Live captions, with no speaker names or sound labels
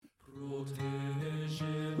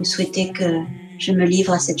vous souhaitez que je me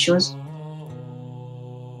livre à cette chose?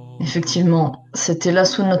 Effectivement, c'était là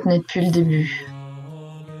sous notre nez depuis le début.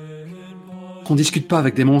 On discute pas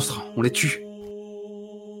avec des monstres, on les tue.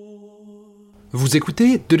 Vous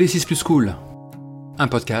écoutez 2D6 Plus Cool, un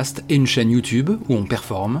podcast et une chaîne YouTube où on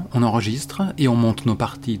performe, on enregistre et on monte nos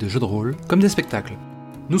parties de jeux de rôle comme des spectacles.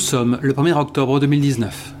 Nous sommes le 1er octobre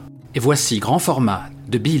 2019. Et voici grand format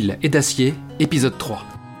de Billes et d'Acier, épisode 3.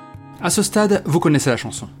 À ce stade, vous connaissez la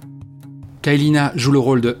chanson. Kailina joue le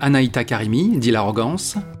rôle de Anaïta Karimi, dit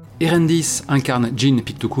l'arrogance. Erendis incarne Jean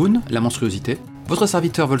Pictoukoun, la monstruosité. Votre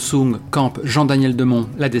serviteur Volsung campe Jean-Daniel Demont,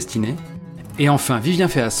 la destinée. Et enfin, Vivien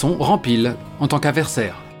Féasson rempile en tant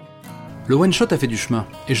qu'adversaire. Le one-shot a fait du chemin,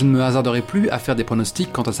 et je ne me hasarderai plus à faire des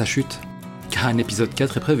pronostics quant à sa chute, car un épisode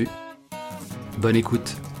 4 est prévu. Bonne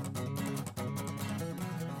écoute.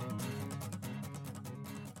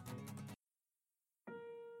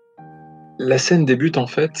 La scène débute en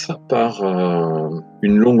fait par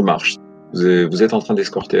une longue marche. Vous êtes en train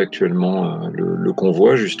d'escorter actuellement le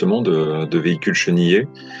convoi justement de véhicules chenillés.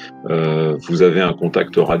 Vous avez un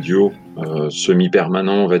contact radio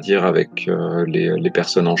semi-permanent, on va dire, avec les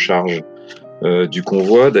personnes en charge du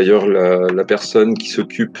convoi. D'ailleurs, la personne qui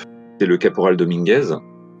s'occupe, c'est le caporal Dominguez.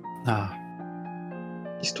 Ah.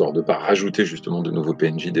 Histoire de ne pas rajouter justement de nouveaux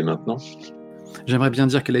PNJ dès maintenant. J'aimerais bien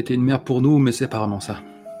dire qu'elle a été une mère pour nous, mais c'est pas vraiment ça.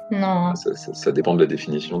 Non. Ça dépend de la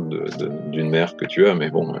définition d'une mère que tu as,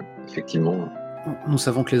 mais bon, effectivement. Nous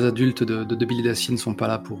savons que les adultes de Billes et d'Acier ne sont pas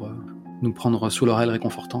là pour nous prendre sous leur aile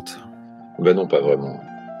réconfortante. Ben non, pas vraiment.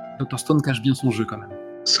 Dr Stone cache bien son jeu quand même.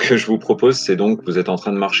 Ce que je vous propose, c'est donc, vous êtes en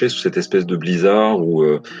train de marcher sous cette espèce de blizzard où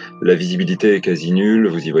la visibilité est quasi nulle.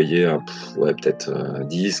 Vous y voyez peut-être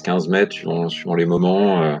 10, 15 mètres suivant les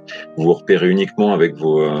moments. Vous vous repérez uniquement avec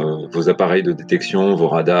vos appareils de détection, vos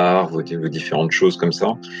radars, vos différentes choses comme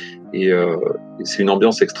ça. Et c'est une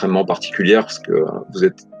ambiance extrêmement particulière parce que vous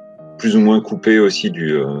êtes plus ou moins coupé aussi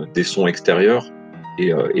des sons extérieurs.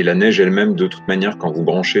 Et la neige elle-même, de toute manière, quand vous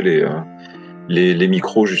branchez les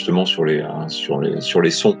micros justement sur les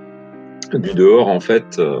sons du dehors, en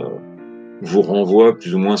fait, vous renvoie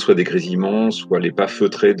plus ou moins soit des grésillements, soit les pas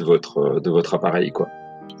feutrés de votre appareil, quoi.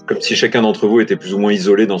 Comme si chacun d'entre vous était plus ou moins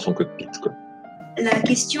isolé dans son cockpit, quoi. La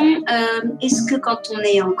question, est-ce que quand on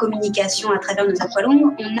est en communication à travers nos aqualongues,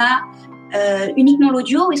 on a uniquement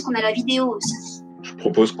l'audio ou est-ce qu'on a la vidéo aussi? Je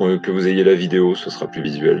propose que vous ayez la vidéo, ce sera plus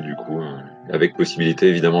visuel du coup, avec possibilité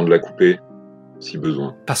évidemment de la couper si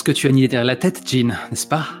besoin. Parce que tu as une idée derrière la tête, Jean, n'est-ce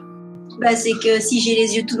pas? Bah, c'est que si j'ai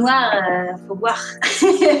les yeux tout noirs, faut voir.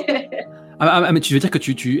 mais tu veux dire que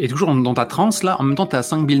tu es toujours dans ta transe là, en même temps tu as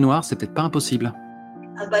 5 billes noires, c'est peut-être pas impossible.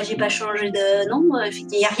 Ah bah, j'ai pas changé de... Non,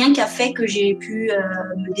 il n'y a rien qui a fait que j'ai pu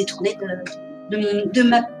me détourner de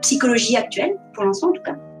ma psychologie actuelle, pour l'instant en tout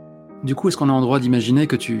cas. Du coup, est-ce qu'on a en droit d'imaginer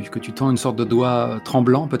que tu tends une sorte de doigt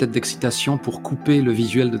tremblant, peut-être d'excitation, pour couper le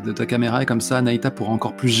visuel de ta caméra, et comme ça, Anaïta pourra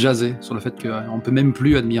encore plus jaser sur le fait qu'on peut même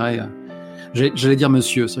plus admirer... J'allais dire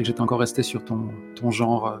monsieur, c'est vrai que j'étais encore resté sur ton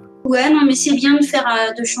genre... Ouais, non, mais c'est bien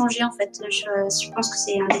de changer, en fait. Je pense que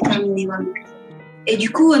c'est indéterminé, vraiment. Et du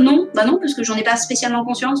coup, non, parce que j'en ai pas spécialement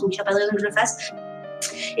conscience, donc il n'y a pas de raison que je le fasse.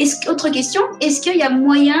 Autre question, est-ce qu'il y a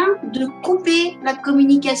moyen de couper la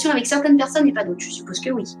communication avec certaines personnes et pas d'autres? Je suppose que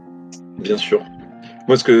oui. Bien sûr.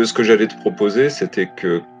 Moi, ce que j'allais te proposer, c'était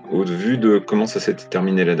que, au vu de comment ça s'était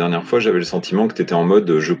terminé la dernière fois, j'avais le sentiment que tu étais en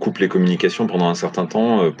mode je coupe les communications pendant un certain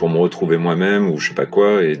temps pour me retrouver moi-même ou je sais pas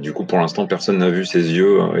quoi, et du coup, pour l'instant, personne n'a vu ces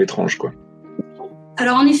yeux étranges, quoi.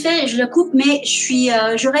 Alors en effet, je la coupe, mais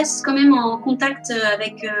je reste quand même en contact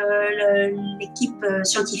avec l'équipe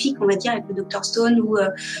scientifique, on va dire, avec le Dr Stone ou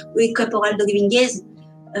le caporal Dominguez.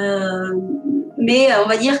 Mais on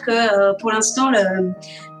va dire que pour l'instant,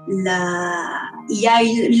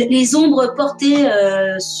 les ombres portées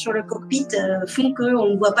sur le cockpit font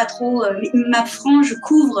qu'on ne voit pas trop. Ma frange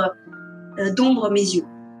couvre d'ombre mes yeux.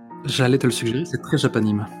 J'allais te le suggérer, c'est très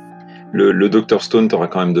japanime. Le Dr Stone t'aura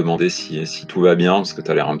quand même demandé si tout va bien, parce que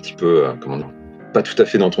t'as l'air un petit peu, pas tout à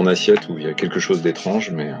fait dans ton assiette, où il y a quelque chose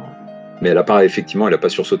d'étrange, mais elle a pas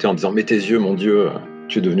sursauté en disant « Mais tes yeux, mon Dieu,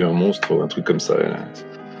 tu es devenu un monstre » ou un truc comme ça.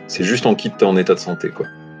 C'est juste en quitte en état de santé, quoi.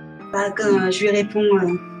 Quand je lui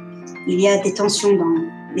réponds, il y a des tensions dans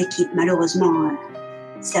l'équipe, malheureusement.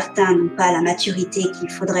 Certains n'ont pas la maturité qu'il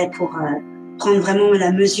faudrait pour prendre vraiment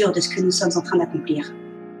la mesure de ce que nous sommes en train d'accomplir.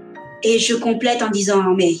 Et je complète en disant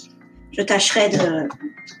 « Mais je tâcherai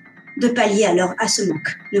de pallier à ce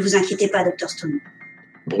manque. Ne vous inquiétez pas, Dr Stone. »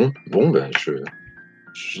 Bon,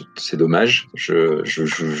 c'est dommage.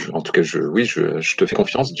 En tout cas, je te fais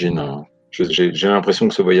confiance, Jean. J'ai l'impression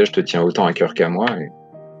que ce voyage te tient autant à cœur qu'à moi.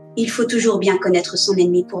 Il faut toujours bien connaître son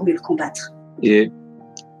ennemi pour mieux le combattre. Et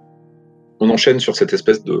on enchaîne sur cette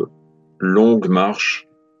espèce de longue marche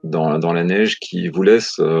dans la neige qui vous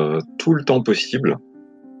laisse tout le temps possible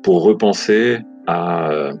pour repenser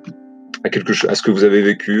à quelque chose, à ce que vous avez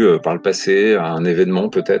vécu par le passé, à un événement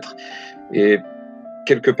peut-être. Et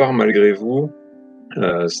quelque part, malgré vous,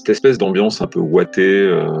 cette espèce d'ambiance un peu ouatée,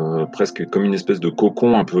 presque comme une espèce de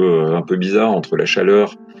cocon un peu bizarre entre la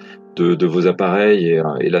chaleur de vos appareils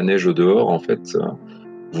et la neige au dehors, en fait,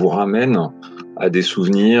 vous ramène à des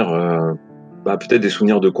souvenirs, peut-être des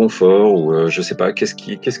souvenirs de confort, ou je sais pas,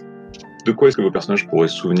 de quoi est-ce que vos personnages pourraient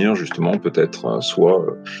se souvenir, justement, peut-être soit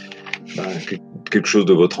quelque chose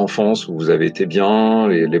de votre enfance où vous avez été bien,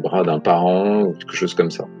 les bras d'un parent, ou quelque chose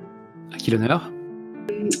comme ça. À qui l'honneur ?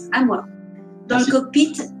 À moi. Dans le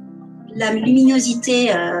cockpit, la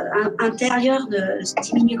luminosité intérieure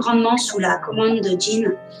diminue grandement sous la commande de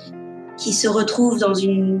Jean, qui se retrouve dans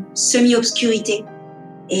une semi-obscurité.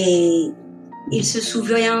 Et il se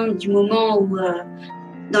souvient du moment où,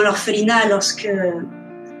 dans l'orphelinat, lorsque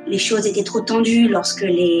les choses étaient trop tendues, lorsque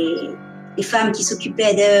les femmes qui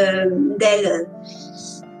s'occupaient d'elle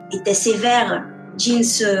étaient sévères, Jean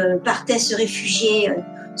partait se réfugier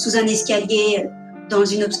sous un escalier dans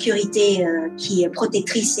une obscurité qui est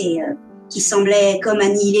protectrice et qui semblait comme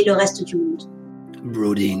annihiler le reste du monde.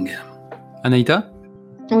 Brooding. Anaïta ?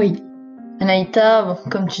 Oui. Anaïta, bon,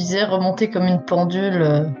 comme tu disais, remontée comme une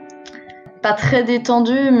pendule, pas très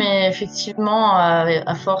détendue, mais effectivement,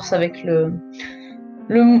 à force avec le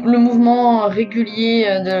mouvement régulier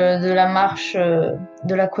de la marche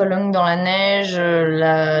de l'Aqualung dans la neige,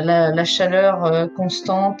 la chaleur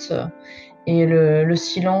constante et le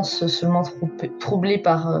silence seulement troublé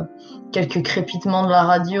par quelques crépitements de la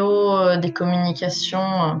radio, des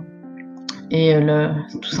communications et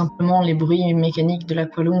tout simplement les bruits mécaniques de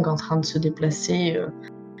l'Aqualung en train de se déplacer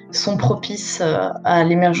sont propices à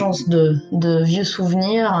l'émergence de vieux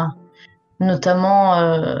souvenirs, notamment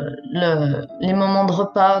les moments de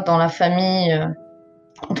repas dans la famille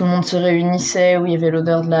où tout le monde se réunissait, où il y avait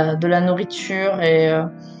l'odeur de la nourriture et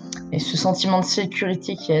ce sentiment de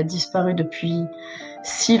sécurité qui a disparu depuis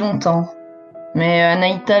si longtemps. Mais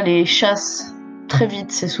Anaïta les chasse très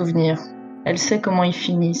vite, ces souvenirs. Elle sait comment ils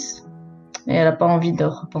finissent et elle n'a pas envie de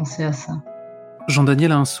repenser à ça.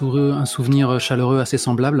 Jean-Daniel a un souvenir chaleureux assez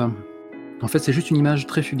semblable. En fait, c'est juste une image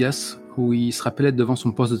très fugace où il se rappelait être devant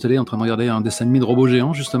son poste de télé en train de regarder un dessin animé de robots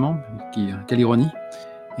géants, justement. Quelle ironie.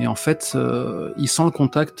 Et en fait, il sent le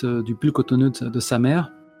contact du pull cotonneux de sa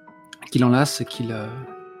mère, qui l'enlace et qui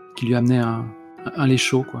lui a amené un lait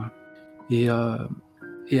chaud, quoi. Et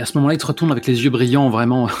à ce moment-là, il se retourne avec les yeux brillants,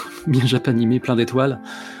 vraiment bien japanimés, plein d'étoiles,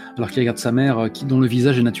 alors qu'il regarde sa mère, dont le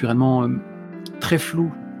visage est naturellement très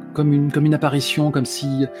flou, comme une apparition, comme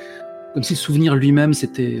si le souvenir lui-même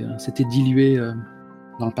s'était dilué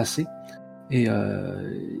dans le passé. Et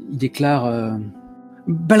il déclare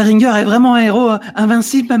Balringer est vraiment un héros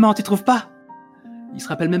invincible, maman, tu trouves pas ? Il se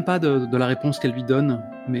rappelle même pas de la réponse qu'elle lui donne,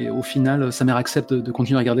 mais au final, sa mère accepte de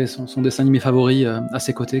continuer à regarder son dessin animé favori à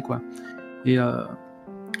ses côtés, quoi. Et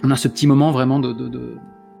on a ce petit moment vraiment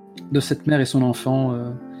de cette mère et son enfant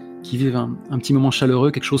qui vivent un petit moment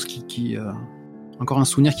chaleureux, quelque chose qui encore un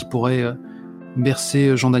souvenir qui pourrait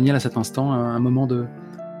bercer Jean-Daniel à cet instant, un moment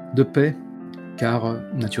de paix, car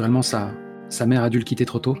naturellement sa mère a dû le quitter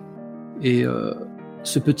trop tôt. Et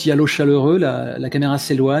ce petit halo chaleureux, la caméra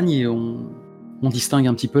s'éloigne et on distingue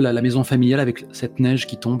un petit peu la maison familiale avec cette neige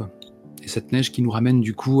qui tombe. Et cette neige qui nous ramène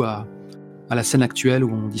du coup à la scène actuelle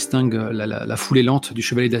où on distingue la foulée lente du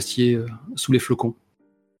chevalier d'acier sous les flocons.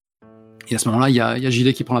 Et à ce moment-là, il y a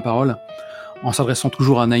Gilet qui prend la parole, en s'adressant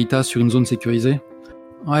toujours à Naïta sur une zone sécurisée.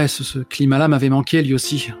 Ouais, ce climat-là m'avait manqué lui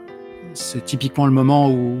aussi. C'est typiquement le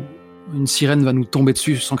moment où une sirène va nous tomber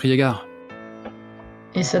dessus sans crier gare.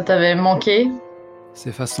 Et ça t'avait manqué ?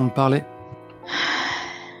 Ces façons de parler.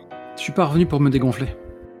 Je suis pas revenu pour me dégonfler.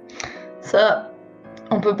 Ça,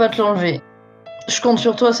 on peut pas te l'enlever. Je compte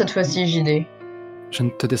sur toi cette fois-ci, JD. Je ne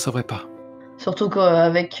te décevrai pas. Surtout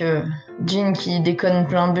qu'avec Jean qui déconne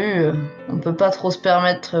plein but, on peut pas trop se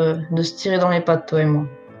permettre de se tirer dans les pattes, toi et moi.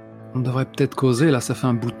 On devrait peut-être causer, là, ça fait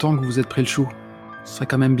un bout de temps que vous êtes pris le chou. Ce serait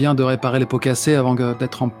quand même bien de réparer les pots cassés avant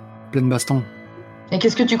d'être en pleine baston. Et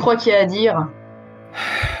qu'est-ce que tu crois qu'il y a à dire ?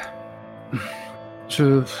 Tu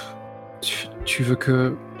veux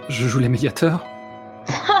que je joue les médiateurs ?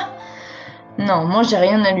 Non, moi j'ai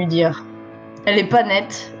rien à lui dire. Elle est pas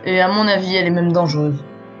nette, et à mon avis, elle est même dangereuse.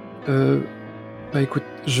 Écoute,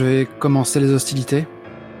 je vais commencer les hostilités.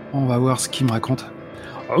 On va voir ce qu'il me raconte.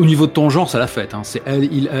 Au niveau de ton genre, c'est la fête, hein. C'est elle,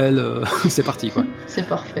 il, elle, c'est parti, quoi. C'est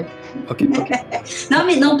parfait. Ok. Non,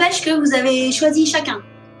 mais n'empêche que vous avez choisi chacun.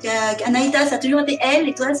 Anaïta, ça a toujours été elle,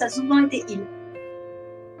 et toi, ça a souvent été il.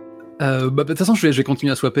 De toute façon, je vais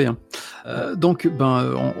continuer à swapper. Hein. Donc,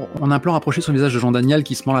 on a un plan rapproché sur le visage de Jean-Daniel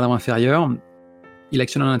qui se mord la lèvre inférieure. Il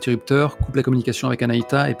actionne un interrupteur, coupe la communication avec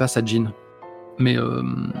Anaïta et passe à Jean. Mais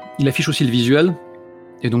il affiche aussi le visuel,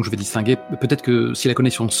 et donc je vais distinguer, peut-être que si la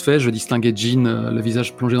connexion se fait, je vais distinguer Jean, le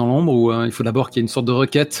visage plongé dans l'ombre, ou il faut d'abord qu'il y ait une sorte de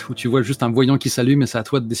requête où tu vois juste un voyant qui s'allume et c'est à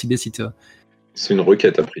toi de décider si tu... C'est une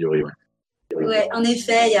requête a priori, ouais. Ouais, en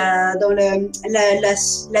effet, il y a dans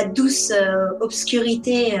la douce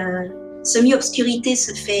obscurité, semi-obscurité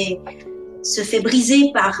se fait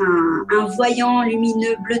briser par un voyant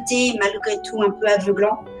lumineux bleuté, malgré tout un peu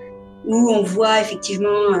aveuglant, où on voit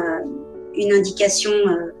effectivement une indication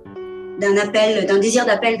d'un désir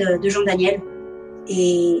d'appel de Jean-Daniel.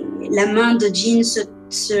 Et la main de Jean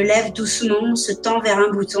se lève doucement, se tend vers un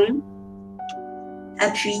bouton,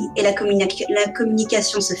 appuie, et la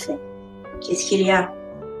communication se fait. Qu'est-ce qu'il y a ?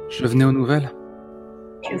 Je venais aux nouvelles.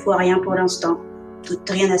 Je vois rien pour l'instant.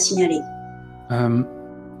 Rien à signaler. Je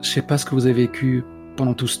sais pas ce que vous avez vécu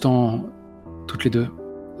pendant tout ce temps, toutes les deux.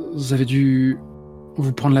 Vous avez dû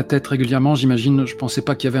vous prendre la tête régulièrement, j'imagine. Je pensais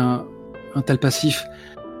pas qu'il y avait un tel passif.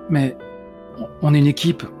 Mais on est une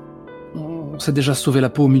équipe. On s'est déjà sauvé la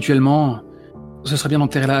peau mutuellement. Ce serait bien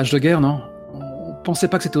d'enterrer la hache de guerre, non ? On pensait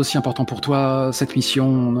pas que c'était aussi important pour toi, cette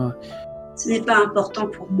mission. Ce n'est pas important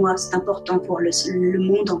pour moi, c'est important pour le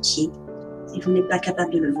monde entier. Et vous n'êtes pas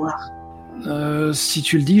capable de le voir. Si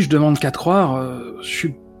tu le dis, je demande qu'à croire.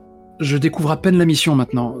 Je découvre à peine la mission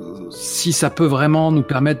maintenant. Si ça peut vraiment nous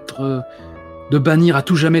permettre de bannir à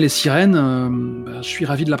tout jamais les sirènes, je suis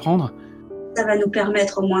ravi de l'apprendre. Ça va nous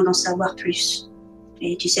permettre au moins d'en savoir plus.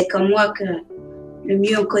 Et tu sais comme moi que le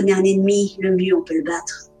mieux on connaît un ennemi, le mieux on peut le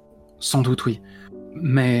battre. Sans doute, oui.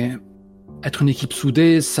 Mais être une équipe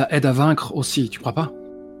soudée, ça aide à vaincre aussi, tu crois pas ?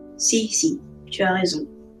 Si, tu as raison.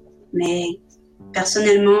 Mais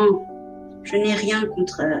personnellement, je n'ai rien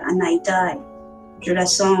contre Anaïta. Je la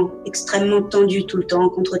sens extrêmement tendue tout le temps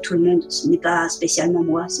contre tout le monde. Ce n'est pas spécialement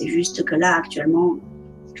moi, c'est juste que là, actuellement,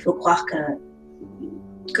 il faut croire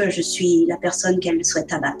que je suis la personne qu'elle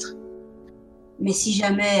souhaite abattre. Mais si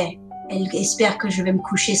jamais elle espère que je vais me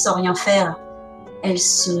coucher sans rien faire, elle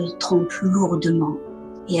se trompe lourdement.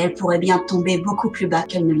 Et elle pourrait bien tomber beaucoup plus bas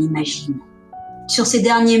qu'elle ne l'imagine. Sur ces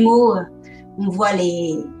derniers mots, on voit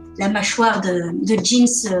la mâchoire de Jean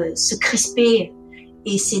se crisper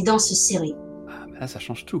et ses dents se serrer. Ah, mais là, ça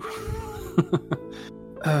change tout.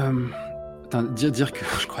 Dire que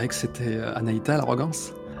je croyais que c'était Anaïta,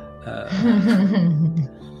 l'arrogance.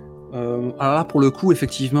 Alors là, pour le coup,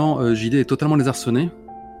 effectivement, JD est totalement désarçonné.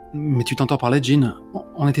 Mais tu t'entends parler, Jean.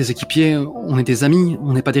 On est tes équipiers, on est tes amis,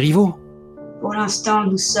 on n'est pas des rivaux. Pour l'instant,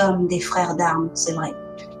 nous sommes des frères d'armes, c'est vrai.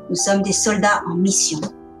 Nous sommes des soldats en mission.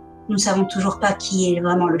 Nous ne savons toujours pas qui est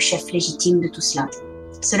vraiment le chef légitime de tout cela.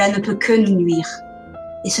 Cela ne peut que nous nuire.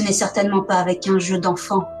 Et ce n'est certainement pas avec un jeu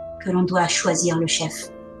d'enfant que l'on doit choisir le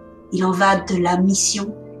chef. Il en va de la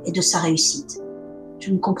mission et de sa réussite.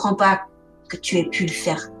 Je ne comprends pas que tu aies pu le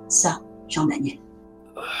faire, ça, Jean-Daniel.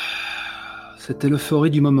 C'était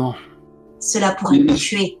l'euphorie du moment. Cela pourrait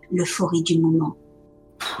tuer l'euphorie du moment.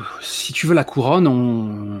 Si tu veux la couronne,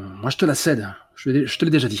 moi je te la cède. Je te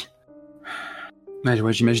l'ai déjà dit. Mais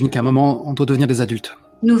ouais, j'imagine qu'à un moment, on doit devenir des adultes.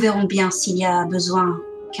 Nous verrons bien s'il y a besoin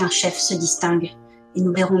qu'un chef se distingue. Et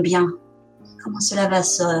nous verrons bien comment cela va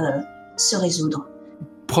se résoudre.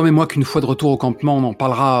 Promets-moi qu'une fois de retour au campement, on en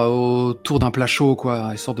parlera autour d'un plat chaud,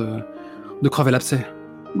 quoi, histoire de crever l'abcès.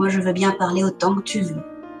 Moi, je veux bien parler autant que tu veux.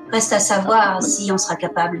 Reste à savoir si on sera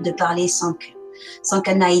capable de parler sans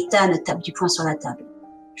qu'Anaïta ne tape du poing sur la table.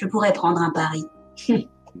 Je pourrais prendre un pari.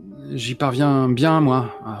 J'y parviens bien,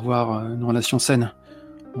 moi, à avoir une relation saine.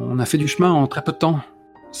 On a fait du chemin en très peu de temps.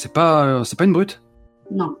 C'est pas une brute.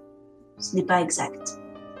 Non, ce n'est pas exact.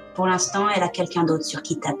 Pour l'instant, elle a quelqu'un d'autre sur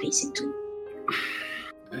qui taper, c'est tout.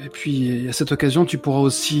 Et puis, à cette occasion, tu pourras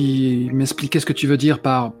aussi m'expliquer ce que tu veux dire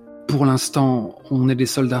par « pour l'instant, on est des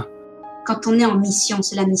soldats ». Quand on est en mission,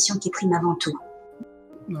 c'est la mission qui prime avant tout.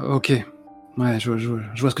 Ok. Ouais, je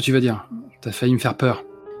vois ce que tu veux dire. T'as failli me faire peur.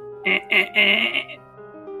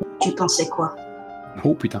 Tu pensais quoi ?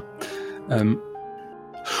 Oh putain.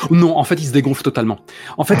 Non, en fait, il se dégonfle totalement.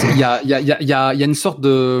 En fait, il y a une sorte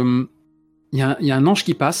de... Il y a un ange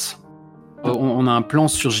qui passe. On a un plan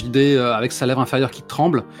sur JD avec sa lèvre inférieure qui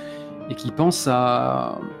tremble et qui pense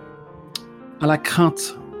à la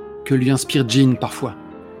crainte que lui inspire Jean parfois.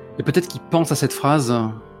 Et peut-être qu'il pense à cette phrase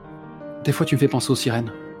 « Des fois, tu me fais penser aux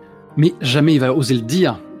sirènes ». Mais jamais il va oser le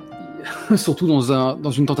dire, surtout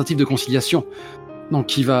dans une tentative de conciliation.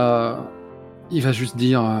 Donc il va juste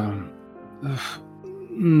dire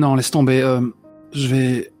non, laisse tomber, je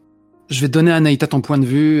vais donner à Anaïta ton point de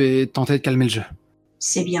vue et tenter de calmer le jeu.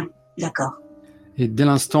 C'est bien, D'accord. Et dès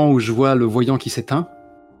l'instant où je vois le voyant qui s'éteint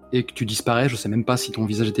et que tu disparais, je sais même pas si ton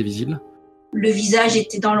visage était visible. Le visage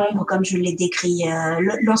était dans l'ombre, comme je l'ai décrit.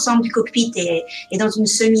 L'ensemble du cockpit est dans une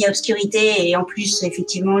semi-obscurité et en plus,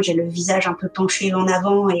 effectivement, j'ai le visage un peu penché en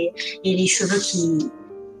avant et les cheveux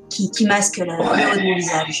qui masquent le haut de mon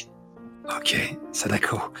visage. Ok, ça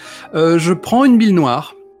d'accord. Je prends une bile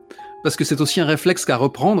noire, parce que c'est aussi un réflexe qu'à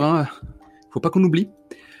reprendre, hein. Faut pas qu'on oublie.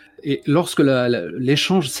 Et lorsque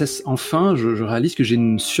l'échange cesse enfin, je réalise que j'ai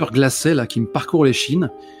une sueur glacée là, qui me parcourt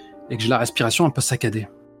l'échine et que j'ai la respiration un peu saccadée.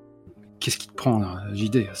 Qu'est-ce qui te prend là,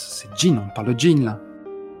 JD? C'est Jean, on parle de Jean là.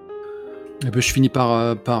 Et puis je finis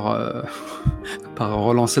par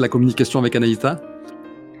relancer la communication avec Anaïta.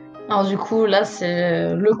 Alors du coup, là,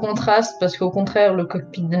 c'est le contraste, parce qu'au contraire, le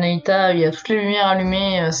cockpit d'Anaïta, il y a toutes les lumières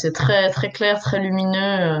allumées, c'est très, très clair, très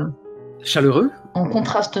lumineux. Chaleureux? En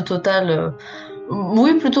contraste total.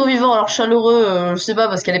 Oui, plutôt vivant. Alors chaleureux, je sais pas,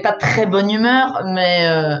 parce qu'elle est pas très bonne humeur,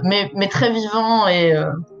 mais très vivant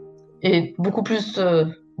et beaucoup plus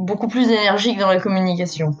énergique dans la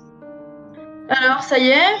communication. Alors, ça y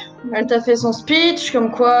est, elle t'a fait son speech, comme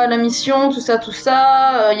quoi la mission, tout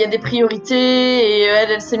ça, il y a des priorités, et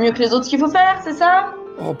elle sait mieux que les autres ce qu'il faut faire, c'est ça?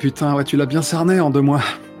 Oh putain, ouais, tu l'as bien cerné en 2 mois.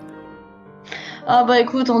 Ah bah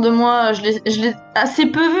écoute, en 2 mois, je l'ai assez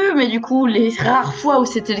peu vu, mais du coup, les rares fois où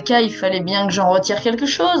c'était le cas, il fallait bien que j'en retire quelque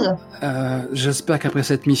chose. J'espère qu'après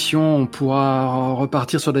cette mission, on pourra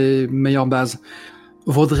repartir sur des meilleures bases.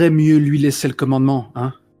 Vaudrait mieux lui laisser le commandement,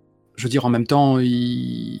 hein. Je veux dire, en même temps,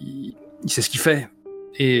 il sait ce qu'il fait.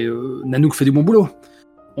 Et Nanook fait du bon boulot.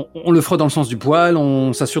 On le fera dans le sens du poil,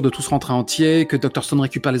 on s'assure de tous rentrer entier, que Dr. Stone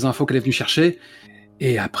récupère les infos qu'elle est venue chercher,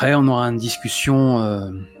 et après, on aura une discussion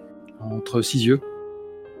entre 6 yeux.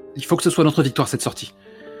 Il faut que ce soit notre victoire, cette sortie.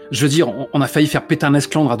 Je veux dire, on a failli faire péter un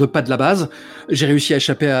esclandre à 2 pas de la base, j'ai réussi à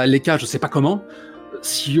échapper à l'EK, je sais pas comment.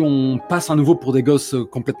 Si on passe à nouveau pour des gosses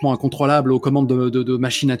complètement incontrôlables aux commandes de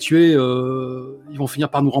machines à tuer, ils vont finir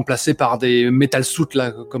par nous remplacer par des metal suits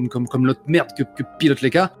là, comme l'autre merde que pilote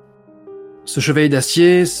l'EK. Ce chevalier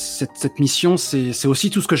d'acier, cette mission, c'est aussi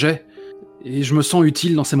tout ce que j'ai. Et je me sens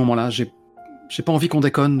utile dans ces moments-là. J'ai pas envie qu'on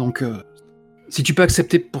déconne, donc si tu peux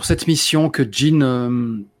accepter pour cette mission que Jean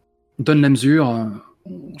donne la mesure,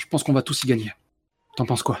 je pense qu'on va tous y gagner. T'en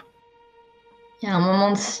penses quoi? Il y a un moment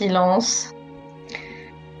de silence.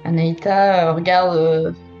 Anaïta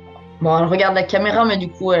regarde... elle regarde la caméra, mais du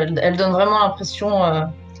coup, elle donne vraiment l'impression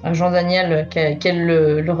à Jean-Daniel qu'elle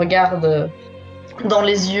le regarde dans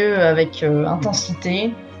les yeux avec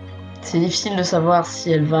intensité. C'est difficile de savoir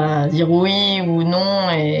si elle va dire oui ou non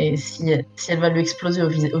et si elle va lui exploser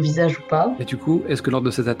au visage ou pas. Et du coup, est-ce que lors de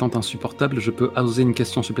cette attente insupportable, je peux oser une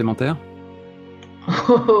question supplémentaire?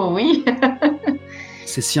 Oh oui.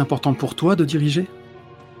 C'est si important pour toi de diriger?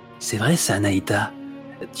 C'est vrai ça, Anaïta.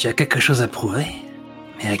 Tu as quelque chose à prouver?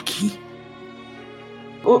 Mais à qui?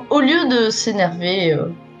 Au lieu de s'énerver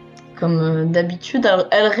comme d'habitude,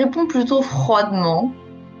 elle répond plutôt froidement.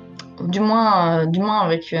 Du moins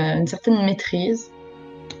avec une certaine maîtrise.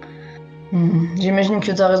 J'imagine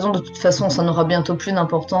que tu as raison, de toute façon, ça n'aura bientôt plus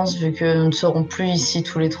d'importance vu que nous ne serons plus ici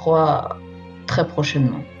tous les 3 très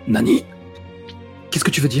prochainement. Nani? Qu'est-ce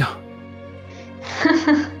que tu veux dire?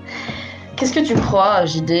 Qu'est-ce que tu crois,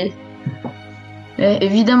 JD?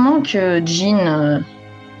 Évidemment que Jean,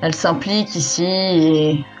 elle s'implique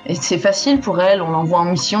ici et c'est facile pour elle, on l'envoie en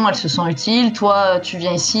mission, elle se sent utile. Toi, tu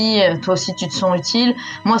viens ici, toi aussi tu te sens utile.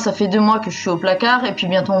 Moi, ça fait 2 mois que je suis au placard et puis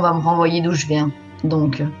bientôt on va me renvoyer d'où je viens.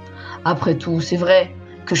 Donc, après tout, c'est vrai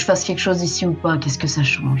que je fasse quelque chose ici ou pas, qu'est-ce que ça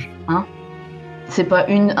change, hein? C'est pas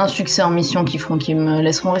un succès en mission qui me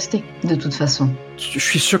laisseront rester, de toute façon. Je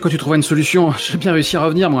suis sûr que tu trouveras une solution. J'ai bien réussi à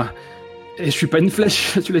revenir, moi. Et je suis pas une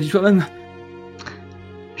flèche, tu l'as dit toi-même.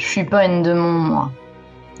 Je suis pas une démon, moi.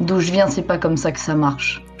 D'où je viens, c'est pas comme ça que ça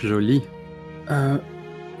marche. Joli.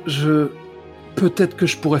 Peut-être que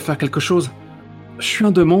je pourrais faire quelque chose. Je suis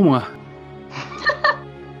un démon, moi.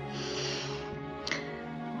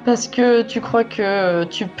 Parce que tu crois que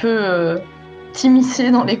tu peux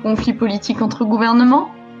t'immiscer dans les conflits politiques entre gouvernements?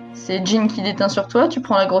 C'est Jean qui déteint sur toi, tu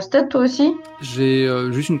prends la grosse tête toi aussi? J'ai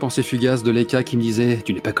juste une pensée fugace de Leica qui me disait «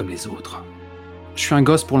 Tu n'es pas comme les autres ». Je suis un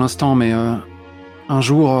gosse pour l'instant, mais un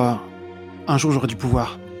jour j'aurai du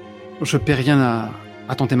pouvoir. Je paie rien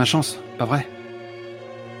à tenter ma chance, pas vrai?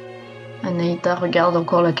 Anaïta regarde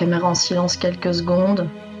encore la caméra en silence quelques secondes.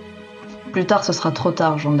 Plus tard, ce sera trop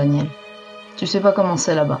tard, Jean-Daniel. Tu sais pas comment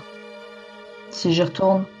c'est là-bas. Si j'y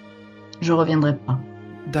retourne, je reviendrai pas.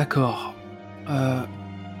 D'accord.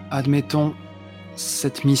 Admettons,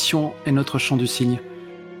 cette mission est notre chant du cygne.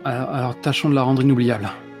 Alors tâchons de la rendre inoubliable.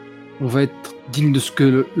 On va être digne de ce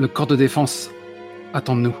que le corps de défense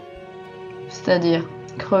attend de nous. C'est-à-dire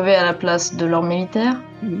crever à la place de leur militaire?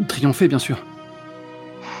 Triompher, bien sûr.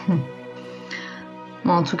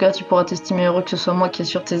 Bon, en tout cas, tu pourras t'estimer heureux que ce soit moi qui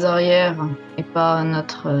assure tes arrières et pas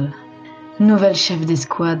notre nouvelle chef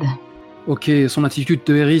d'escouade. Ok, son attitude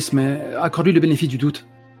te hérisse, mais accorde-lui le bénéfice du doute.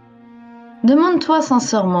 Demande-toi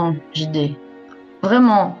sincèrement, JD.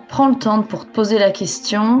 Vraiment, prends le temps pour te poser la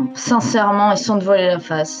question, sincèrement et sans te voiler la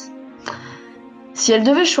face. Si elle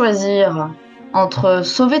devait choisir entre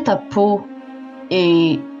sauver ta peau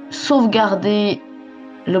et sauvegarder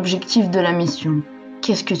l'objectif de la mission,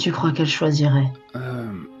 qu'est-ce que tu crois qu'elle choisirait?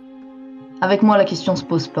 Avec moi, la question se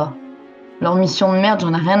pose pas. Leur mission de merde,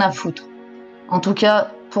 j'en ai rien à foutre. En tout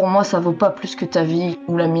cas, pour moi, ça vaut pas plus que ta vie,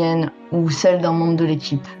 ou la mienne, ou celle d'un membre de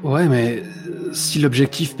l'équipe. Ouais, mais si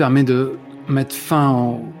l'objectif permet de mettre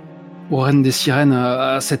fin aux reines des sirènes,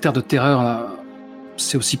 à cette ère de terreur, là,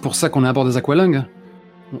 c'est aussi pour ça qu'on est à bord des Aqualung.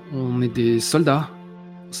 On est des soldats.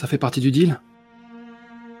 Ça fait partie du deal.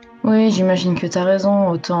 Oui, j'imagine que t'as raison.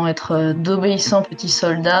 Autant être d'obéissants petits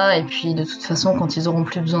soldats, et puis de toute façon, quand ils auront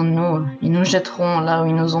plus besoin de nous, ils nous jetteront là où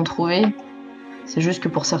ils nous ont trouvés. C'est juste que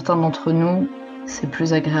pour certains d'entre nous, c'est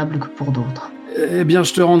plus agréable que pour d'autres. Eh bien,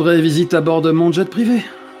 je te rendrai visite à bord de mon jet privé.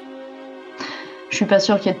 Je suis pas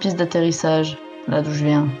sûre qu'il y ait de piste d'atterrissage, là d'où je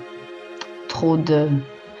viens. Trop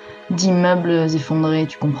d'immeubles effondrés,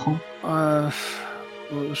 tu comprends.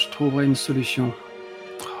 Je trouverai une solution.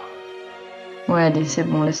 Ouais, allez, c'est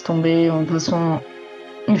bon, laisse tomber. De toute façon,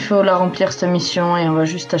 il faut la remplir cette mission et on va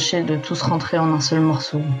juste tâcher de tous rentrer en un seul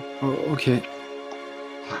morceau. Ok.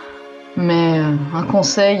 Mais un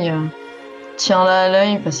conseil, tiens-la à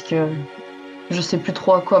l'œil parce que je sais plus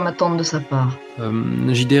trop à quoi m'attendre de sa part.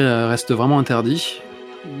 JD reste vraiment interdit.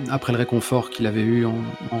 Après le réconfort qu'il avait eu en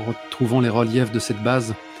retrouvant les reliefs de cette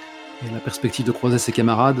base et la perspective de croiser ses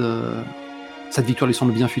camarades, cette victoire lui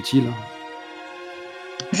semble bien futile.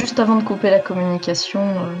 Juste avant de couper la communication,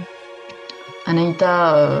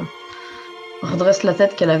 Anaïta redresse la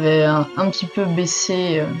tête qu'elle avait un petit peu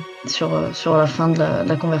baissée sur la fin de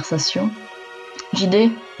la conversation.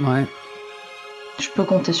 JD, Ouais, je peux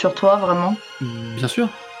compter sur toi, vraiment? bien sûr.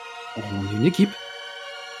 On est une équipe.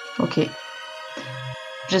 Ok.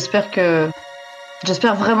 J'espère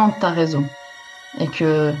vraiment que t'as raison. Et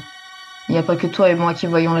que il n'y a pas que toi et moi qui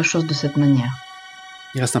voyons la chose de cette manière.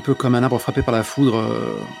 Il reste un peu comme un arbre frappé par la foudre,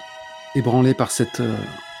 ébranlé par cette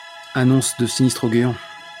annonce de sinistre au géant.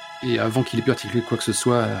 Et avant qu'il ait pu articuler quoi que ce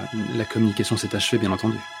soit, la communication s'est achevée, bien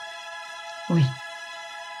entendu. Oui.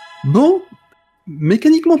 Bon,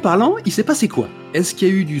 mécaniquement parlant, il s'est passé quoi? Est-ce qu'il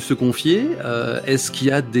y a eu du se confier? Est-ce qu'il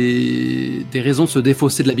y a des raisons de se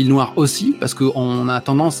défausser de la bile noire aussi? Parce qu'on a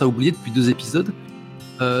tendance à oublier depuis 2 épisodes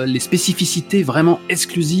les spécificités vraiment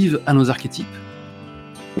exclusives à nos archétypes.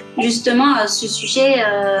 Justement, à ce sujet,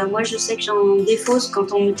 moi je sais que j'en défausse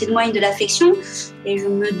quand on me témoigne de l'affection et je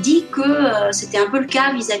me dis que c'était un peu le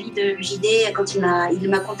cas vis-à-vis de JD quand il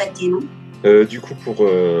m'a contacté, non? Du coup,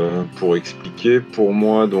 pour expliquer, pour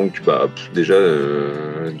moi, donc, déjà,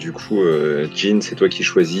 Jean, c'est toi qui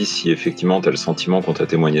choisis si effectivement tu as le sentiment qu'on t'a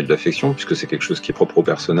témoigné de l'affection, puisque c'est quelque chose qui est propre au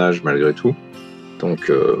personnage malgré tout.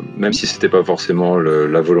 Donc, même si c'était pas forcément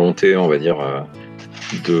la volonté, on va dire,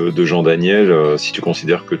 de Jean-Daniel, si tu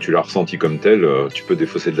considères que tu l'as ressenti comme tel, tu peux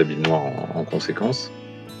défausser de la bile noire en conséquence.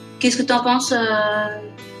 Qu'est-ce que t'en penses,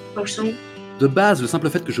 Paulson? De base, le simple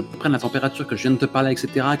fait que je prenne la température, que je vienne de te parler,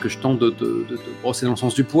 etc., que je tente de brosser dans le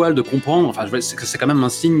sens du poil, de comprendre, enfin, c'est quand même un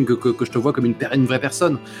signe que je te vois comme une vraie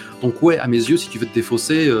personne. Donc ouais, à mes yeux, si tu veux te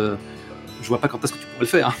défausser, je vois pas quand est-ce que tu pourrais le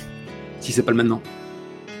faire, hein, si c'est pas le maintenant.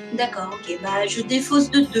 D'accord, ok, je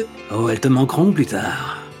défausse de 2. Oh, elles te manqueront plus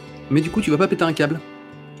tard. Mais du coup, tu vas pas péter un câble.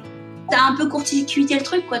 T'as un peu court-circuité le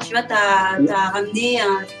truc, quoi, tu vois, t'as ramené,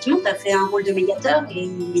 effectivement, t'as fait un rôle de médiateur et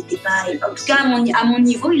il n'était pas, en tout cas, à mon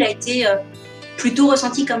niveau, il a été plutôt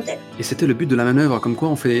ressenti comme tel. Et c'était le but de la manœuvre, comme quoi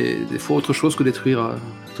on fait des fois autre chose que détruire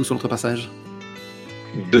tout sur notre passage.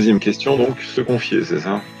 Deuxième question, donc, se confier, c'est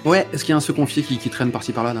ça? Ouais, est-ce qu'il y a un se confier qui traîne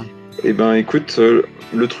par-ci par-là, là? Eh ben, écoute,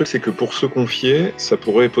 le truc, c'est que pour se confier, ça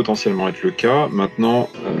pourrait potentiellement être le cas. Maintenant,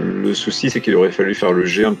 le souci, c'est qu'il aurait fallu faire le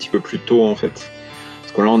jet un petit peu plus tôt, en fait.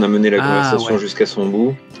 Parce que là, on a mené la conversation jusqu'à son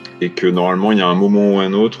bout, et que normalement, il y a un moment ou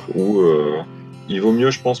un autre où il vaut mieux,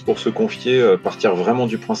 je pense, pour se confier, partir vraiment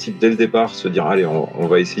du principe dès le départ, se dire, allez, on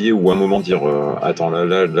va essayer, ou à un moment dire, attends,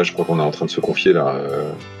 là, je crois qu'on est en train de se confier, là.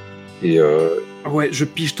 Ouais, je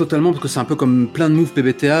pige totalement, parce que c'est un peu comme plein de moves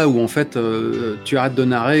PBTA, où en fait, tu arrêtes de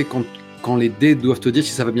narrer quand les dés doivent te dire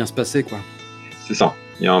si ça va bien se passer, quoi. C'est ça.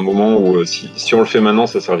 Il y a un moment où si on le fait maintenant,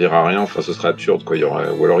 ça servira à rien, enfin ce serait absurde, quoi.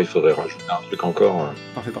 Ou alors il faudrait rajouter un truc encore.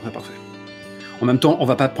 Parfait. En même temps, on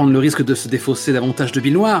va pas prendre le risque de se défausser davantage de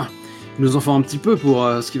bile noire. Ils nous en font un petit peu pour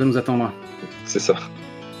ce qui va nous attendre. C'est ça.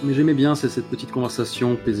 Mais j'aimais bien cette petite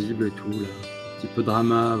conversation paisible et tout, là. Un petit peu de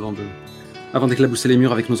drama avant d'éclabousser les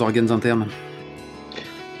murs avec nos organes internes.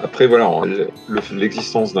 Après, voilà,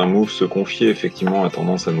 l'existence d'un move se confier, effectivement, a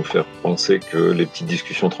tendance à nous faire penser que les petites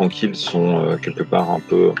discussions tranquilles sont quelque part un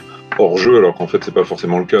peu hors jeu, alors qu'en fait, c'est pas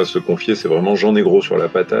forcément le cas. Se confier, c'est vraiment j'en ai gros sur la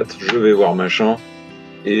patate, je vais voir machin,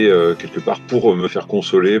 et quelque part pour me faire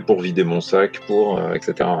consoler, pour vider mon sac,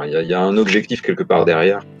 etc. Il y a un objectif quelque part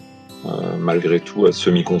derrière, malgré tout, à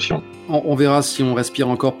semi-conscient. On verra si on respire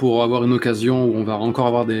encore pour avoir une occasion où on va encore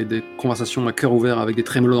avoir des conversations à cœur ouvert avec des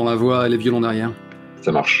trémolos dans la voix et les violons derrière.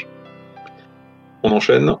 Ça marche. On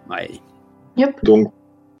enchaîne. Ouais. Yep. Donc,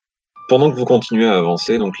 pendant que vous continuez à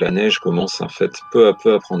avancer, donc la neige commence en fait peu à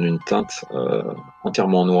peu à prendre une teinte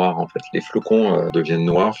entièrement noire. En fait, les flocons deviennent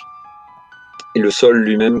noirs et le sol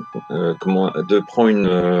lui-même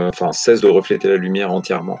cesse de refléter la lumière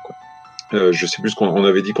entièrement, quoi. Je sais plus qu'on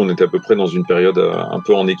avait dit qu'on était à peu près dans une période un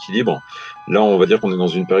peu en équilibre. Là, on va dire qu'on est dans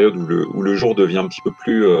une période où le jour devient un peu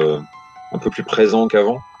plus présent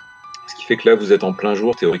qu'avant. Ce qui fait que là, vous êtes en plein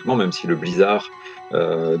jour, théoriquement, même si le blizzard,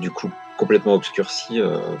 du coup, complètement obscurci,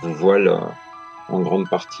 vous voile en grande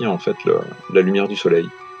partie, en fait, la lumière du soleil.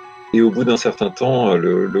 Et au bout d'un certain temps,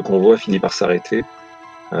 le convoi finit par s'arrêter.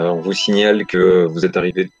 On vous signale que vous êtes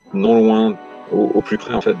arrivé non loin, au plus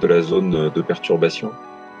près, en fait, de la zone de perturbation.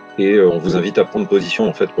 Et on vous invite à prendre position,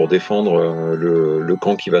 en fait, pour défendre le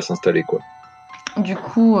camp qui va s'installer, quoi. Du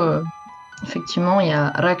coup, effectivement, il y a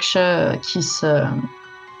Raksha qui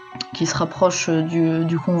se rapproche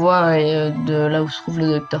du convoi et de là où se trouve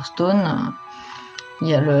le Dr Stone. Il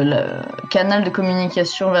y a le canal de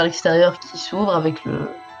communication vers l'extérieur qui s'ouvre avec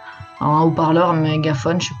un haut-parleur, un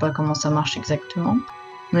mégaphone, je sais pas comment ça marche exactement.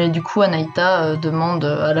 Mais du coup, Anaïta demande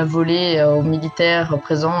à la volée aux militaires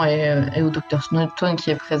présents et au Dr Stone qui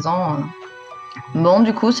est présent. Bon,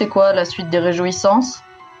 du coup, c'est quoi la suite des réjouissances ?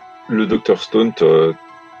 Le Dr Stone te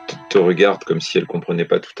regarde comme si elle comprenait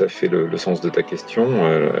pas tout à fait le sens de ta question.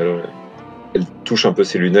 Elle touche un peu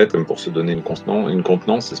ses lunettes comme pour se donner une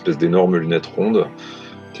contenance, espèce d'énormes lunettes rondes.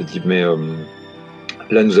 Elle te dit mais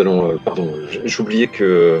là nous allons j'oubliais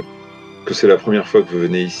que c'est la première fois que vous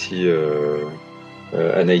venez ici,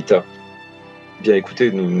 Anaïta. Bien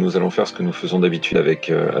écoutez, nous allons faire ce que nous faisons d'habitude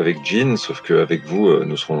avec Jean, sauf qu'avec vous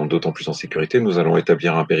nous serons d'autant plus en sécurité. Nous allons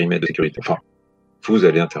établir un périmètre de sécurité. Enfin, vous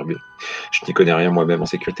allez intervenir. Je n'y connais rien moi-même en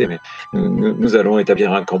sécurité, mais nous allons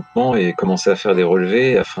établir un campement et commencer à faire des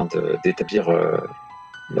relevés afin d'établir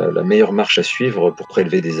la meilleure marche à suivre pour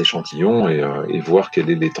prélever des échantillons et voir quelle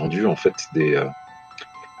est l'étendue en fait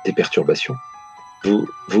des perturbations. Vous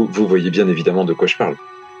voyez bien évidemment de quoi je parle.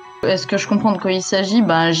 Est-ce que je comprends de quoi il s'agit ?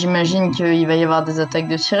 J'imagine qu'il va y avoir des attaques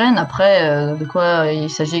de sirènes. Après, de quoi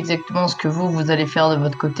il s'agit exactement, ce que vous allez faire de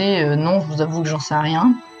votre côté, non, je vous avoue que j'en sais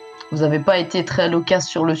rien. Vous n'avez pas été très loquace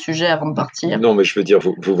sur le sujet avant de partir. Non, mais je veux dire,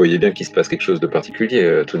 vous voyez bien qu'il se passe quelque chose de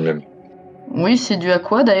particulier tout de même. Oui, c'est dû à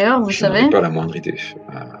quoi d'ailleurs, vous savez ? Je n'en ai pas la moindre idée.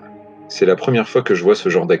 C'est la première fois que je vois ce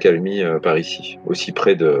genre d'accalmie par ici, aussi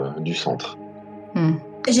près du centre.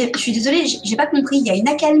 Je suis désolée, j'ai pas compris. Il y a une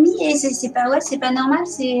accalmie et c'est pas normal.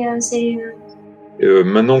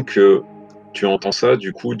 Maintenant que tu entends ça,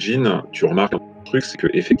 du coup, Jean, tu remarques un truc, c'est que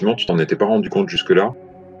effectivement, tu t'en étais pas rendu compte jusque-là.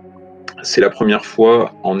 C'est la première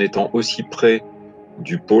fois, en étant aussi près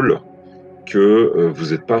du pôle, que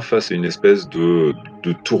vous n'êtes pas face à une espèce de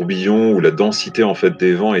tourbillon où la densité en fait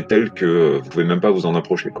des vents est telle que vous pouvez même pas vous en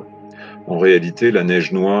approcher, quoi. En réalité, la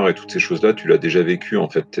neige noire et toutes ces choses-là, tu l'as déjà vécu. En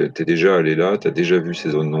fait, t'es déjà allé là, t'as déjà vu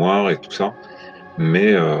ces zones noires et tout ça.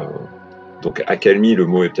 Mais donc accalmie, le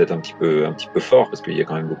mot est peut-être un petit peu fort parce qu'il y a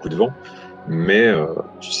quand même beaucoup de vent. Mais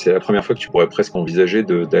c'est la première fois que tu pourrais presque envisager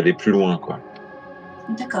d'aller plus loin, quoi.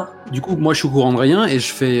 D'accord. Du coup, moi, je suis au courant de rien et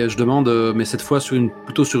je demande, mais cette fois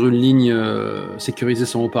plutôt sur une ligne sécurisée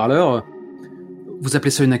sans haut-parleur. Vous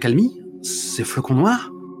appelez ça une accalmie ? C'est flocons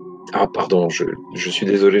noirs ? Ah, pardon, je suis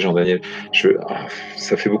désolé, Jean-Daniel.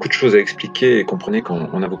 Ça fait beaucoup de choses à expliquer et comprenez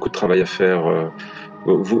qu'on a beaucoup de travail à faire.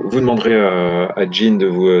 Vous demanderez à Jean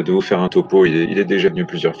de vous faire un topo. Il est déjà venu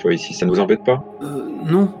plusieurs fois ici. Ça ne vous embête pas ?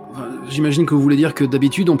 Non. J'imagine que vous voulez dire que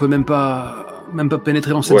d'habitude, on peut même pas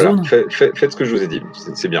pénétrer dans cette zone. Faites ce que je vous ai dit.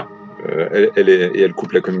 C'est bien. Elle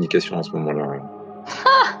coupe la communication à ce moment-là.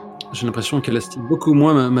 J'ai l'impression qu'elle estime beaucoup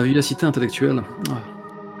moins ma vivacité intellectuelle.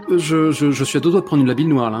 Je suis à deux doigts de prendre une labile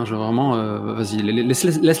noire, là. Vraiment, vas-y,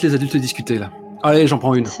 laisse les adultes discuter, là. Allez, j'en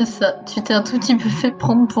prends une. C'est ça, tu t'es un tout petit peu fait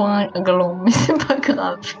prendre pour un gland, mais c'est pas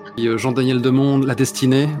grave. Jean-Daniel Demonde, la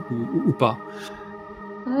destinée, ou pas.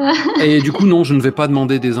 Et du coup, non, je ne vais pas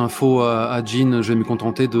demander des infos à Jean. Je vais me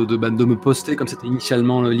contenter de me poster comme c'était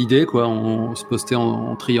initialement l'idée, quoi. On se postait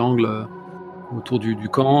en triangle autour du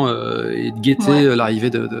camp et de guetter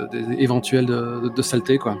l'arrivée éventuelle de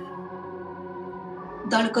saleté, quoi.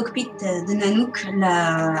 Dans le cockpit de Nanook,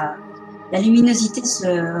 la luminosité se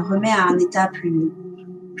remet à un état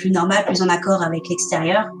plus normal, plus en accord avec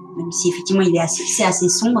l'extérieur, même si effectivement il est assez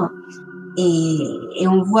sombre. Et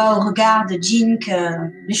on voit au regard de Jean que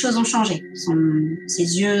les choses ont changé.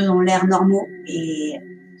 Ses yeux ont l'air normaux et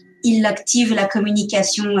il active la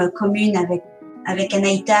communication commune avec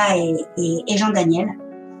Anaïta et Jean-Daniel.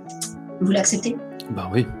 Vous l'acceptez ? Bah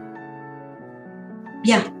oui.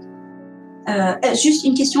 Bien. Juste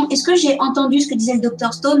une question. Est-ce que j'ai entendu ce que disait le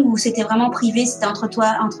Dr Stone ou c'était vraiment privé ? C'était entre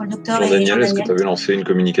le docteur et Jean-Daniel ? Est-ce que tu avais lancé une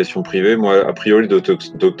communication privée ? Moi, a priori, le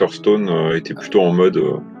Dr Stone était plutôt en mode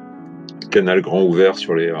canal grand ouvert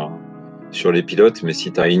sur les pilotes, mais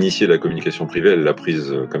si tu as initié la communication privée, elle l'a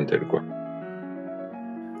prise comme telle, quoi.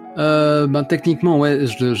 Techniquement, ouais,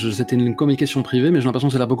 c'était une communication privée, mais j'ai l'impression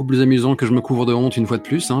que ça a l'air beaucoup plus amusant que je me couvre de honte une fois de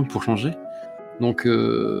plus, pour changer. Donc,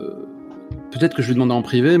 peut-être que je lui demandais en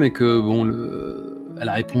privé, mais que bon, elle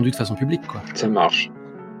a répondu de façon publique, quoi. Ça marche.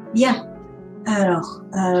 Bien. Alors,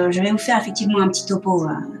 je vais vous faire effectivement un petit topo.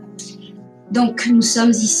 Donc, nous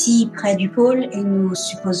sommes ici près du pôle et nous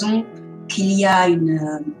supposons qu'il y a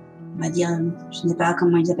on va dire, je ne sais pas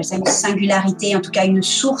comment ils appellent ça, une singularité, en tout cas une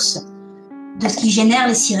source de ce qui génère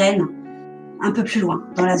les sirènes un peu plus loin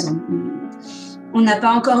dans la zone. On n'a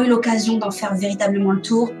pas encore eu l'occasion d'en faire véritablement le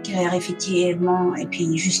tour, car effectivement, et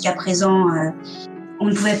puis jusqu'à présent, on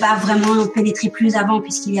ne pouvait pas vraiment pénétrer plus avant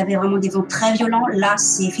puisqu'il y avait vraiment des vents très violents. Là,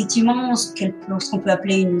 c'est effectivement ce qu'on peut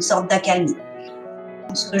appeler une sorte d'accalmie.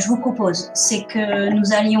 Ce que je vous propose, c'est que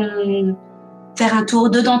nous allions faire un tour.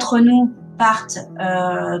 2 d'entre nous partent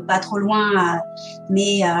pas trop loin,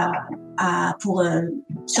 mais pour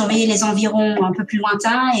surveiller les environs un peu plus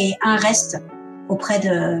lointains, et un reste auprès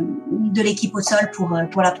de l'équipe au sol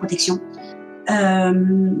pour la protection.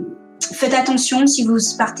 Faites attention, si vous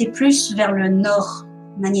partez plus vers le nord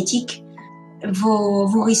magnétique,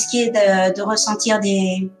 vous risquez de ressentir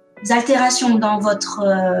des altérations dans votre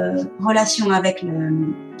relation avec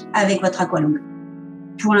votre aqualung.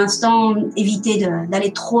 Pour l'instant, évitez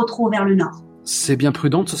d'aller trop vers le nord. C'est bien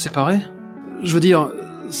prudent de se séparer ? Je veux dire,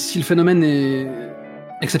 si le phénomène est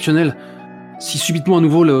exceptionnel, si subitement à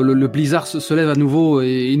nouveau le blizzard se lève à nouveau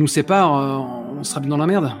et nous sépare, on sera bien dans la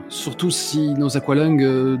merde. Surtout si nos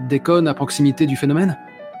aqualungs déconnent à proximité du phénomène.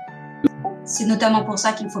 C'est notamment pour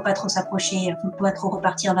ça qu'il ne faut pas trop s'approcher, il ne faut pas trop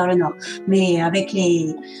repartir vers le nord. Mais avec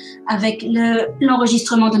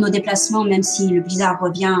l'enregistrement de nos déplacements, même si le blizzard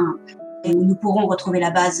revient, nous pourrons retrouver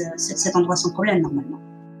la base, cet endroit sans problème normalement.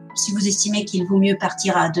 Si vous estimez qu'il vaut mieux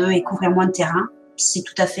partir à 2 et couvrir moins de terrain,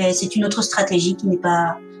 c'est une autre stratégie qui n'est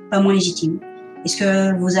pas moins légitime. Est-ce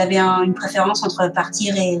que vous avez une préférence entre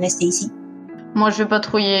partir et rester ici ? Moi, je vais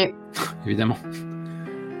patrouiller. Évidemment.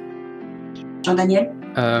 Jean-Daniel ?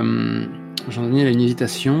 Jean-Daniel a une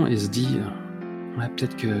hésitation et se dit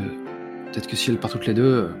peut-être que si elles partent toutes les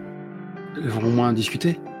deux, elles vont au moins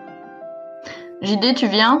discuter. JD, tu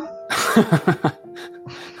viens ?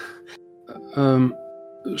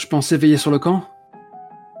 Je pensais veiller sur le camp.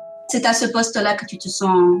 C'est à ce poste-là que tu te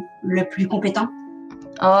sens le plus compétent ?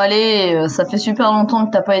 Oh allez, ça fait super longtemps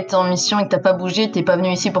que t'as pas été en mission et que t'as pas bougé, t'es pas venu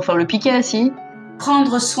ici pour faire le piquet, si ?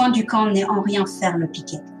 Prendre soin du camp n'est en rien faire le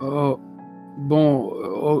piquet. Oh, bon,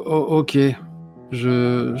 ok.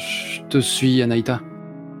 Je te suis, Anaïta.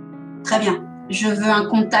 Très bien. Je veux un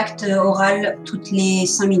contact oral toutes les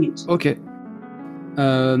 5 minutes. Ok.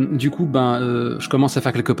 Du coup, je commence à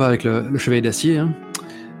faire quelques pas avec le chevalier d'acier,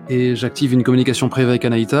 et j'active une communication privée avec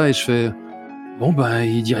Anaïta et je fais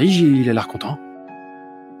il dirige, il a l'air content.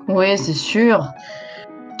 Oui, c'est sûr.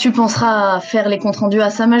 Tu penseras à faire les comptes rendus à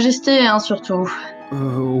Sa Majesté, surtout.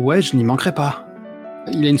 Ouais, je n'y manquerai pas.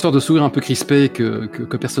 Il a une sorte de sourire un peu crispé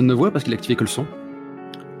que personne ne voit parce qu'il a activé que le son.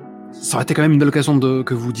 Ça aurait été quand même une belle occasion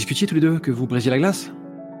que vous discutiez tous les deux, que vous brisiez la glace.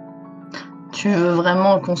 Tu veux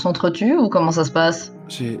vraiment qu'on s'entretue ou comment ça se passe ?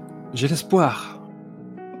 J'ai l'espoir.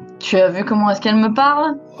 Tu as vu comment est-ce qu'elle me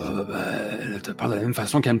parle ? Elle te parle de la même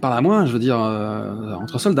façon qu'elle me parle à moi, je veux dire,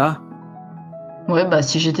 entre soldats. Ouais,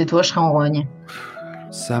 si j'étais toi, je serais en rogne.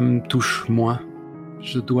 Ça me touche moins.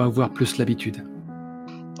 Je dois avoir plus l'habitude.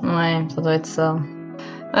 Ouais, ça doit être ça.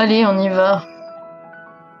 Allez, on y va.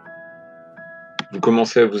 Vous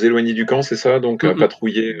commencez à vous éloigner du camp, c'est ça ? Donc à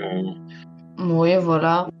patrouiller. Oui,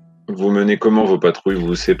 voilà. Vous menez comment vos patrouilles ? Vous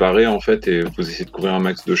vous séparez en fait et vous essayez de couvrir un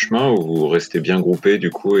max de chemin ou vous restez bien groupés du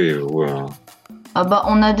coup et vous...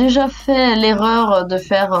 on a déjà fait l'erreur de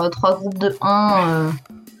faire 3 groupes de 1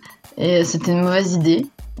 Et c'était une mauvaise idée.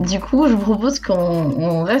 Du coup, je vous propose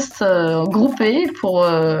qu'on reste groupés pour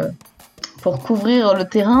couvrir le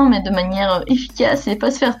terrain, mais de manière efficace et pas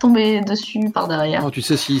se faire tomber dessus par derrière. Oh, tu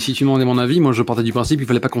sais, si tu m'en demandais mon avis, moi je partais du principe qu'il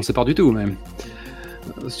fallait pas qu'on se sépare du tout, mais...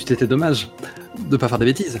 C'était dommage de pas faire des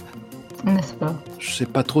bêtises. N'est-ce pas? Je sais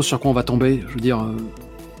pas trop sur quoi on va tomber, je veux dire...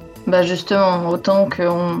 Bah justement, autant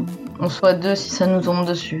qu'on soit deux si ça nous tombe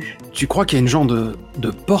dessus. Tu crois qu'il y a une genre de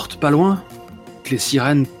porte pas loin? Que les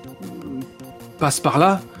sirènes passent par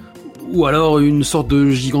là? Ou alors une sorte de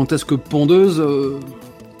gigantesque pondeuse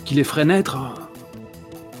qui les ferait naître?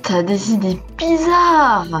 T'as des idées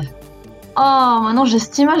bizarres! Oh, maintenant j'ai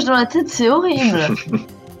cette image dans la tête, c'est horrible!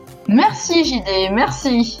 Merci JD,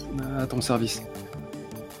 merci! À ton service.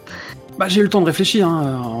 Bah j'ai eu le temps de réfléchir,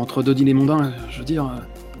 hein, entre deux dîners mondains, je veux dire...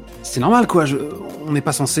 C'est normal quoi, on n'est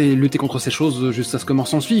pas censé lutter contre ces choses juste à ce que mort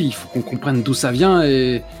s'en suive, il faut qu'on comprenne d'où ça vient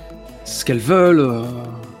et ce qu'elles veulent,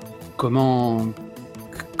 comment...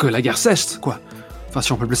 que la guerre cesse quoi. Enfin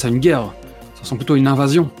si on peut appeler ça une guerre, ça ressemble plutôt à une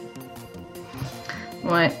invasion.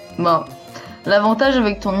 Ouais, bon. L'avantage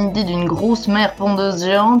avec ton idée d'une grosse mer pondeuse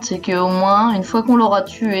géante, c'est qu'au moins, une fois qu'on l'aura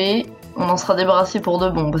tuée, on en sera débarrassé pour de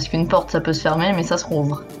bon, parce qu'une porte ça peut se fermer, mais ça se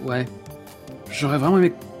rouvre. Ouais. J'aurais vraiment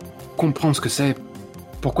aimé comprendre ce que c'est.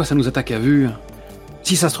 Pourquoi ça nous attaque à vue?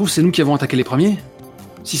 Si ça se trouve, c'est nous qui avons attaqué les premiers.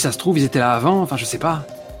 Si ça se trouve, ils étaient là avant, enfin je sais pas.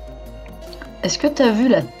 Est-ce que t'as vu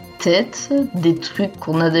la tête des trucs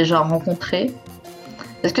qu'on a déjà rencontrés?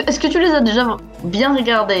 Est-ce que tu les as déjà bien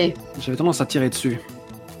regardés? J'avais tendance à tirer dessus.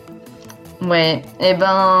 Ouais, et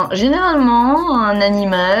ben généralement un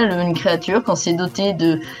animal, une créature, quand c'est doté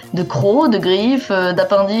de crocs, de griffes,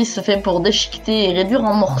 d'appendices faits pour déchiqueter et réduire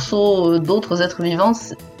en morceaux d'autres êtres vivants,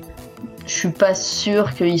 je suis pas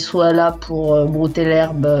sûre qu'ils soient là pour brouter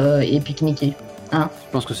l'herbe et pique-niquer. Hein?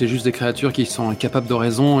 Je pense que c'est juste des créatures qui sont incapables de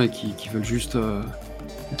raison et qui veulent juste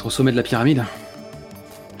être au sommet de la pyramide.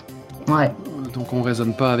 Ouais. Donc on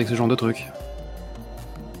raisonne pas avec ce genre de trucs.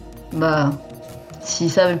 Bah, si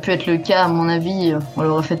ça avait pu être le cas, à mon avis, on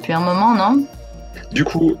l'aurait fait depuis un moment, non? Du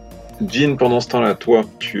coup, Jean, pendant ce temps-là, toi,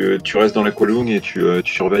 tu restes dans l'Aqualung et tu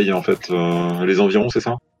surveilles en fait les environs, c'est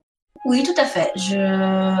ça? Oui, tout à fait.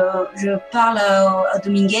 Je parle à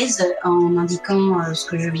Dominguez en indiquant ce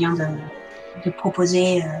que je viens de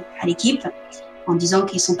proposer à l'équipe, en disant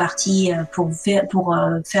qu'ils sont partis pour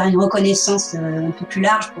faire une reconnaissance un peu plus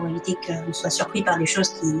large pour éviter qu'on soit surpris par des choses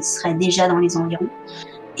qui seraient déjà dans les environs.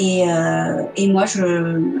 Et moi,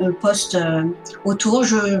 je poste autour.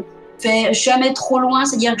 Je suis jamais trop loin,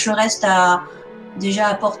 c'est-à-dire que je reste déjà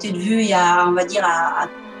à portée de vue et on va dire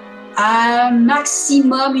à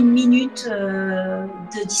maximum 1 minute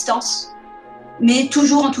de distance, mais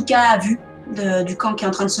toujours en tout cas à vue du camp qui est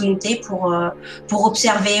en train de se monter pour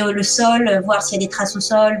observer le sol, voir s'il y a des traces au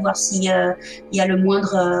sol, voir s'il y a le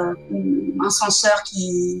moindre ascenseur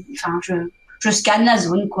enfin je scanne la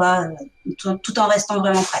zone quoi, tout en restant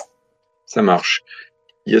vraiment prêt. Ça marche.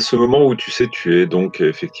 Il y a ce moment où tu sais, tu es donc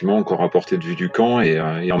effectivement encore à portée de vue du camp et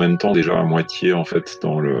en même temps déjà à moitié en fait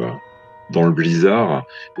dans le blizzard,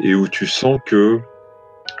 et où tu sens que,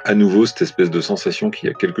 à nouveau, cette espèce de sensation qu'il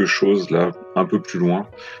y a quelque chose là, un peu plus loin.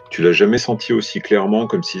 Tu l'as jamais senti aussi clairement,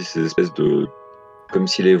 comme si comme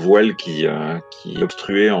si les voiles qui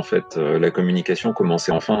obstruaient en fait la communication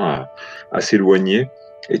commençaient enfin à s'éloigner,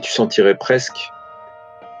 et tu sentirais presque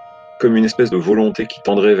comme une espèce de volonté qui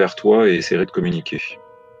tendrait vers toi et essaierait de communiquer.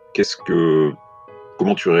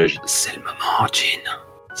 Comment tu réagis? C'est le moment, Jean.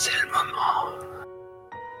 C'est le moment.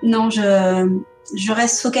 Non, je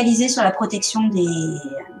reste focalisée sur la protection du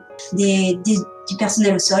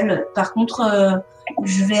personnel au sol. Par contre,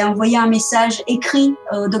 je vais envoyer un message écrit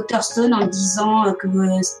au Dr Stone en disant que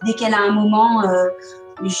dès qu'elle a un moment,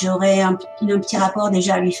 j'aurai un petit rapport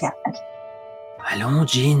déjà à lui faire. Allons,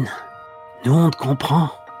 Jean. Nous, on te comprend.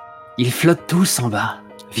 Ils flottent tous en bas.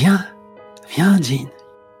 Viens, Jean.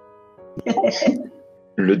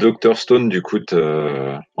 Le Dr Stone, du coup,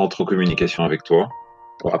 entre en communication avec toi.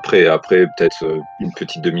 Après peut-être une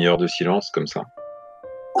petite demi-heure de silence, comme ça.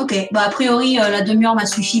 Ok, a priori, la demi-heure m'a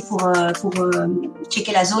suffi pour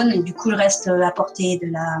checker la zone, et du coup, je reste à portée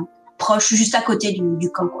de proche, juste à côté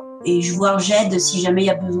du camp, quoi. Et j'aide si jamais il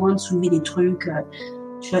y a besoin de soulever des trucs,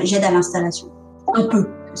 j'aide à l'installation. Un peu,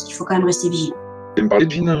 parce qu'il faut quand même rester vigilant. Tu veux me parler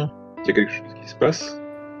de Jean? Il y a quelque chose qui se passe?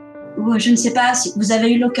 Je ne sais pas si vous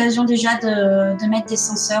avez eu l'occasion déjà de mettre des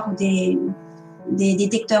senseurs ou des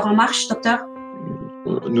détecteurs en marche, docteur?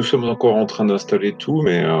 Nous sommes encore en train d'installer tout,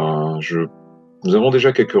 mais nous avons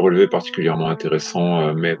déjà quelques relevés particulièrement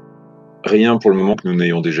intéressants, mais rien pour le moment que nous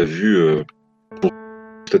n'ayons déjà vu pour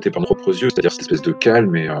constater par nos propres yeux, c'est-à-dire cette espèce de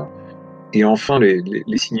calme et enfin les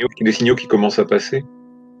signaux qui commencent à passer.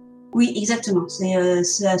 Oui, exactement. C'est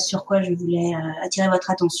ce sur quoi je voulais attirer votre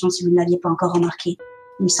attention si vous ne l'aviez pas encore remarqué.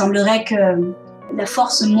 Il me semblerait que la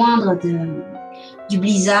force moindre du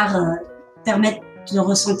blizzard permette de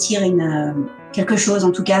ressentir quelque chose,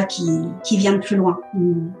 en tout cas, qui vient de plus loin.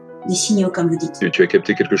 Des signaux, comme vous dites. Et tu as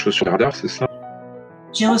capté quelque chose sur le radar, c'est ça?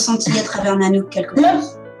 J'ai ressenti à travers Nanook quelque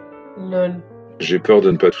chose. Lol. J'ai peur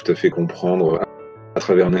de ne pas tout à fait comprendre. À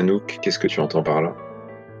travers Nanook, qu'est-ce que tu entends par là?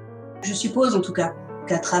 Je suppose, en tout cas,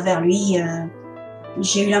 qu'à travers lui,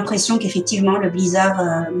 j'ai eu l'impression qu'effectivement, le blizzard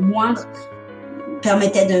moindre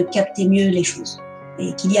permettait de capter mieux les choses.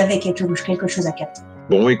 Et qu'il y avait quelque chose à capter.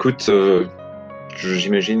 Bon, écoute,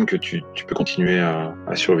 j'imagine que tu peux continuer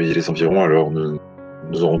à surveiller les environs, alors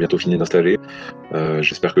nous aurons bientôt fini d'installer.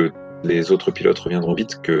 J'espère que les autres pilotes reviendront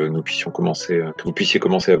vite, que vous puissiez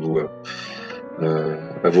commencer à vous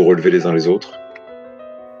relever les uns les autres.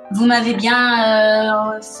 Vous m'avez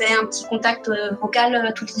bien fait un petit contact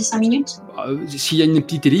vocal toutes les 5 minutes? S'il y a une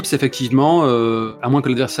petite ellipse, effectivement, à moins que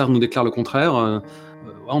l'adversaire nous déclare le contraire,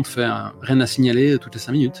 on te fait rien à signaler toutes les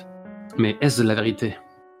 5 minutes. Mais est-ce de la vérité?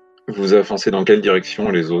 Vous avancez dans quelle direction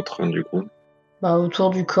les autres, du coup? Autour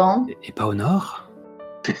du camp. Et pas au nord?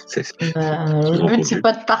 Le but, c'est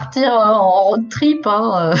pas de partir en road trip.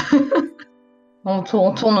 Hein. On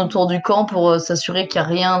tourne autour du camp pour s'assurer qu'il n'y a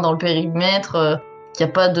rien dans le périmètre, qu'il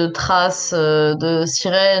n'y a pas de traces de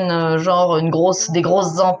sirènes, genre des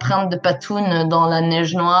grosses empreintes de patounes dans la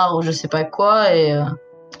neige noire ou je sais pas quoi, et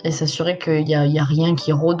s'assurer qu'il y a rien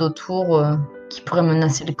qui rôde autour qui pourrait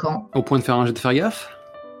menacer le camp. Au point de faire un jet de faire gaffe?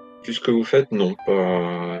 Vu ce que vous faites, non,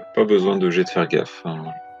 pas besoin de jet de faire gaffe.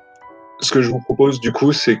 Ce que je vous propose du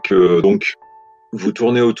coup, c'est que donc vous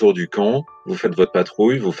tournez autour du camp, vous faites votre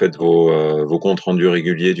patrouille, vous faites vos comptes rendus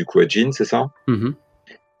réguliers du coup à Jean, c'est ça? Mm-hmm.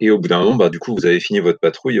 Et au bout d'un moment, du coup, vous avez fini votre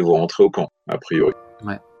patrouille et vous rentrez au camp, a priori.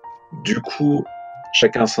 Ouais. Du coup,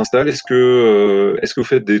 chacun s'installe. Est-ce que vous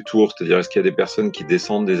faites des tours? C'est-à-dire, est-ce qu'il y a des personnes qui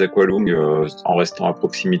descendent des aqualungs en restant à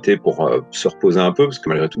proximité pour se reposer un peu? Parce que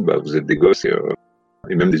malgré tout, vous êtes des gosses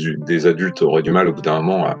et même des adultes auraient du mal au bout d'un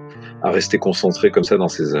moment à rester concentrés comme ça dans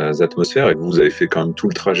ces atmosphères. Et vous avez fait quand même tout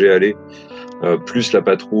le trajet aller, plus la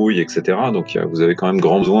patrouille, etc. Donc vous avez quand même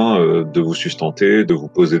grand besoin de vous sustenter, de vous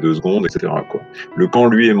poser 2 secondes, etc. quoi. Le camp,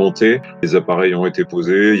 lui, est monté, les appareils ont été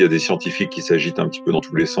posés, il y a des scientifiques qui s'agitent un petit peu dans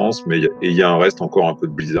tous les sens, mais il y a un reste encore un peu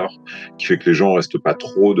de blizzard qui fait que les gens restent pas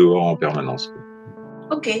trop dehors en permanence. Quoi.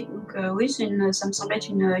 Ok, donc oui, ça me semble être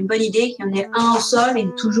une bonne idée qu'il y en ait un au sol et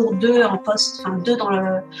toujours 2 en poste, enfin 2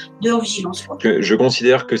 en vigilance. Quoi. Je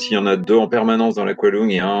considère que s'il y en a 2 en permanence dans l'aqualung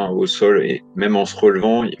et un au sol, et même en se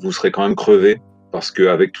relevant, vous serez quand même crevé parce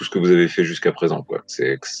qu'avec tout ce que vous avez fait jusqu'à présent, quoi.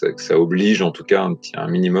 Ça oblige en tout cas un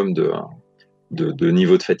minimum de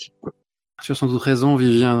niveau de fatigue. Quoi. Tu as sans doute raison,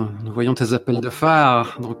 Vivien. Nous voyons tes appels de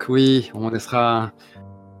phare, donc oui, on laissera.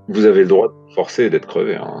 Vous avez le droit de forcer et d'être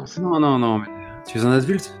crevé. Hein. Non, mais tu es un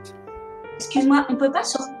adulte. Excuse-moi, on peut pas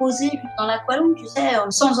se reposer dans l'aqualung, tu sais, on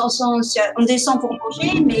descend pour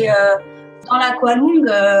manger, mais dans l'aqualung,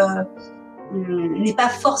 on n'est pas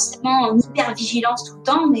forcément en hyper vigilance tout le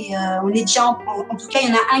temps, mais on est déjà en tout cas, il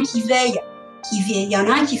y en a un qui veille, il y en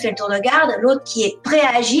a un qui fait le tour de garde, l'autre qui est prêt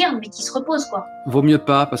à agir, mais qui se repose, quoi. Vaut mieux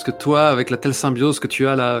pas, parce que toi, avec la telle symbiose que tu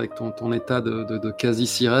as là, avec ton état de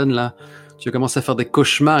quasi-sirène, là, tu vas commencer à faire des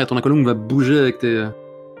cauchemars et ton aqualung va bouger avec tes...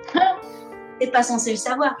 T'es pas censé le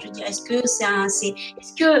savoir. Je veux dire, est-ce que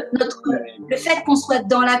le fait qu'on soit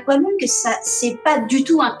dans l'aqualung, c'est pas du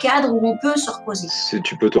tout un cadre où on peut se reposer.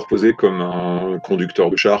 Tu peux te reposer comme un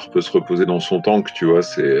conducteur de char peut se reposer dans son tank, tu vois.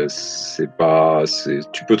 Tu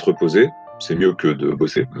peux te reposer, c'est mieux que de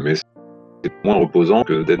bosser, mais c'est moins reposant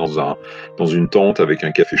que d'être dans une tente avec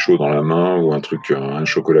un café chaud dans la main ou un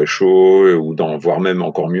chocolat chaud, ou voire même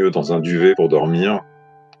encore mieux dans un duvet pour dormir,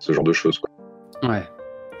 ce genre de choses, quoi. Ouais.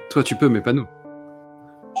 Toi, tu peux, mais pas nous.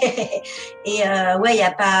 Et ouais, il y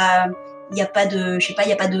a pas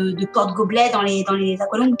de porte-gobelet dans les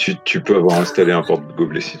aqualungs. Tu peux avoir installé un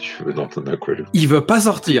porte-gobelet si tu veux dans ton aqualung. Il veut pas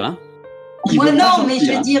sortir, hein. Moi non, mais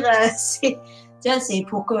je veux dire, c'est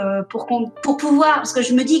pour pouvoir, parce que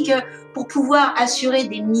je me dis que pour pouvoir assurer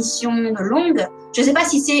des missions longues, je sais pas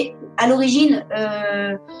si c'est à l'origine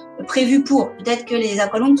prévu pour. Peut-être que les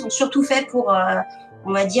aqualungs sont surtout faits pour,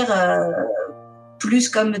 on va dire. Plus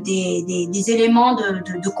comme des éléments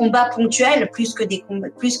de combat ponctuels, plus que des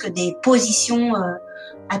positions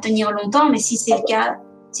à tenir longtemps. Mais si c'est le cas,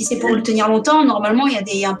 si c'est pour le tenir longtemps, normalement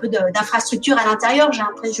il y a un peu d'infrastructure à l'intérieur,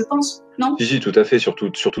 je pense, non? Si, tout à fait,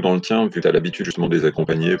 surtout dans le tien, vu que tu as l'habitude justement de les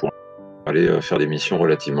accompagner pour aller faire des missions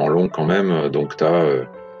relativement longues quand même, donc tu as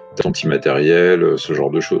ton petit matériel, ce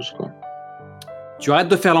genre de choses, quoi. Tu arrêtes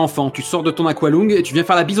de faire l'enfant, tu sors de ton aqualung et tu viens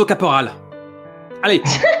faire la bise au caporal. Allez.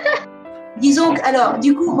 Disons que, alors,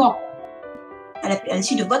 du coup, bon, à la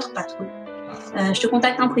suite de votre patrouille, je te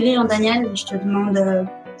contacte en privé, Jean-Daniel, et je te demande,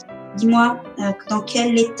 dis-moi, dans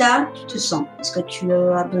quel état tu te sens? Est-ce que tu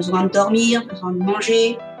as besoin de dormir, besoin de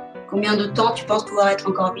manger? Combien de temps tu penses pouvoir être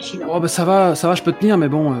encore vigilant? Oh, bah ça va, je peux tenir, mais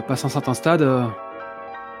bon, passant un certain stade...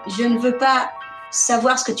 Je ne veux pas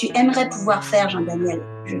savoir ce que tu aimerais pouvoir faire, Jean-Daniel.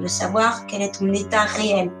 Je veux savoir quel est ton état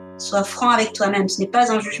réel. Sois franc avec toi-même. Ce n'est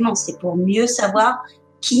pas un jugement, c'est pour mieux savoir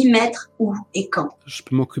qui mettre, où et quand. Je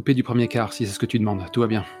peux m'occuper du premier quart, si c'est ce que tu demandes. Tout va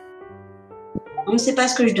bien. Non, c'est pas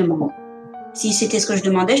ce que je demande. Si c'était ce que je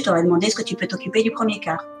demandais, je t'aurais demandé est-ce que tu peux t'occuper du premier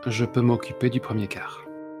quart. Je peux m'occuper du premier quart.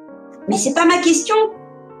 Mais c'est pas ma question.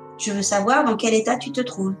 Je veux savoir dans quel état tu te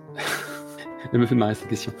trouves. Elle me fait marrer cette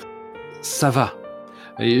question. Ça va.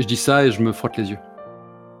 Et je dis ça et je me frotte les yeux.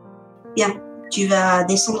 Bien. Tu vas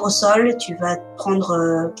descendre au sol, tu vas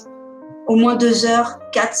prendre au moins 2 heures,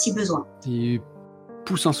 4 si besoin. Il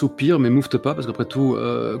pousse un soupir, mais moufte pas, parce qu'après tout,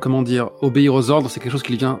 obéir aux ordres, c'est quelque chose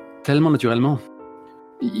qui lui vient tellement naturellement.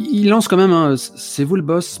 Il lance quand même, hein, c'est vous le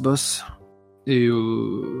boss. Et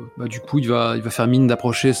du coup, il va faire mine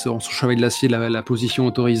d'approcher son cheval d'acier la position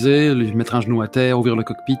autorisée, lui mettre un genou à terre, ouvrir le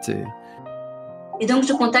cockpit Et donc,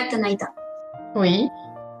 je contacte Anaïta. Oui.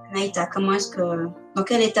 Anaïta, dans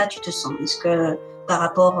quel état tu te sens? Est-ce que par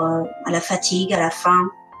rapport à la fatigue, à la faim,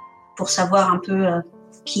 pour savoir un peu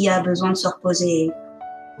qui a besoin de se reposer,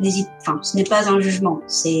 ce n'est pas un jugement,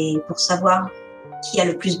 c'est pour savoir qui a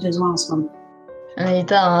le plus besoin en ce moment.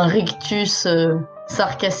 Anaïta a un rictus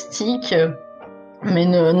sarcastique, mais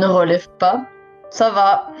ne relève pas. Ça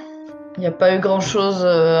va. Il n'y a pas eu grand-chose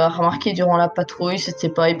à remarquer durant la patrouille, c'était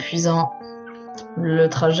pas épuisant. Le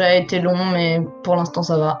trajet a été long, mais pour l'instant,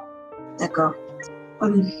 ça va. D'accord.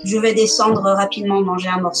 Je vais descendre rapidement, manger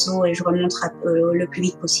un morceau et je remonte le plus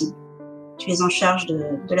vite possible. Tu es en charge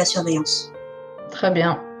de la surveillance. Très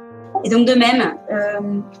bien. Et donc de même,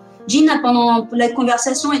 Jean, pendant la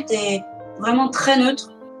conversation, était vraiment très neutre,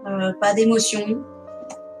 pas d'émotion,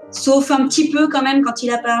 sauf un petit peu quand même quand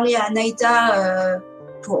il a parlé à Anaïta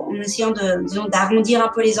en essayant d'arrondir un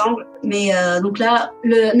peu les angles. Mais donc là,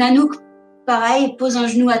 le Nanook, pareil, pose un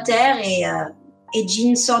genou à terre et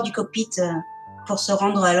Jean sort du cockpit pour se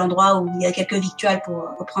rendre à l'endroit où il y a quelques victuals pour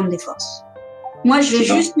reprendre des forces. Moi, je vais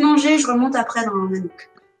juste manger, je remonte après dans Nanook.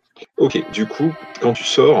 Ok, du coup, quand tu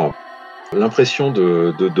sors, l'impression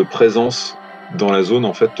de présence dans la zone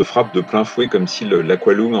en fait te frappe de plein fouet, comme si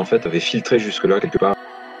l'Aqualoon en fait avait filtré jusque-là quelque part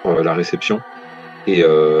la réception. Et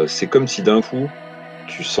c'est comme si d'un coup,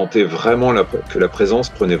 tu sentais vraiment que la présence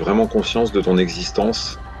prenait vraiment conscience de ton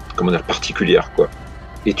existence, particulière, quoi.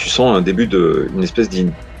 Et tu sens une espèce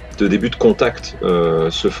de début de contact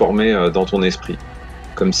se former dans ton esprit.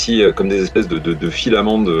 Comme des espèces de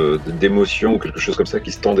filaments d'émotions ou quelque chose comme ça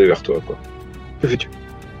qui se tendaient vers toi, quoi. Que fais-tu?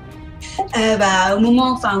 Au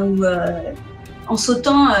moment où, en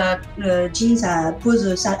sautant, Jean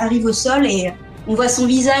arrive au sol et on voit son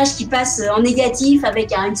visage qui passe en négatif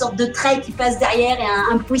avec une sorte de trait qui passe derrière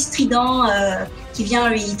et un bruit strident qui vient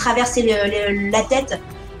lui traverser la tête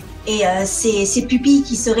et ses pupilles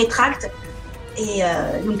qui se rétractent. Et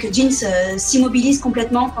donc Jean s'immobilise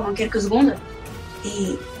complètement pendant quelques secondes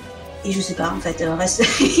et je sais pas en fait,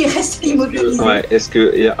 il reste immobilisé. Ouais,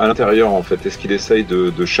 et à l'intérieur en fait, est-ce qu'il essaye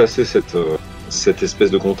de chasser cette espèce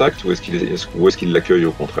de contact ou est-ce qu'il l'accueille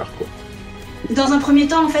au contraire, quoi? Dans un premier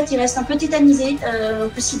temps en fait, il reste un peu tétanisé, un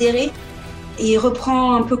peu sidéré et il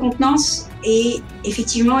reprend un peu contenance et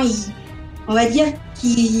effectivement on va dire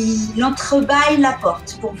qu'il entrebâille la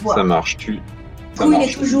porte pour voir. Ça marche, il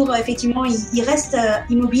est toujours, effectivement, il reste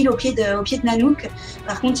immobile au pied de Nanook.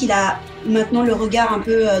 Par contre, il a maintenant le regard un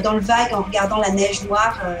peu dans le vague en regardant la neige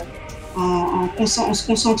noire, en se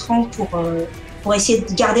concentrant pour essayer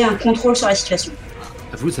de garder un contrôle sur la situation.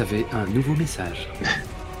 Vous avez un nouveau message.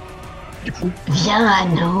 Du coup, viens à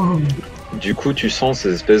nous. Du coup, tu sens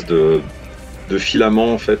ces espèces de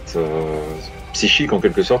filaments en fait psychiques en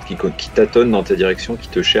quelque sorte qui tâtonnent dans ta direction, qui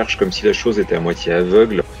te cherchent comme si la chose était à moitié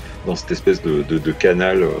aveugle dans cette espèce de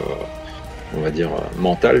canal, on va dire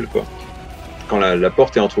mental, quoi. Quand la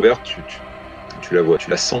porte est entrouverte, tu la vois,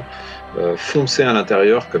 tu la sens foncer à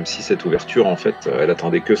l'intérieur comme si cette ouverture en fait, elle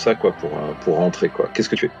attendait que ça, quoi, pour rentrer, quoi. Qu'est-ce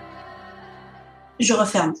que tu fais? Je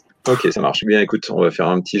referme. Ok, ça marche bien. Écoute, on va faire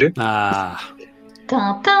un petit jet. Ah.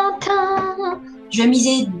 Je vais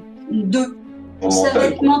miser 2. Ça va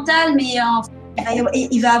être mental, mais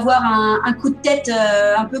il va avoir un coup de tête,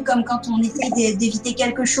 un peu comme quand on essaye d'éviter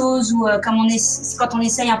quelque chose ou quand on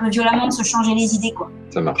essaye un peu violemment de se changer les idées, quoi.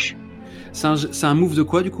 Ça marche. C'est un move de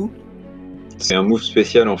quoi, du coup? C'est un move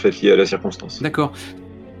spécial, en fait, lié à la circonstance. D'accord.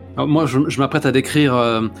 Alors, moi, je m'apprête à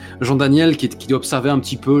décrire Jean-Daniel qui doit observer un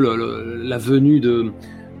petit peu la venue de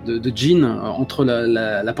Jean entre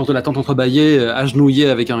la porte de la tente entrebâillée, agenouillé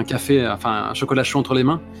avec un café, enfin un chocolat chaud entre les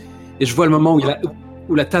mains. Et je vois le moment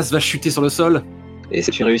où la tasse va chuter sur le sol. Et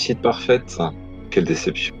c'est une réussite parfaite. Quelle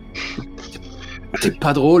déception. T'es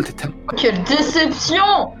pas drôle, t'es tellement... Quelle déception!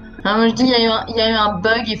 Moi je dis, il y a eu un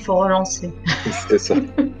bug, il faut relancer. C'était ça.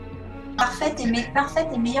 Parfaite et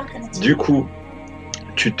meilleure que la tienne. Du coup,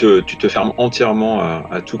 tu te fermes entièrement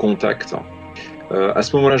à tout contact. À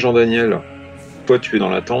ce moment-là, Jean-Daniel, toi, tu es dans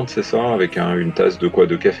la tente, c'est ça? Avec une tasse de quoi?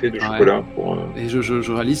 De café, de chocolat pour, Et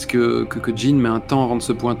je réalise que Jean met un temps avant de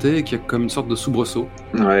se pointer et qu'il y a comme une sorte de soubresaut.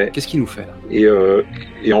 Ouais. Qu'est-ce qu'il nous fait là?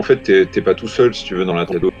 Et en fait, t'es pas tout seul, si tu veux, dans la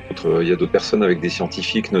tente. Il y a d'autres personnes avec des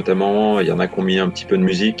scientifiques, notamment. Il y en a qui ont mis un petit peu de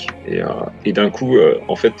musique. Et d'un coup,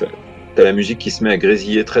 en fait, t'as la musique qui se met à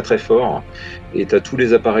grésiller très très fort. Et t'as tous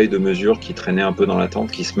les appareils de mesure qui traînaient un peu dans la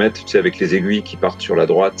tente, qui se mettent, tu sais, avec les aiguilles qui partent sur la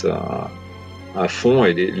droite à fond,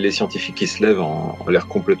 et les scientifiques qui se lèvent en l'air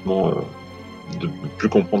complètement de plus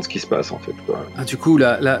comprendre ce qui se passe en fait, quoi. Ah, du coup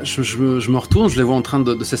là je me retourne, je les vois en train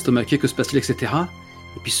de s'estomaquer, que se passe-t-il, etc.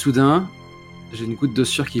 Et puis soudain j'ai une goutte de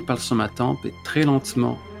sueur qui parle sur ma tempe, et très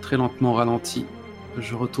lentement ralenti,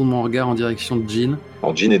 je retourne mon regard en direction de Jean.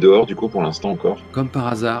 Alors Jean est dehors du coup pour l'instant encore. Comme par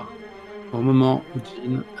hasard, au moment où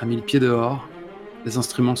Jean a mis le pied dehors, les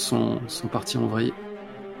instruments sont partis en vrille.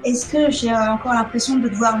 Est-ce que j'ai encore l'impression de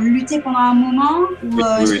devoir lutter pendant un moment ou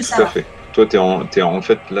est-ce que ça tout à va? fait. Toi, t'es en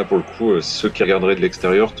fait là pour le coup, ceux qui regarderaient de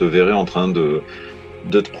l'extérieur te verraient en train de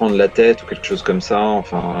te prendre la tête ou quelque chose comme ça,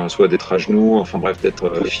 enfin soit d'être à genoux, enfin bref,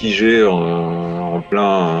 d'être figé en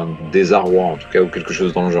plein désarroi en tout cas, ou quelque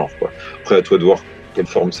chose dans le genre, quoi. Après à toi de voir quelle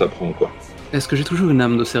forme ça prend, quoi. Est-ce que j'ai toujours une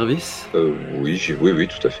âme de service? Oui,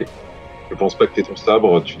 tout à fait. Je pense pas que t'aies ton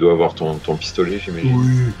sabre, tu dois avoir ton pistolet, j'imagine.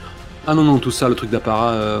 Oui. Ah non, tout ça, le truc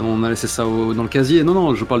d'apparat, on a laissé ça dans le casier.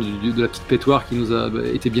 Non, je parle de la petite pétoire qui nous a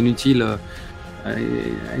été bien utile à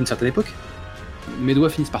une certaine époque. Mes doigts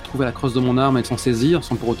finissent par trouver la crosse de mon arme et de s'en saisir,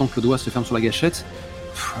 sans pour autant que le doigt se ferme sur la gâchette.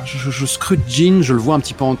 Je scrute Jean, je le vois un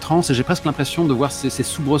petit peu en transe, et j'ai presque l'impression de voir ces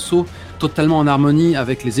soubresauts totalement en harmonie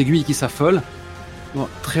avec les aiguilles qui s'affolent. Bon,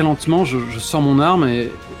 très lentement, je sors mon arme et...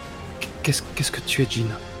 Qu'est-ce que tu es, Jean?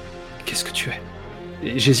 Qu'est-ce que tu es?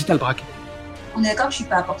 Et j'hésite à le braquer. On est d'accord que je suis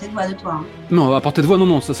pas à portée de voix de toi. Hein. Non, à portée de voix,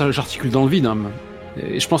 non, ça j'articule dans le vide. Hein.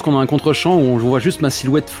 Et je pense qu'on a un contre-champ où on voit juste ma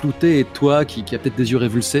silhouette floutée et toi qui a peut-être des yeux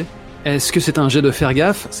révulsés. Est-ce que c'est un jet de faire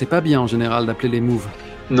gaffe? C'est pas bien en général d'appeler les moves.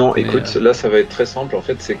 Non, écoute, là ça va être très simple en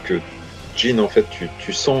fait, c'est que Jean, en fait,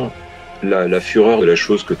 tu sens la fureur de la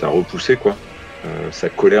chose que t'as repoussée, quoi. Sa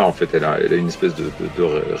colère, en fait, elle a une espèce de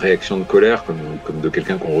réaction de colère, comme de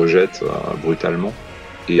quelqu'un qu'on rejette brutalement.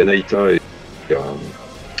 Et Anaïta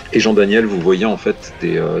et Jean-Daniel, vous voyez en fait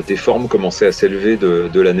des formes commencer à s'élever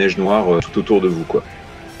de la neige noire tout autour de vous, quoi.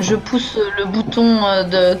 Je pousse le bouton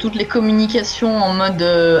de toutes les communications en mode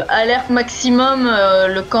alerte maximum,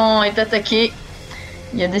 le camp est attaqué,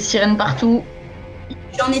 il y a des sirènes partout.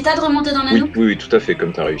 Tu es en état de remonter dans Nanook? Oui, tout à fait,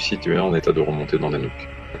 comme tu as réussi, tu es en état de remonter dans Nanook.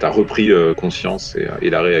 Tu as repris conscience et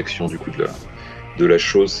la réaction du coup de la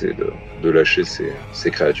chose, c'est de lâcher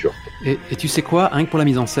ces créatures. Et tu sais quoi, rien que pour la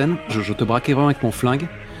mise en scène, je te braquais vraiment avec mon flingue.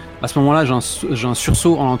 À ce moment-là, j'ai un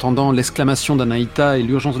sursaut en entendant l'exclamation d'Anaïta et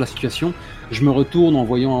l'urgence de la situation. Je me retourne en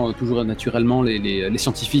voyant toujours naturellement les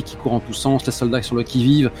scientifiques qui courent en tous sens, les soldats sur le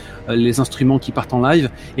qui-vive, les instruments qui partent en live.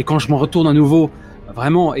 Et quand je me retourne à nouveau,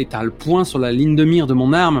 vraiment, et t'as le poing sur la ligne de mire de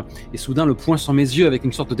mon arme, et soudain le poing sur mes yeux avec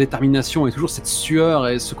une sorte de détermination et toujours cette sueur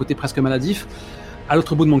et ce côté presque maladif. À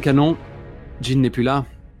l'autre bout de mon canon, Jean n'est plus là.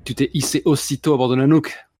 Tu t'es hissé aussitôt à bord de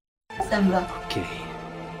Nanook. Ça me va. Ok.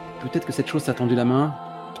 Peut-être que cette chose t'a tendu la main.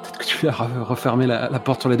 Peut-être que tu lui as refermé la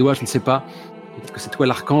porte sur les doigts, je ne sais pas. Peut-être que c'est toi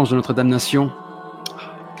l'archange de notre damnation.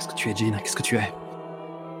 Qu'est-ce que tu es, Jean? Qu'est-ce que tu es?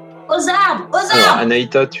 Aux arbres! Alors,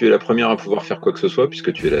 Anaïta, tu es la première à pouvoir faire quoi que ce soit,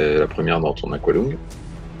 puisque tu es la première dans ton aqualung.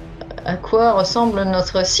 À quoi ressemble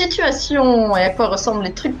notre situation et à quoi ressemblent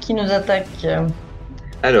les trucs qui nous attaquent?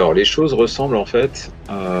 Alors, les choses ressemblent en fait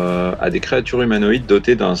à des créatures humanoïdes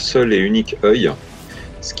dotées d'un seul et unique œil,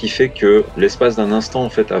 ce qui fait que l'espace d'un instant, en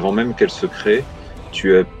fait, avant même qu'elle se crée,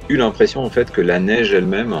 tu as eu l'impression en fait que la neige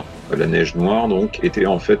elle-même, la neige noire donc, était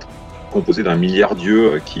en fait composée d'un milliard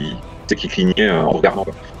d'yeux qui clignaient en regardant.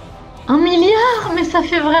 1 milliard? Mais ça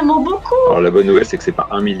fait vraiment beaucoup! Alors la bonne nouvelle, c'est que c'est pas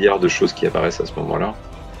 1 milliard de choses qui apparaissent à ce moment-là.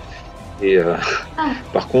 Et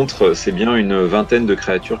par contre, c'est bien une vingtaine de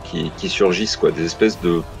créatures qui surgissent, quoi, des espèces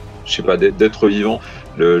de, je sais pas, d'êtres vivants.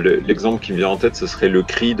 L'exemple qui me vient en tête, ce serait le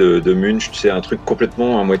cri de Munch, tu sais, un truc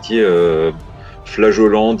complètement à moitié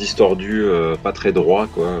flageolant, distordu, pas très droit,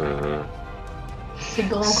 quoi. C'est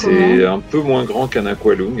grand C'est comment? un peu moins grand qu'un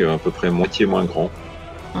Aqualung, à peu près moitié moins grand.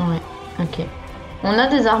 Ah ouais, ok. On a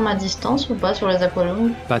des armes à distance ou pas sur les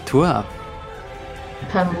aqualungs? Pas toi.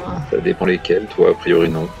 Pas moi. Ça dépend lesquels, toi, a priori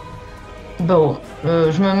non. Bon,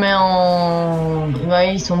 je me mets en...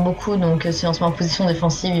 Ouais, ils sont beaucoup, donc si on se met en position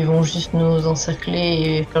défensive, ils vont juste nous encercler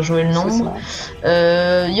et faire jouer le C'est nombre.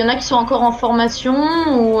 ça. Il y en a qui sont encore en formation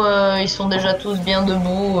ou ils sont déjà tous bien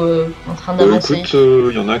debout en train Écoute, d'avancer?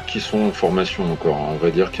 il y en a qui sont en formation encore. On va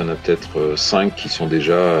dire qu'il y en a peut-être 5 qui sont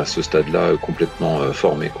déjà à ce stade-là complètement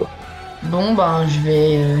formés, quoi. Bon, ben, je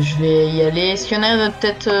vais y aller. Est-ce qu'il y en a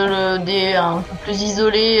peut-être des un peu plus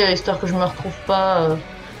isolés, histoire que je me retrouve pas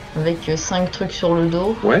avec 5 trucs sur le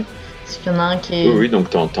dos? Ouais. Est-ce qu'il y en a un qui est... Oui,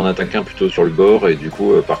 donc t'en attaques un plutôt sur le bord, et du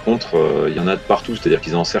coup, par contre, il y en a de partout, c'est-à-dire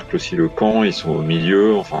qu'ils encerclent aussi le camp, ils sont au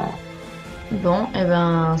milieu, enfin... Bon, et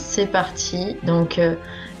ben, c'est parti. Donc,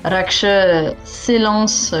 Raksha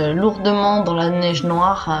s'élance lourdement dans la neige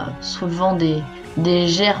noire, soulevant des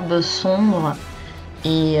gerbes sombres,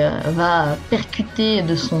 et va percuter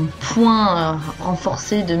de son poing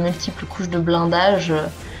renforcé de multiples couches de blindage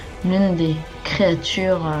l'une des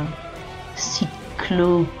créatures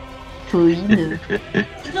cyclopoïdes.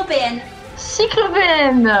 Cyclopéenne.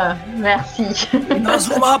 Cyclopéenne. Merci.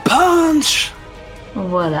 Nazuma Punch.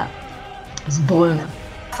 Voilà. Sbrum.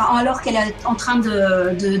 Enfin, alors qu'elle est en train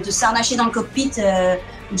de s'arnacher dans le cockpit,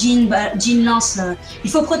 Jean lance il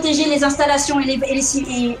faut protéger les installations et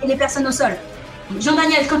les personnes au sol.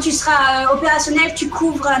 Jean-Daniel, quand tu seras opérationnel, tu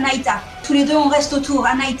couvres Anaïta. Tous les deux, on reste autour.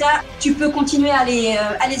 Anaïta, tu peux continuer à les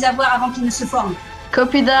avoir avant qu'ils ne se forment.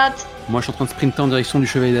 Copy that. Moi, je suis en train de sprinter en direction du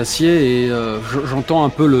Chevalier d'Acier et j'entends un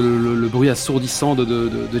peu le bruit assourdissant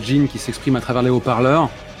de Jean qui s'exprime à travers les haut-parleurs.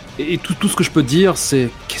 Et tout ce que je peux dire, c'est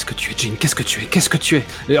 « Qu'est-ce que tu es, Jean? Qu'est-ce que tu es? Qu'est-ce que tu es ?»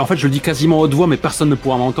 Et en fait, je le dis quasiment haute voix, mais personne ne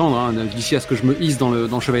pourra m'entendre, hein, d'ici à ce que je me hisse dans le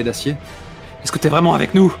Chevalier d'Acier. « Est-ce que t'es vraiment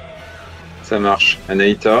avec nous ?» Ça marche.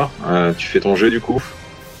 Anaïta, tu fais ton jet, du coup?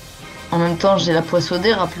 En même temps, j'ai la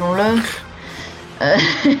poissonnée, rappelons-le.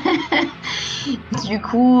 Du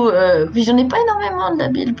coup, puis j'en ai pas énormément de la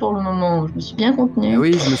bile pour le moment. Je me suis bien contenue. Eh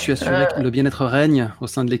oui, je me suis assuré que le bien-être règne au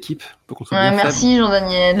sein de l'équipe pour qu'on soit Ouais, bien merci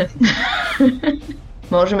Jean-Daniel.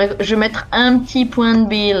 Bon, je vais mettre un petit point de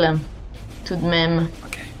bile, tout de même.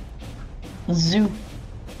 Ok. Zou.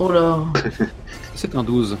 Oh là. C'est un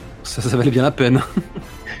 12. Ça valait bien la peine.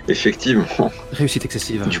 Effectivement. Réussite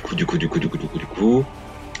excessive. Du coup.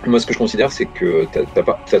 Moi, ce que je considère, c'est que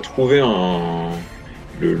t'as trouvé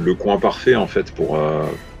le coin parfait, en fait, pour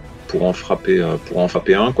en frapper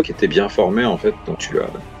un, quoi, qui était bien formé, en fait. Donc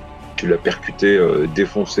tu l'as percuté,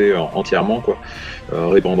 défoncé entièrement, quoi,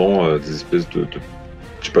 répandant des espèces de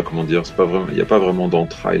je sais pas comment dire, il n'y a pas vraiment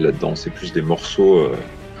d'entrailles là-dedans, c'est plus des morceaux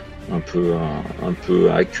un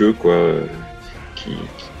peu aqueux, quoi,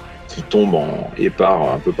 qui tombent en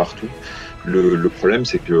épars un peu partout. Le problème,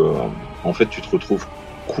 c'est que en fait, tu te retrouves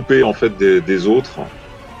coupé, en fait, des autres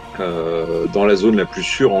dans la zone la plus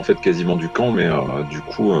sûre, en fait, quasiment du camp, mais du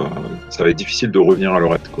coup, ça va être difficile de revenir à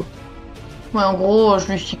leur aide, quoi. Ouais, en gros,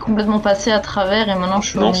 je lui suis complètement passé à travers et maintenant je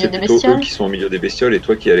suis au Non, milieu c'est des plutôt bestioles. eux qui sont au milieu des bestioles et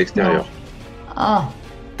toi qui es à l'extérieur. Ah,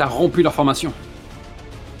 T'as rompu leur formation.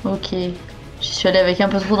 ok. J'y suis allée avec un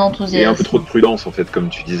peu trop d'enthousiasme. Et un peu trop de prudence, en fait, comme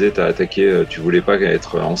tu disais, t'as attaqué, tu voulais pas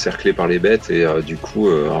être encerclé par les bêtes et du coup,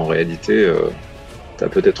 en réalité, t'as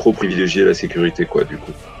peut-être trop privilégié la sécurité, quoi, du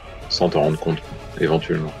coup, sans t'en rendre compte,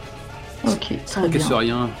 éventuellement. Ok, très Qu'est-ce bien.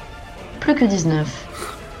 rien. Plus que 19.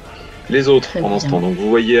 Les autres, Très pendant ce bien. temps, donc vous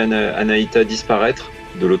voyez Anaïta disparaître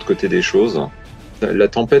de l'autre côté des choses. La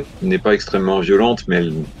tempête n'est pas extrêmement violente, mais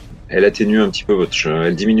elle atténue un petit peu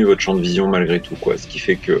elle diminue votre champ de vision malgré tout, quoi. Ce qui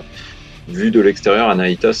fait que, vu de l'extérieur,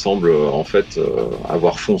 Anaïta semble en fait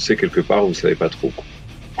avoir foncé quelque part, vous savez pas trop, quoi.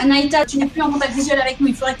 Anaïta, tu n'es plus en contact visuel avec nous.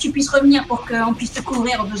 Il faudrait que tu puisses revenir pour qu'on puisse te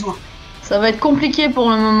couvrir au besoin. Ça va être compliqué pour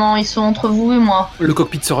le moment, ils sont entre vous et moi. Le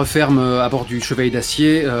cockpit se referme à bord du Chevalier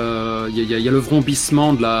d'Acier. Il y a le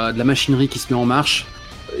vrombissement de la machinerie qui se met en marche.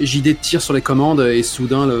 JD tire sur les commandes et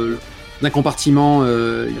soudain, d'un compartiment,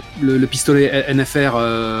 le pistolet NFR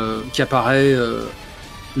qui apparaît.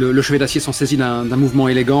 Le Chevalier d'Acier s'en saisit d'un mouvement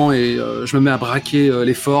élégant et je me mets à braquer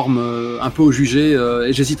les formes un peu au jugé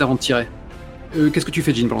et j'hésite avant de tirer. Qu'est-ce que tu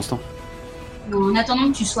fais, Jean, pendant ce temps? En attendant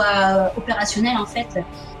que tu sois opérationnel, en fait,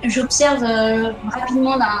 j'observe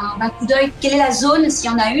rapidement d'un coup d'œil quelle est la zone, s'il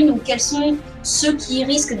y en a une, ou quels sont ceux qui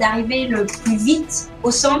risquent d'arriver le plus vite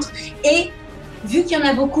au centre. Et vu qu'il y en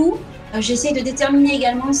a beaucoup, j'essaie de déterminer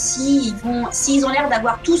également s'ils ont l'air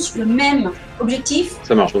d'avoir tous le même objectif.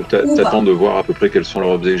 Ça marche, donc Ou pas. t'attends de voir à peu près quels sont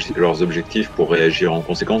leurs objectifs pour réagir en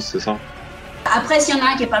conséquence, c'est ça? Après, s'il y en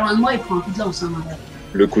a un qui est pas loin de moi, il prend un coup de lance. Hein.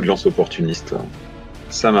 Le coup de lance opportuniste.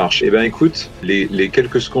 Ça marche. Eh ben écoute, les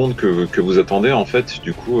quelques secondes que vous attendez, en fait,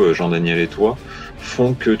 du coup, Jean-Daniel et toi,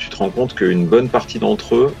 font que tu te rends compte qu'une bonne partie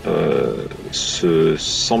d'entre eux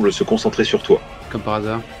semble se concentrer sur toi. Comme par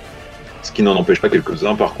hasard. Ce qui n'en empêche pas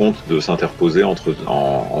quelques-uns, par contre, de s'interposer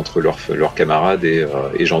entre leurs camarades et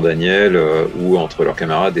Jean-Daniel, ou entre leurs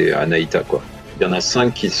camarades et Anaïta, quoi. Il y en a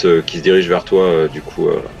 5 qui se dirigent vers toi, du coup,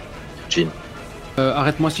 Jean.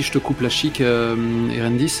 Arrête-moi si je te coupe la chic,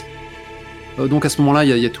 Erendis. Donc à ce moment-là,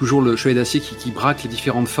 il y a toujours le chevalier d'acier qui braque les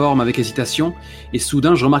différentes formes avec hésitation. Et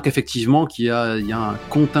soudain, je remarque effectivement qu'il y a un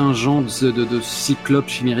contingent de cyclopes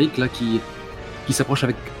chimériques là, qui s'approche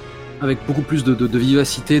avec beaucoup plus de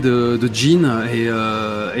vivacité de Jean.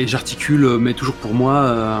 Et j'articule, mais toujours pour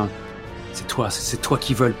moi, c'est toi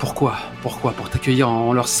qui veulent. Pourquoi ? Pour t'accueillir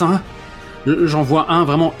en leur sein ? J'en vois un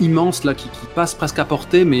vraiment immense là qui passe presque à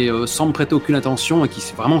portée mais sans me prêter aucune attention et qui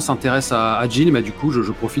vraiment s'intéresse à Jill. Mais du coup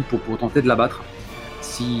je profite pour tenter de l'abattre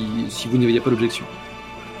si vous n'aviez pas d'objection.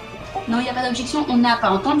 Non, il n'y a pas d'objection, on n'a pas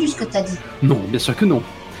entendu ce que tu as dit. Non, bien sûr que non.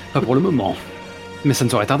 Pas pour le moment. Mais ça ne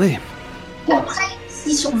saurait tarder. Après,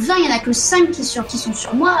 si sur 20 il n'y en a que 5 qui sont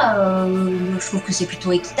sur moi, je trouve que c'est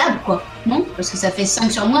plutôt équitable, quoi. Non ? Parce que ça fait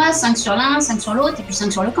 5 sur moi, 5 sur l'un, 5 sur l'autre et puis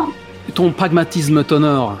 5 sur le camp. Ton pragmatisme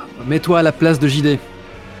t'honore. Mets-toi à la place de JD.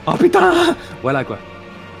 Oh putain ! Voilà quoi.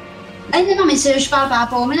 Ah non, mais je parle par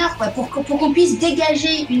rapport au meneur, quoi. Pour qu'on puisse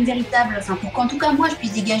dégager une véritable... Enfin, pour qu'en tout cas, moi, je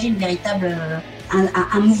puisse dégager une véritable...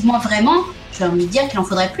 un mouvement vraiment, j'ai envie de dire qu'il en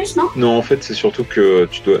faudrait plus, non ? Non, en fait, c'est surtout que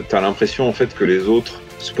t'as l'impression, en fait, que les autres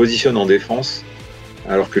se positionnent en défense,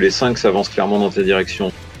 alors que les 5 s'avancent clairement dans ta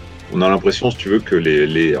direction. On a l'impression, si tu veux,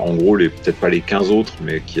 que en gros, peut-être pas les 15 autres,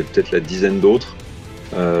 mais qu'il y a peut-être la dizaine d'autres,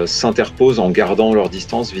 s'interposent en gardant leur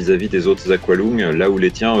distance vis-à-vis des autres Aqualung, là où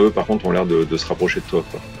les tiens, eux, par contre, ont l'air de se rapprocher de toi,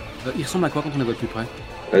 quoi. Il ressemble à quoi quand on les voit de plus près ?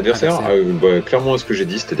 L'adversaire, clairement à ce que j'ai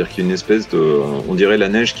dit, c'est-à-dire qu'il y a une espèce de... On dirait la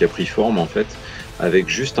neige qui a pris forme, en fait, avec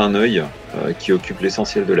juste un œil qui occupe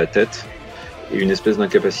l'essentiel de la tête, et une espèce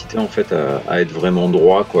d'incapacité, en fait, à être vraiment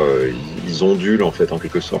droit, quoi. Ils ondulent, en fait, en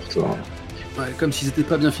quelque sorte. Ouais, comme s'ils étaient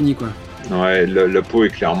pas bien finis, quoi. Ouais, la peau est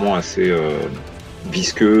clairement assez...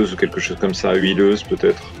 visqueuse ou quelque chose comme ça, huileuse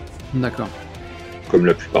peut-être. D'accord. Comme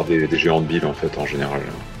la plupart des géants de bile en fait en général.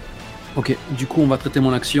 Ok, du coup on va traiter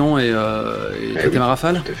mon action et traiter ma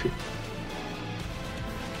rafale. Tout à fait.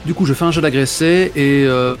 Du coup je fais un jeu d'agresser et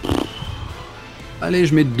allez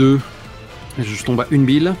je mets 2. Je tombe à 1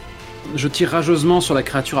 bile. Je tire rageusement sur la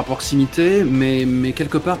créature à proximité, mais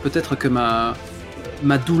quelque part peut-être que ma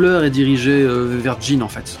douleur est dirigée vers Jean en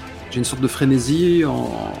fait. J'ai une sorte de frénésie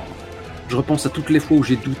Je repense à toutes les fois où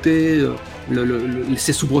j'ai douté,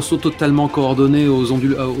 ces soubresauts totalement coordonnés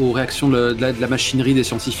aux réactions de la machinerie des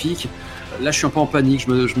scientifiques. Là, je suis un peu en panique.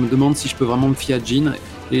 Je me demande si je peux vraiment me fier à Jean.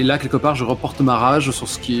 Et là, quelque part, je reporte ma rage sur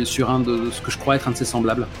ce que je crois être un de ses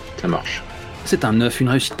semblables. Ça marche. C'est un 9, une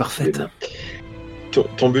réussite parfaite.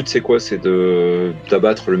 Ton but, c'est quoi ? C'est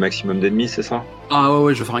d'abattre le maximum d'ennemis, c'est ça ? Ah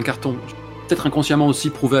ouais, je vais faire un carton. Peut-être inconsciemment aussi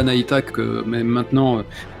prouver à Naïta que même maintenant...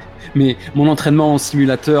 Mais mon entraînement en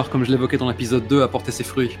simulateur, comme je l'évoquais dans l'épisode 2, a porté ses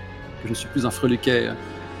fruits. Je ne suis plus un freluquet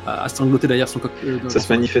à sangloter derrière son cocktail. Ça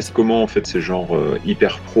se manifeste comment en fait ? C'est genre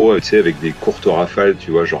hyper pro, tu sais, avec des courtes rafales,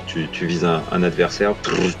 tu vois, genre tu vises un adversaire,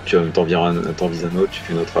 tu t'en vises un autre, tu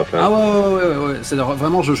fais une autre rafale. Ah ouais. C'est-à-dire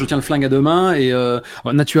vraiment, je tiens le flingue à 2 mains et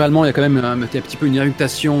naturellement, il y a quand même un petit peu une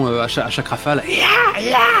irritation à chaque rafale.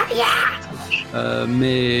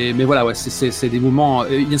 Mais voilà, ouais, c'est des mouvements.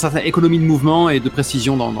 Il y a une certaine économie de mouvement et de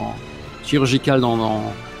précision chirurgicale dans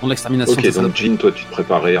l'extermination. Ok, donc Jean, toi, tu te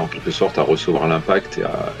préparais en quelque sorte à recevoir l'impact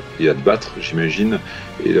et à te battre, j'imagine.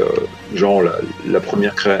 Et genre la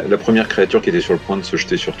première créature qui était sur le point de se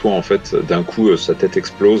jeter sur toi, en fait, d'un coup, sa tête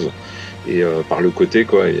explose et par le côté,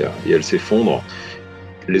 quoi, et elle s'effondre.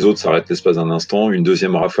 Les autres s'arrêtent l'espace d'un instant. Une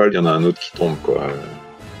deuxième rafale, il y en a un autre qui tombe, quoi.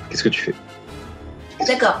 Qu'est-ce que tu fais ?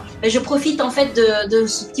 D'accord. Je profite en fait de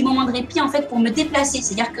ce petit moment de répit en fait pour me déplacer.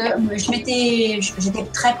 C'est-à-dire que j'étais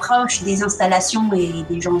très proche des installations et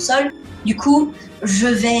des gens au sol. Du coup, je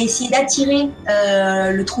vais essayer d'attirer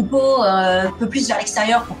le troupeau un peu plus vers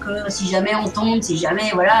l'extérieur pour que si jamais on tombe, si jamais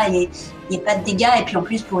voilà, il n'y ait pas de dégâts. Et puis en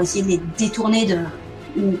plus pour essayer de les détourner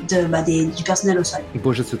du personnel au sol.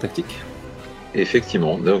 Beau geste tactique.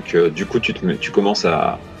 Effectivement. Donc du coup, tu commences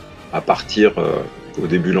à partir. Au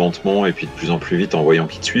début lentement et puis de plus en plus vite en voyant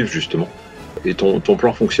qu'ils te suivent justement. Et ton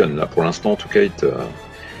plan fonctionne là. Pour l'instant en tout cas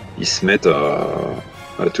ils se mettent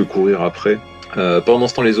à te courir après. Pendant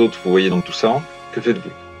ce temps les autres, vous voyez donc tout ça. Que faites-vous ?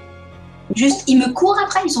 Juste, ils me courent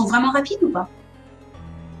après, ils sont vraiment rapides ou pas ?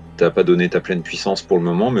 T'as pas donné ta pleine puissance pour le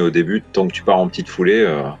moment, mais au début, tant que tu pars en petite foulée,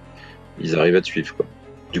 ils arrivent à te suivre, quoi.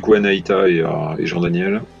 Du coup, Anaïta et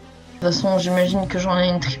Jean-Daniel. De toute façon, j'imagine que j'en ai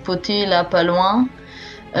une tripotée là, pas loin.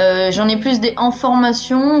 J'en ai plus des en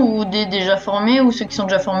formation ou des déjà formés, ou ceux qui sont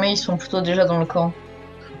déjà formés, ils sont plutôt déjà dans le camp?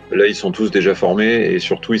 Là, ils sont tous déjà formés et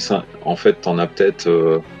surtout, en fait, t'en as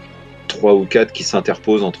peut-être 3 ou 4 qui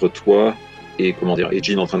s'interposent entre toi et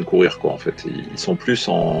Jean en train de courir, quoi. En fait, ils sont plus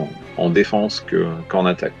en défense qu'en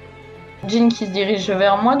attaque. Jean qui se dirige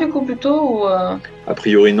vers moi du coup plutôt ou A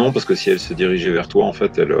priori non, parce que si elle se dirigeait vers toi, en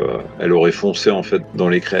fait, elle aurait foncé en fait dans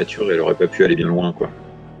les créatures et elle aurait pas pu aller bien loin, quoi.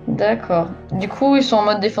 D'accord. Du coup, ils sont en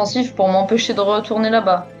mode défensif pour m'empêcher de retourner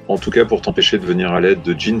là-bas. En tout cas, pour t'empêcher de venir à l'aide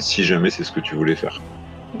de Jean, si jamais c'est ce que tu voulais faire.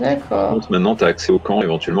 D'accord. Donc maintenant, tu as accès au camp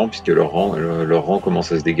éventuellement, puisque leur rang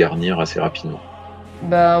commence à se dégarnir assez rapidement.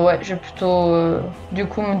 Bah ouais, je vais plutôt du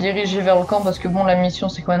coup me diriger vers le camp parce que bon, la mission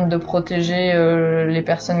c'est quand même de protéger les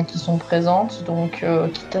personnes qui sont présentes. Donc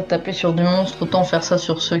quitte à taper sur du monstre, autant faire ça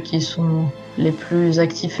sur ceux qui sont les plus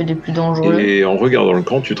actifs et les plus dangereux. Et en regardant le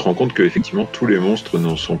camp, tu te rends compte que effectivement tous les monstres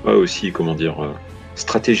ne sont pas aussi,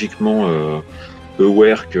 stratégiquement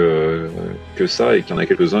aware que ça, et qu'il y en a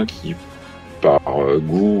quelques-uns qui, par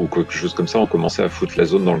goût ou quelque chose comme ça, ont commencé à foutre la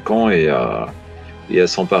zone dans le camp et à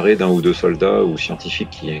s'emparer d'un ou deux soldats ou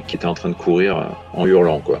scientifiques qui étaient en train de courir en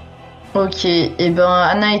hurlant, quoi. Ok, et ben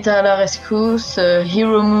Anaïta à la rescousse,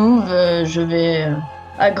 Hero Move, je vais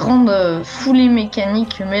à grande foulée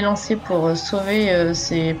mécanique m'élancer pour sauver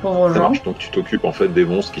ces pauvres Ça gens. marche, donc tu t'occupes en fait des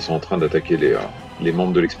monstres qui sont en train d'attaquer les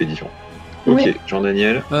membres de l'expédition. Ok, Oui.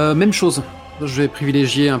 Jean-Daniel. Même chose. Je vais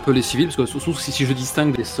privilégier un peu les civils, parce que surtout si je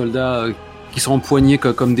distingue des soldats qui sont empoignés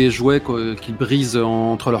comme des jouets, qui brisent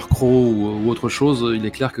entre leurs crocs ou autre chose, il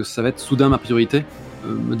est clair que ça va être soudain ma priorité,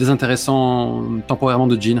 me désintéressant temporairement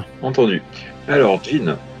de Jean. Entendu. Alors,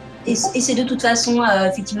 Jean. Et c'est de toute façon,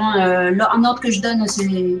 effectivement, un ordre que je donne, c'est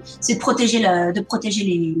de protéger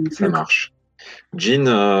les Ça marche.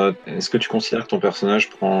 Jean, est-ce que tu considères que ton personnage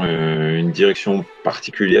prend une direction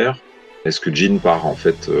particulière? Est-ce que Jean part en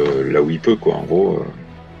fait là où il peut, quoi, en gros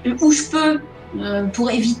Où je peux,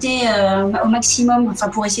 pour éviter au maximum, enfin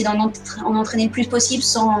pour essayer d'en entraîner le plus possible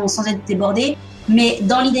sans être débordé. Mais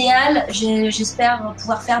dans l'idéal, j'espère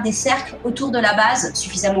pouvoir faire des cercles autour de la base,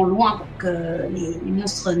 suffisamment loin pour que les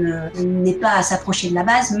monstres n'aient pas à s'approcher de la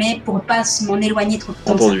base, mais pour pas m'en éloigner trop.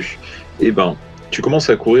 Entendu. Eh ben, tu commences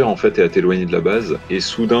à courir en fait et à t'éloigner de la base, et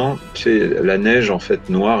soudain, tu sais, la neige en fait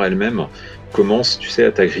noire elle-même commence, tu sais,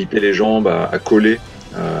 à t'agripper les jambes, à coller,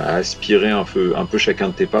 à aspirer un peu chacun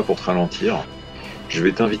de tes pas pour te ralentir. Je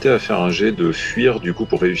vais t'inviter à faire un jet de fuir du coup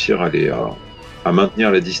pour réussir à maintenir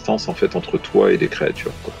la distance en fait entre toi et les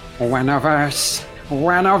créatures, quoi. One of us!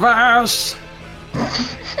 One of us!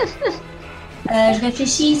 Je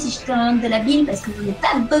réfléchis si je tente de la bile parce que j'en ai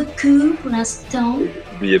pas beaucoup pour l'instant.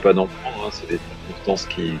 N'oubliez pas d'en prendre, hein, c'est des circonstances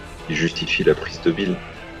qui justifient la prise de bile.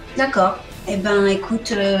 D'accord. Eh ben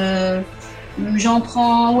écoute, j'en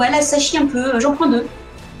prends... Ouais là ça chie un peu, j'en prends 2.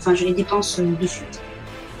 Enfin je les dépense de suite.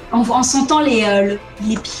 En sentant les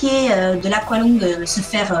pieds de l'Aqualung se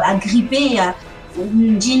faire agripper,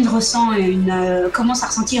 Jean commence à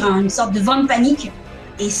ressentir une sorte de vent de panique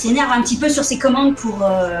et s'énerve un petit peu sur ses commandes pour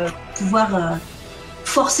pouvoir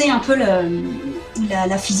forcer un peu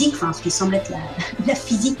la physique, enfin ce qui semble être la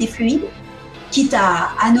physique des fluides, quitte à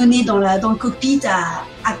annonner dans le cockpit,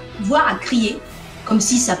 à crier, comme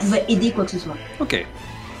si ça pouvait aider quoi que ce soit. Ok.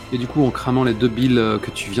 Et du coup, en cramant les 2 billes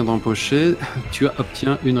que tu viens d'empocher, tu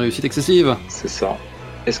obtiens une réussite excessive. C'est ça.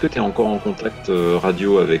 Est-ce que tu es encore en contact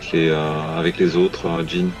radio avec les autres,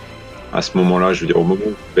 Jean? À ce moment-là, je veux dire, au moment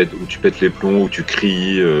où tu pètes les plombs, où tu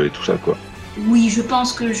cries et tout ça, quoi. Oui, je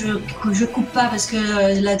pense que je coupe pas parce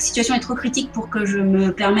que la situation est trop critique pour que je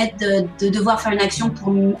me permette de devoir faire une action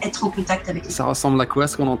pour être en contact avec eux. Ça ressemble à quoi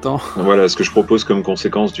ce qu'on entend? Voilà, ce que je propose comme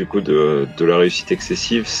conséquence du coup de la réussite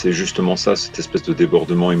excessive, c'est justement ça, cette espèce de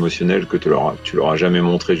débordement émotionnel que tu leur as jamais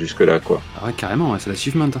montré jusque-là, quoi. Ah ouais, carrément, ouais, c'est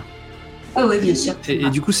l'achievement. Oh oui, bien sûr. Et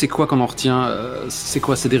du coup, c'est quoi qu'on en retient? C'est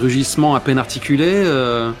quoi? C'est des rugissements à peine articulés?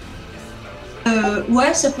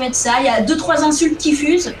 Ouais, ça peut être ça. Il y a 2-3 insultes qui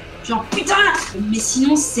fusent. Genre putain. Mais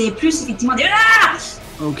sinon, c'est plus effectivement des...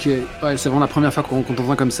 Ok, ouais, c'est vraiment la première fois qu'on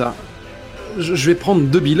entend comme ça. Je vais prendre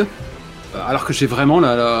 2 billes, alors que j'ai vraiment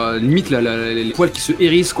limite les poils qui se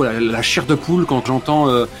hérissent, quoi, la chair de poule quand j'entends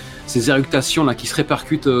ces éructations là qui se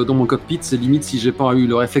répercutent dans mon cockpit. C'est limite si j'ai pas eu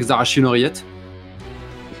le réflexe d'arracher une oreillette.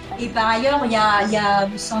 Et par ailleurs,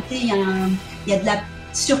 vous sentez, il y a de la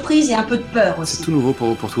surprise et un peu de peur aussi. C'est tout nouveau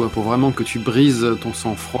pour toi, pour vraiment que tu brises ton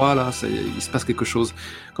sang-froid là, il se passe quelque chose.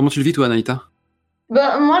 Comment tu le vis toi, Anaïta?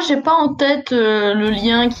 Bah moi j'ai pas en tête le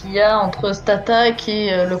lien qu'il y a entre cette attaque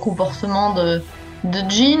et le comportement de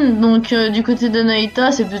Jean, donc du côté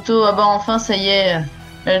d'Anaïta c'est plutôt ah bah enfin ça y est,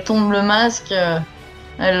 elle tombe le masque,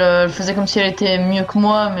 Elle faisait comme si elle était mieux que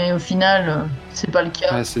moi, mais au final, c'est pas le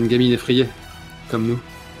cas. Ouais, c'est une gamine effrayée, comme nous.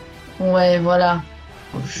 Ouais, voilà.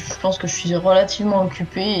 Je pense que je suis relativement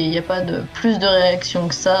occupée et il n'y a pas de plus de réaction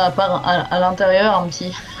que ça, à part à l'intérieur, un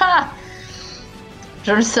petit « Ha !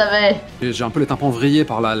 Je le savais !» J'ai un peu les tympans vrillés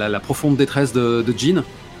par la profonde détresse de Jean.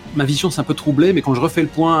 Ma vision s'est un peu troublée, mais quand je refais le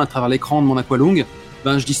point à travers l'écran de mon aqualung,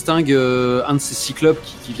 je distingue un de ces cyclopes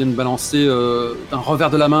qui viennent balancer d'un revers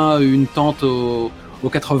de la main une tente aux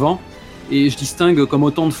 4 vents. Et je distingue comme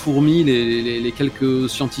autant de fourmis les quelques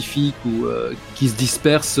scientifiques qui se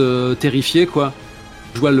dispersent terrifiés, quoi.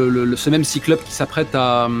 Je vois ce même cyclope qui s'apprête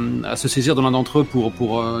à se saisir de l'un d'entre eux pour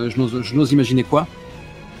je n'ose imaginer quoi.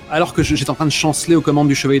 Alors que j'étais en train de chanceler aux commandes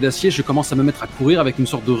du Chevalier d'Acier, je commence à me mettre à courir avec une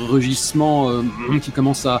sorte de rugissement qui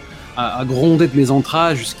commence à gronder de mes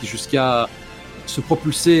entrailles jusqu'à se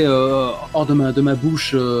propulser hors de ma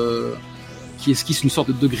bouche qui esquisse une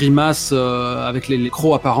sorte de grimace avec les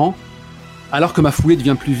crocs apparents. Alors que ma foulée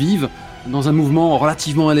devient plus vive, dans un mouvement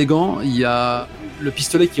relativement élégant, il y a le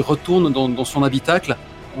pistolet qui retourne dans son habitacle.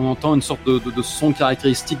 On entend une sorte de son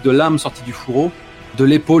caractéristique de lame sortie du fourreau. De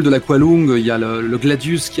l'épaule de l'aqualung, il y a le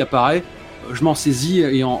gladius qui apparaît. Je m'en saisis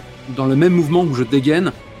et dans le même mouvement où je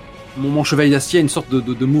dégaine, mon chevalier d'acier a une sorte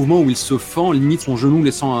de mouvement où il se fend, limite son genou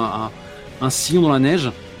laissant un sillon dans la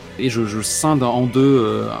neige. Et je scinde en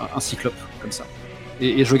deux un cyclope, comme ça.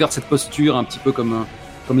 Et je garde cette posture un petit peu comme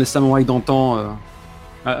les samouraïs d'antan,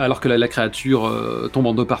 alors que la créature tombe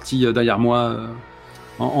en deux parties derrière moi,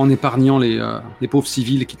 en épargnant les pauvres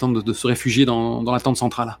civils qui tentent de se réfugier dans la tente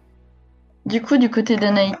centrale. Du coup, du côté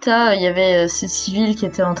d'Anaïta, il y avait ces civils qui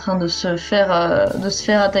étaient en train de se faire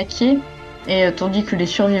attaquer, et tandis que les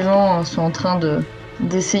survivants sont en train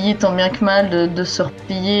d'essayer tant bien que mal de se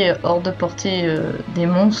replier hors de portée des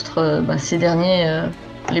monstres, ces derniers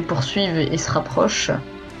les poursuivent et se rapprochent.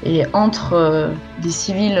 Et entre des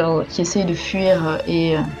civils qui essayent de fuir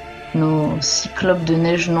et nos cyclopes de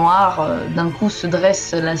neige noire, d'un coup se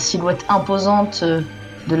dresse la silhouette imposante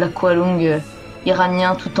de l'aqualung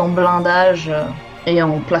iranien tout en blindage et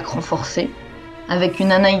en plaque renforcée, avec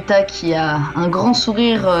une Anaïta qui a un grand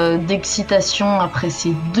sourire d'excitation après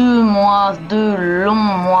ces 2 longs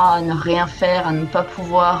mois à ne rien faire, à ne pas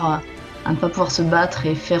pouvoir se battre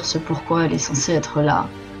et faire ce pourquoi elle est censée être là,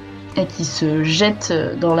 et qui se jette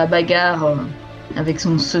dans la bagarre avec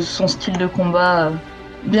son style de combat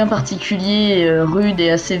bien particulier, rude et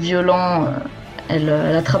assez violent. Elle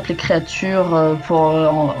attrape les créatures pour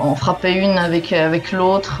en frapper une avec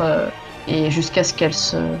l'autre, et jusqu'à ce qu'elle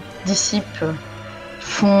se dissipe,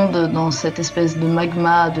 fonde dans cette espèce de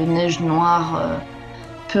magma de neige noire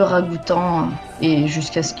peu ragoûtant, et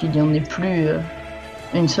jusqu'à ce qu'il n'y en ait plus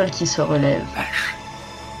une seule qui se relève.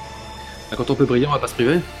 Quand on peut briller, on va pas se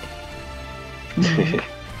priver.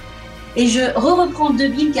 Et je reprends 2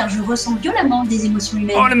 billes car je ressens violemment des émotions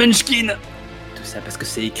humaines. Oh, le Munchkin! Tout ça parce que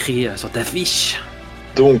c'est écrit sur ta fiche.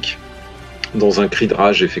 Donc, dans un cri de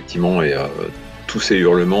rage, effectivement, et tous ces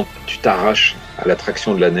hurlements, tu t'arraches à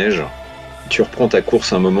l'attraction de la neige. Tu reprends ta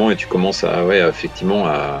course un moment et tu commences à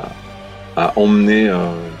emmener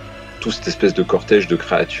toute cette espèce de cortège de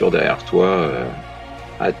créatures derrière toi,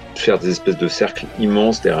 à faire des espèces de cercles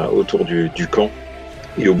immenses autour du camp.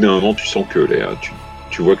 Et au bout d'un moment, tu sens que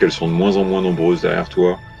tu vois qu'elles sont de moins en moins nombreuses derrière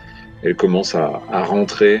toi. Elles commencent à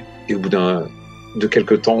rentrer. Et au bout de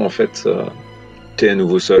quelques temps, en fait, t'es à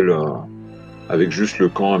nouveau seul, avec juste le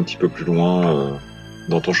camp un petit peu plus loin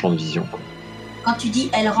dans ton champ de vision, quoi. Quand tu dis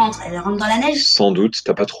elles rentrent dans la neige? Sans doute,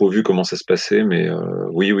 t'as pas trop vu comment ça se passait, mais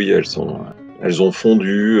oui, elles ont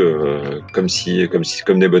fondu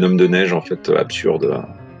comme des bonhommes de neige, en fait, absurdes.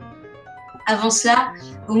 Avant cela,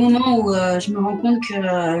 au moment où je me rends compte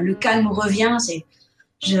que le calme revient,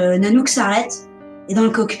 Nanook s'arrête, et dans le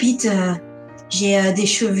cockpit, j'ai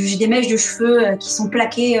des mèches de cheveux qui sont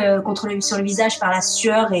plaquées sur le visage par la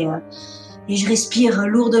sueur, et je respire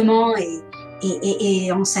lourdement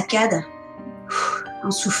et en saccade,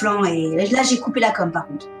 en soufflant, et là j'ai coupé la com par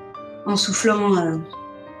contre, en soufflant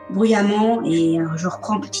bruyamment, et je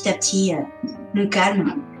reprends petit à petit mon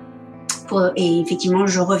calme, et effectivement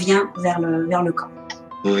je reviens vers le camp.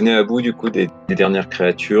 Vous venez à bout du coup des dernières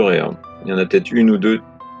créatures, et il y en a peut-être une ou deux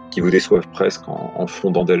qui vous déçoivent presque en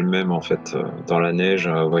fondant d'elles-mêmes, en fait, dans la neige,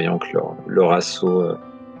 voyant que leur assaut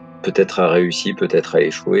peut-être a réussi, peut-être a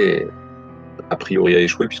échoué, et a priori a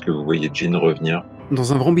échoué puisque vous voyez Jean revenir.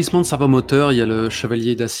 Dans un vrombissement de servomoteur, il y a le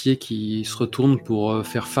chevalier d'acier qui se retourne pour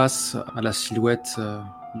faire face à la silhouette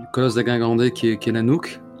du colosse d'Agingandé qui est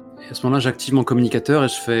Nanook. Et à ce moment-là, j'active mon communicateur et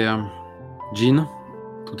je fais Jean,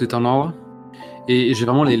 tout est en ordre. Et j'ai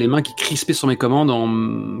vraiment les mains qui crispaient sur mes commandes,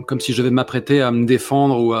 comme si je devais m'apprêter à me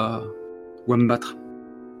défendre ou à me battre.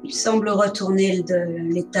 Ils semblent retourner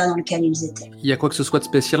de l'état dans lequel ils étaient. Il y a quoi que ce soit de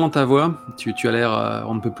spécial dans ta voix ? Tu as l'air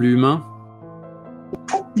on ne peut plus humain.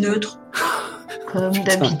 Neutre. Comme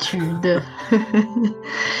d'habitude.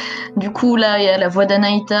 Du coup, là, il y a la voix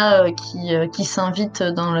d'Anaïta qui s'invite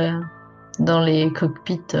dans les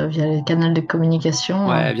cockpits via les canaux de communication.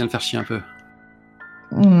 Ouais, viens le faire chier un peu.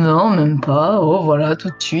 Non, même pas. Oh, voilà, tout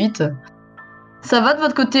de suite. Ça va de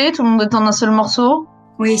votre côté ? Tout le monde est en un seul morceau ?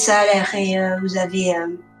 Oui, ça a l'air. Et vous avez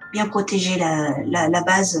bien protégé la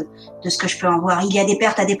base de ce que je peux en voir. Il y a des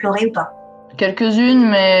pertes à déplorer ou pas ? Quelques-unes,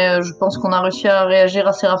 mais je pense qu'on a réussi à réagir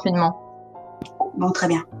assez rapidement. Bon, très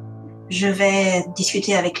bien. Je vais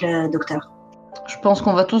discuter avec le docteur. Je pense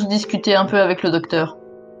qu'on va tous discuter un peu avec le docteur.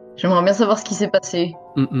 J'aimerais bien savoir ce qui s'est passé.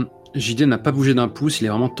 JD n'a pas bougé d'un pouce, il est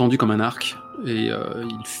vraiment tendu comme un arc. Et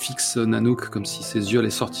il fixe Nanook comme si ses yeux allaient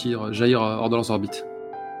jaillir hors de leurs orbites.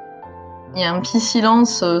 Il y a un petit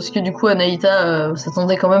silence, parce que du coup Anaïta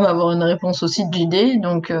s'attendait quand même à avoir une réponse aussi de JD.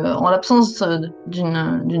 Donc en l'absence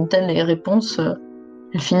d'une telle réponse,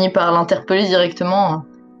 elle finit par l'interpeller directement.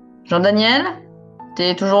 Jean-Daniel ?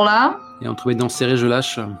 T'es toujours là ? Et entre mes dents serrées, je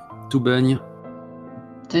lâche, tout baigne.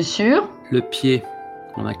 T'es sûr ? Le pied.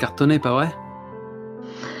 On a cartonné, pas vrai ?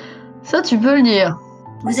 Ça, tu peux le dire.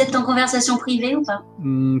 Vous êtes en conversation privée ou pas ?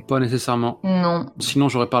 Pas nécessairement. Non. Sinon,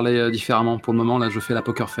 j'aurais parlé différemment. Pour le moment, là, je fais la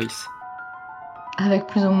poker face. Avec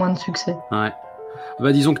plus ou moins de succès. Ouais.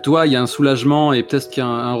 Bah, disons que toi, il y a un soulagement et peut-être qu'il y a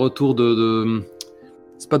un retour de...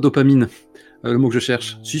 C'est pas dopamine, le mot que je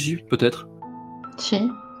cherche. Si, peut-être. Si.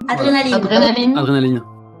 Adrénaline. Adrénaline.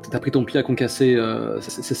 T'as pris ton pied à concasser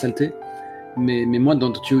ces saletés. Mais moi,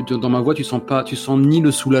 dans ma voix, tu sens ni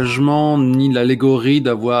le soulagement, ni l'allégorie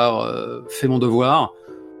d'avoir fait mon devoir.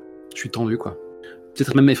 Je suis tendu, quoi.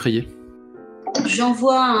 Peut-être même effrayé.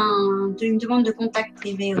 J'envoie une demande de contact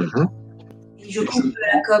privé. Et je coupe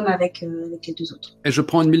la com avec les deux autres. Et je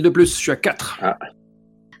prends une 1000 de plus, je suis à 4. Ah.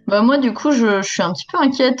 Bah moi, du coup, je suis un petit peu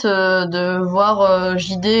inquiète de voir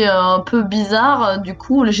JD un peu bizarre. Du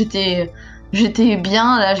coup, là, j'étais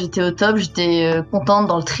bien, là, j'étais au top, j'étais contente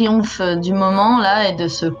dans le triomphe du moment, là, et de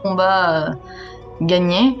ce combat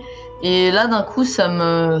gagné. Et là, d'un coup, ça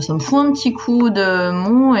me fout un petit coup de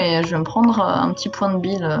mou et je vais me prendre un petit point de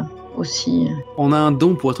bile aussi. On a un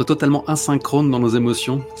don pour être totalement asynchrone dans nos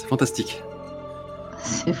émotions, c'est fantastique.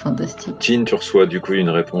 C'est fantastique. Jean, tu reçois du coup une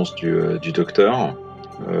réponse du docteur,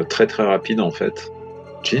 très très rapide en fait.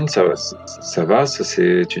 Jean, ça va,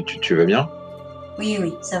 tu vas bien ?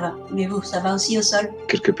 Oui, ça va. Mais vous, ça va aussi au sol ?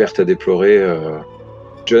 Quelques pertes à déplorer.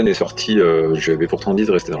 John est sorti, je lui avais pourtant dit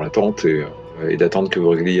de rester dans la tente et d'attendre que vous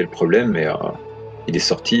régliez le problème, mais il est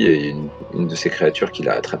sorti et une de ces créatures qu'il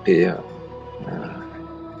a attrapées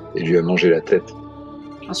et lui a mangé la tête.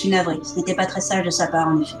 J'en suis navrée, ce n'était pas très sage de sa part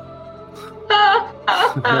en effet.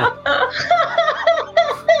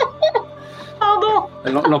 Pardon.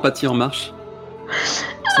 L'empathie en marche.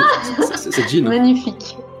 C'est Jean.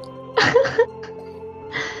 Magnifique.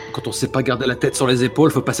 Quand on sait pas garder la tête sur les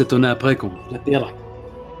épaules, faut pas s'étonner après qu'on la perd.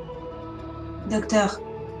 Docteur,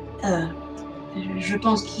 je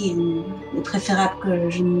pense qu'il est préférable que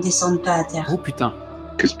je ne descende pas à terre. Oh putain.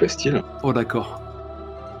 Que se passe-t-il ? Oh d'accord.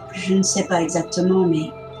 Je ne sais pas exactement,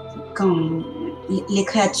 mais quand les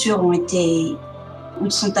créatures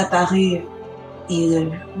sont apparues, et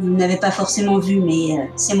vous n'avez pas forcément vu, mais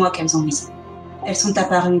c'est moi qu'elles ont visé. Elles sont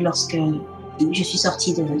apparues lorsque je suis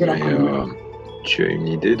sortie de la colline. Tu as une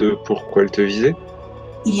idée de pourquoi elles te visaient ?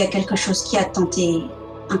 Il y a quelque chose qui a tenté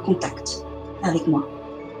un contact avec moi.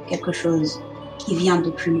 Quelque chose qui vient de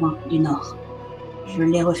plus loin, du nord. Je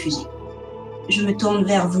l'ai refusé. Je me tourne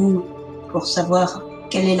vers vous pour savoir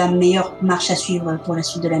quelle est la meilleure marche à suivre pour la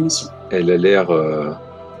suite de la mission. Elle a l'air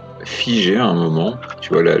figée à un moment.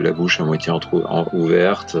 Tu vois la bouche à moitié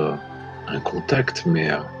ouverte. Un contact, mais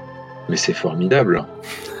c'est formidable.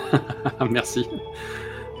 Merci.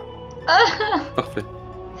 Parfait.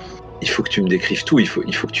 Il faut que tu me décrives tout, il faut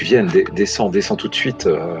que tu viennes, descends tout de suite,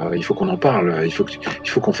 il faut qu'on en parle, il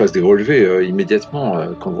faut qu'on fasse des relevés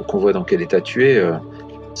immédiatement, qu'on voit dans quel état tu es,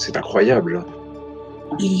 c'est incroyable.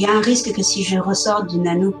 Il y a un risque que si je ressors de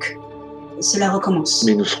Nanook, cela recommence.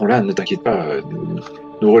 Mais nous serons là, ne t'inquiète pas,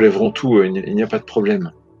 nous relèverons tout, il n'y a pas de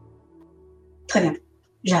problème. Très bien,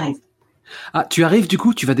 j'arrive. Ah, tu arrives du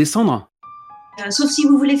coup, tu vas descendre ? Sauf si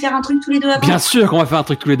vous voulez faire un truc tous les deux avant. Bien sûr qu'on va faire un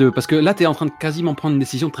truc tous les deux, parce que là t'es en train de quasiment prendre une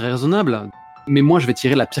décision très raisonnable. Mais moi je vais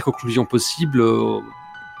tirer la pire conclusion possible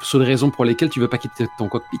sur les raisons pour lesquelles tu veux pas quitter ton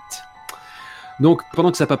cockpit. Donc pendant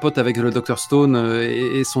que ça papote avec le Dr Stone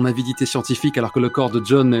et son avidité scientifique alors que le corps de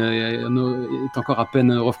John est encore à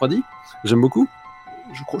peine refroidi, j'aime beaucoup,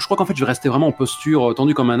 Je crois qu'en fait, je vais rester vraiment en posture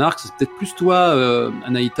tendue comme un arc. C'est peut-être plus toi,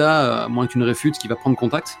 Anaïta, à moins que tu ne réfutes, qui va prendre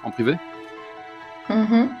contact en privé.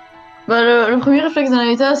 Mhm. Bah, le premier réflexe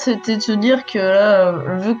d'Anaïta, c'était de se dire que là,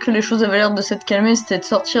 vu que les choses avaient l'air de s'être calmées, c'était de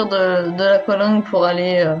sortir de l'aqualung pour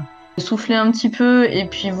aller souffler un petit peu et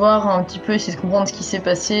puis voir un petit peu, essayer de comprendre ce qui s'est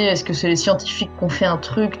passé. Est-ce que c'est les scientifiques qui ont fait un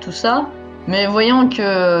truc, tout ça. Mais voyant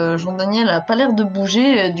que Jean-Daniel a pas l'air de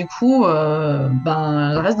bouger, du coup,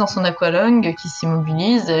 elle reste dans son aqualung qui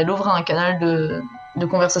s'immobilise. Elle ouvre un canal de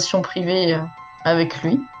conversation privée avec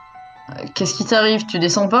lui. Qu'est-ce qui t'arrive? Tu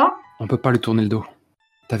descends pas? On peut pas lui tourner le dos.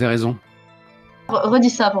 T'avais raison. Redis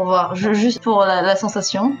ça pour voir, juste pour la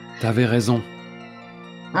sensation. T'avais raison.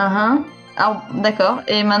 Alors, d'accord.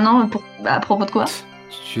 Et maintenant, à propos de quoi?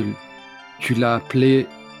 Tu l'as appelé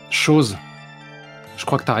chose. Je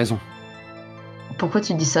crois que t'as raison. Pourquoi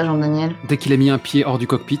tu dis ça, Jean-Daniel? Dès qu'il a mis un pied hors du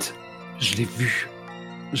cockpit, je l'ai vu.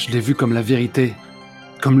 Je l'ai vu comme la vérité.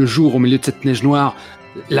 Comme le jour au milieu de cette neige noire.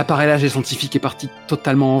 L'appareillage scientifique est parti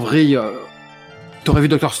totalement en vrille. T'aurais vu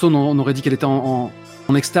Dr. Stone, on aurait dit qu'elle était en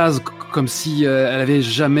extase, comme si elle avait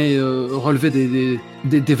jamais relevé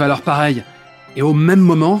des valeurs pareilles. Et au même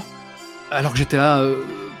moment, alors que j'étais là,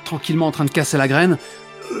 tranquillement en train de casser la graine,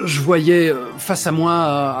 je voyais face à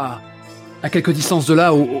moi, à quelques distances de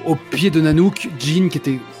là, au pied de Nanook, Jean qui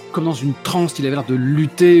était comme dans une transe, il avait l'air de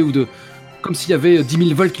lutter, comme s'il y avait 10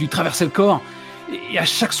 000 volts qui lui traversaient le corps. Et à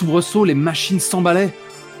chaque soubresaut, les machines s'emballaient.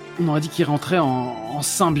 On aurait dit qu'il rentrait en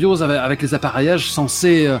symbiose avec les appareillages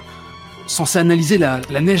censés analyser la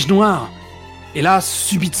neige noire. Et là,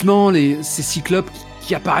 subitement, ces cyclopes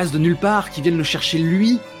qui apparaissent de nulle part, qui viennent le chercher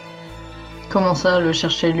lui. Comment ça, le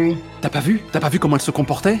chercher lui? T'as pas vu comment elle se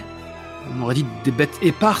comportait? On aurait dit des bêtes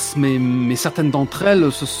éparses, mais certaines d'entre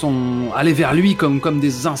elles se sont allées vers lui comme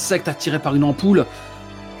des insectes attirés par une ampoule.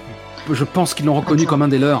 Je pense qu'ils l'ont reconnu comme un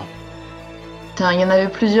des leurs. Il y en avait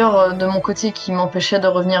plusieurs de mon côté qui m'empêchaient de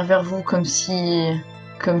revenir vers vous, comme si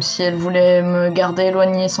elle voulait me garder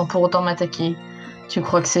éloignée sans pour autant m'attaquer. Tu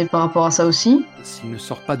crois que c'est par rapport à ça aussi? S'il ne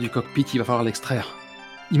sort pas du cockpit, il va falloir l'extraire.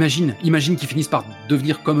 Imagine qu'ils finissent par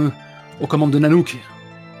devenir comme eux, aux commandes de Nanook,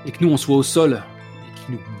 et que nous on soit au sol, et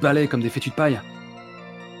qu'ils nous balaient comme des fétus de paille.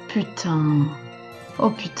 Putain. Oh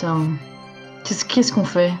putain. Qu'est-ce qu'on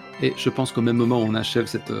fait? Et je pense qu'au même moment où on achève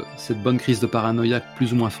cette bonne crise de paranoïa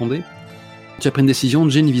plus ou moins fondée, tu as pris une décision,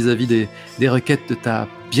 Jean, vis-à-vis des requêtes de ta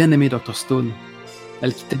bien-aimée Dr. Stone.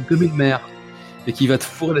 Elle qui t'aime comme une mère, et qui va te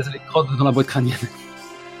fourrer les électrodes dans la boîte crânienne.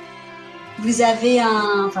 Vous recevez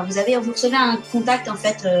un contact en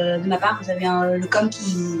fait de ma part. Vous avez le com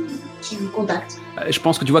qui vous contacte. Je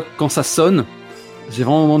pense que tu vois quand ça sonne, j'ai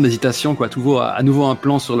vraiment un moment d'hésitation, quoi. À nouveau un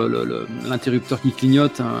plan sur l'interrupteur qui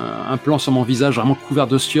clignote, un plan sur mon visage vraiment couvert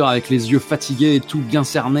de sueur avec les yeux fatigués et tout bien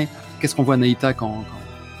cerné. Qu'est-ce qu'on voit Anaïta quand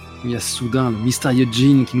il y a soudain le mystérieux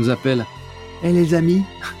Jean qui nous appelle? Hey les amis.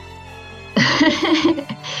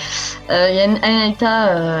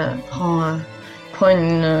 Anaïta prend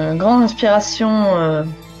une grande inspiration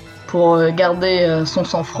pour garder son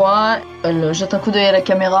sang-froid. Elle jette un coup d'œil à la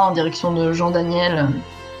caméra en direction de Jean-Daniel.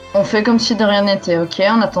 On fait comme si de rien n'était, ok?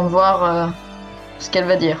 On attend de voir ce qu'elle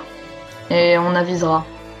va dire. Et on avisera.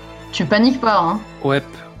 Tu paniques pas, hein? Ouais.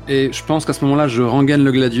 Et je pense qu'à ce moment-là, je rengaine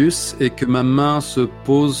le Gladius et que ma main se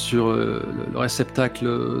pose sur le réceptacle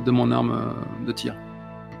de mon arme de tir.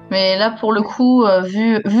 Mais là, pour le coup,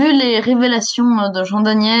 vu les révélations de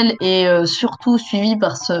Jean-Daniel et surtout suivi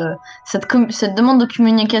par cette demande de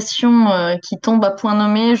communication qui tombe à point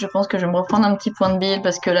nommé, je pense que je vais me reprendre un petit point de bile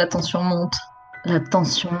parce que la tension monte. La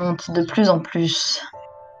tension monte de plus en plus.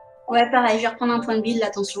 Ouais, pareil, je vais reprendre un point de bile, la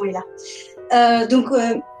tension est là.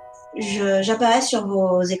 J'apparais sur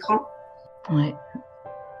vos écrans. Ouais.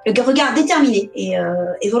 Le regard déterminé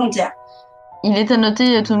et volontaire. Il est à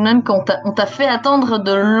noter tout de même qu'on t'a fait attendre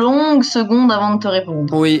de longues secondes avant de te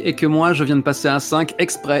répondre. Oui, et que moi, je viens de passer à 5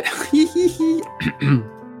 exprès.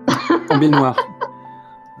 En bille noire.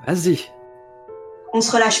 Vas-y. On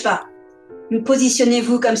se relâche pas.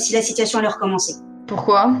 Positionnez-vous comme si la situation allait recommencer.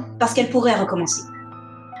 Pourquoi? Parce qu'elle pourrait recommencer.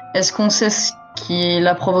 Est-ce qu'on sait ce qui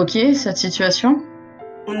l'a provoqué, cette situation?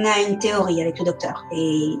 On a une théorie avec le docteur.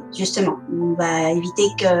 Et justement, on va éviter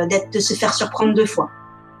de se faire surprendre 2 fois.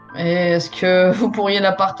 Et est-ce que vous pourriez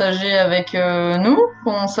la partager avec nous,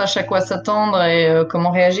 qu'on sache à quoi s'attendre et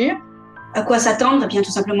comment réagir? À quoi s'attendre? Eh bien,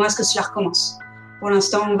 tout simplement à ce que cela recommence. Pour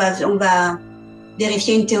l'instant, on va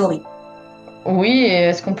vérifier une théorie. Oui, et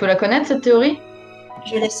est-ce qu'on peut la connaître, cette théorie?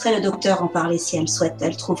 Je laisserai le docteur en parler si elle souhaite.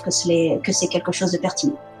 Elle trouve que c'est quelque chose de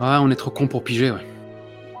pertinent. Ouais, on est trop cons pour piger, ouais.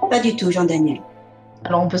 Pas du tout, Jean-Daniel.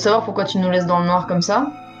 Alors, on peut savoir pourquoi tu nous laisses dans le noir comme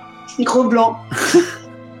ça? Gros blanc.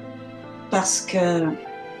 Parce que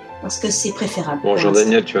parce que c'est préférable. Bon,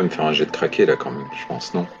 Jean-Daniel, tu vas me faire un jet de craquer là quand même, je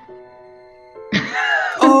pense, non?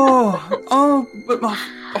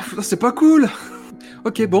 C'est pas cool.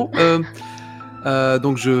 Ok, bon.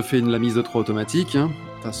 Donc je fais la mise de 3 automatique. Hein.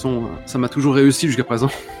 De toute façon, ça m'a toujours réussi jusqu'à présent.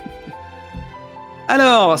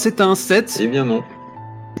 Alors, c'est un 7. Eh bien non.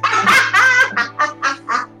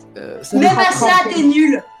 Même à ça, t'es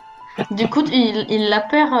nul. Du coup, il la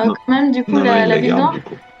perd quand même, du coup, Non, la il ville garde, noire. du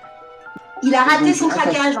coup. Il a raté son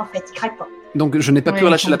craquage, en fait. Il craque pas. Donc je n'ai pas pu Oui,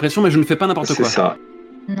 relâcher la pression, mais je ne fais pas n'importe C'est quoi. ça.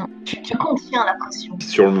 Non, tu contiens la pression.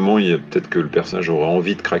 Sur le moment, il y a peut-être que le personnage aurait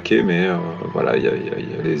envie de craquer, mais voilà, il y a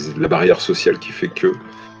la barrière sociale qui fait que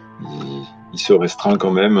il se restreint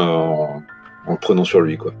quand même en le prenant sur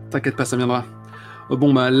lui, quoi. T'inquiète pas, ça viendra.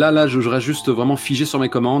 Bon, bah là, je reste juste vraiment figé sur mes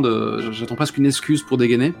commandes. J'attends presque une excuse pour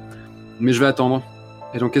dégainer, mais je vais attendre.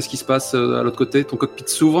 Et donc, qu'est-ce qui se passe à l'autre côté? Ton cockpit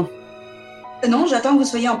s'ouvre? Non, j'attends que vous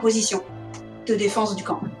soyez en position de défense du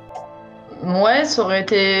camp. Ouais, ça aurait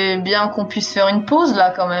été bien qu'on puisse faire une pause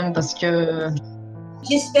là quand même, parce que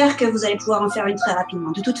J'espère que vous allez pouvoir en faire une très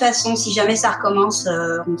rapidement. De toute façon, si jamais ça recommence,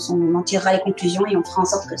 on en tirera les conclusions et on fera en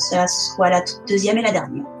sorte que ça soit la deuxième et la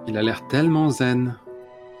dernière. Il a l'air tellement zen.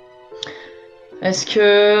 est-ce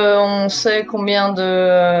que on sait combien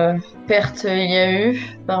de pertes il y a eu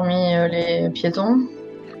parmi les piétons?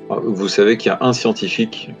 Vous savez qu'il y a un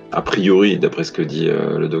scientifique, a priori, d'après ce que dit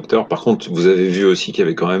le docteur. Par contre, vous avez vu aussi qu'il y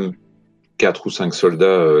avait quand même 4 ou 5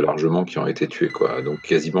 soldats largement qui ont été tués, quoi. Donc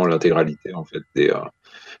quasiment l'intégralité en fait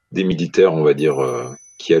des militaires, on va dire,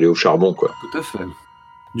 qui allaient au charbon, quoi. Tout à fait.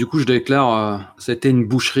 Du coup, je déclare, ça a été une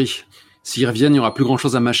boucherie. S'ils reviennent, il n'y aura plus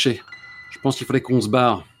grand-chose à mâcher. Je pense qu'il fallait qu'on se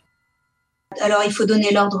barre. Alors, il faut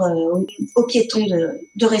donner l'ordre aux piétons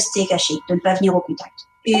de rester cachés, de ne pas venir au contact.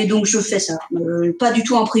 Et donc, je fais ça. Pas du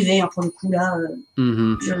tout en privé, hein, pour le coup, là.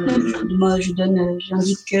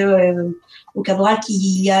 J'indique au caporal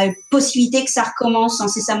qu'il y a une possibilité que ça recommence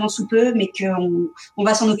incessamment sous peu, mais qu'on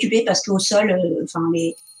va s'en occuper parce qu'au sol,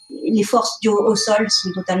 les forces au sol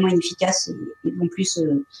sont totalement inefficaces et vont plus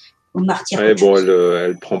au martyr. Ouais, bon,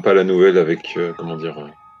 elle prend pas la nouvelle avec, comment dire...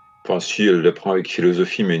 Enfin, si, elle la prend avec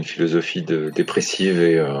philosophie, mais une philosophie dépressive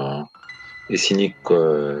et cynique, quoi.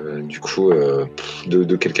 Du coup,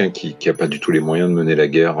 de quelqu'un qui a pas du tout les moyens de mener la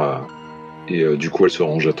guerre, et du coup, elle se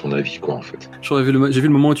range à ton avis, quoi, en fait. J'ai vu le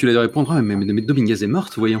moment où tu allais répondre, mais Dominguez est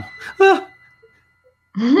morte, voyons. Ah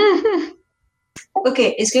Ok,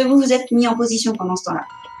 est-ce que vous vous êtes mis en position pendant ce temps-là?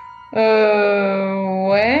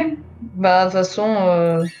 Ouais. Bah, de toute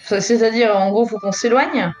façon, c'est-à-dire, en gros, faut qu'on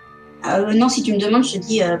s'éloigne. Non, si tu me demandes, je te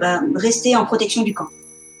dis, restez en protection du camp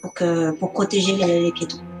pour protéger les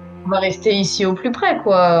piétons. On va rester ici au plus près,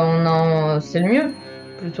 quoi. C'est le mieux,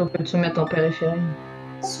 plutôt que de se mettre en périphérie.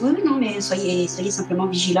 Oui, non, mais soyez simplement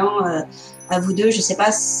vigilants à vous deux. Je sais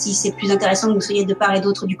pas si c'est plus intéressant que vous soyez de part et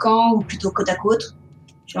d'autre du camp ou plutôt côte à côte.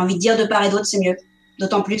 J'ai envie de dire de part et d'autre, c'est mieux.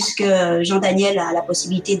 D'autant plus que Jean-Daniel a la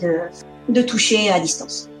possibilité de toucher à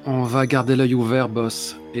distance. On va garder l'œil ouvert,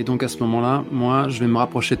 boss. Et donc à ce moment-là, moi, je vais me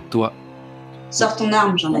rapprocher de toi. Sors ton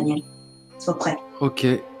arme, Jean-Daniel. Sois prêt. Ok,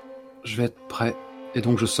 je vais être prêt. Et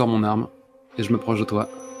donc je sors mon arme et je me proche de toi.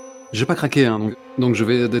 J'ai pas craqué, hein, donc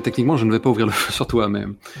techniquement, je ne vais pas ouvrir le feu sur toi, mais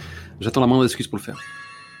j'attends la moindre excuse pour le faire.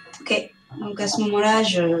 Ok, donc à ce moment-là,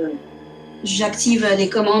 j'active les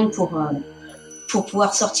commandes pour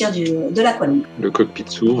pouvoir sortir de l'aqualung. Le cockpit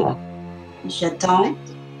s'ouvre. J'attends,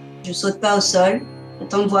 je saute pas au sol,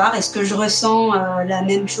 j'attends de voir, est-ce que je ressens la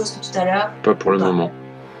même chose que tout à l'heure? Pas pour le moment.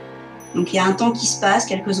 Donc il y a un temps qui se passe,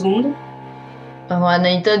 quelques secondes. Alors,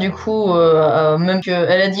 Anaïta, du coup, même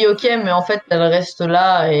elle a dit ok, mais en fait, elle reste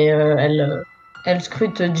là et elle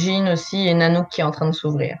scrute Jean aussi et Nanook qui est en train de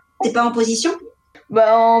s'ouvrir. T'es pas en position?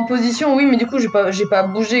 Bah, en position, oui, mais du coup, j'ai pas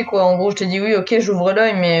bougé, quoi. En gros, je t'ai dit oui, ok, j'ouvre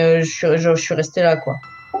l'œil, mais je suis resté là, quoi.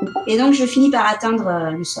 Et donc, je finis par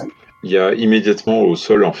atteindre le sol. Il y a immédiatement au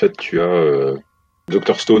sol, en fait, tu as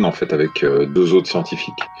Dr Stone, en fait, avec 2 autres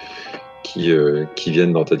scientifiques qui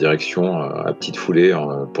viennent dans ta direction à petite foulée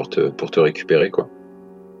pour te récupérer, quoi.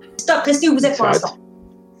 Stop, restez où vous êtes pour l'instant.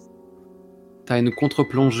 T'as une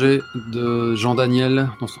contre-plongée de Jean-Daniel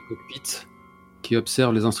dans son cockpit qui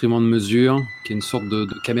observe les instruments de mesure, qui est une sorte de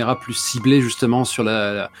caméra plus ciblée justement sur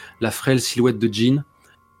la frêle silhouette de Jean.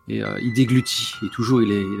 Et il déglutit. Et toujours,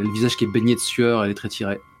 il a le visage qui est baigné de sueur, elle est très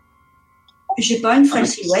tirée. J'ai pas une frêle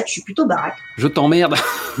silhouette, je suis plutôt baraque. Je t'emmerde.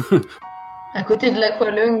 À côté de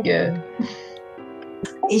l'aqualung.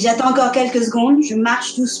 Et j'attends encore quelques secondes, je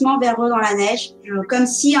marche doucement vers eux dans la neige, comme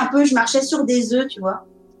si un peu je marchais sur des œufs, tu vois.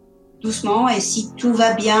 Doucement, et si tout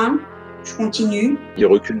va bien, je continue. Il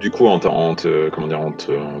recule du coup en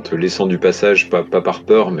te laissant du passage, pas par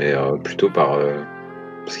peur, mais plutôt par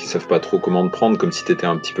parce qu'ils savent pas trop comment te prendre, comme si t'étais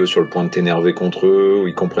un petit peu sur le point de t'énerver contre eux, ou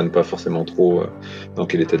ils comprennent pas forcément trop dans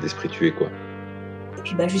quel état d'esprit tu es, quoi. Et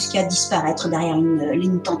puis jusqu'à disparaître derrière une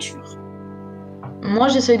ligne tenture. Moi,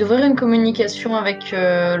 j'essaye d'ouvrir une communication avec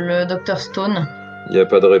le Dr Stone. Il n'y a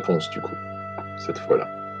pas de réponse, du coup, cette fois-là.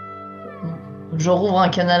 Je rouvre un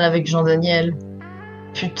canal avec Jean-Daniel.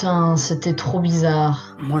 Putain, c'était trop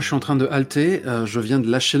bizarre. Moi, je suis en train de halter. Je viens de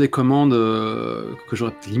lâcher les commandes que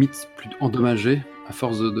j'aurais limite plus endommagées à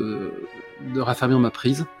force de raffermir ma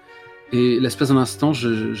prise. Et l'espace d'un instant,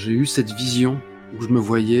 j'ai eu cette vision où je me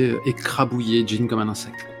voyais écrabouiller Jean comme un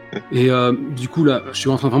insecte. Et du coup, là, je suis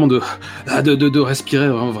en train vraiment de respirer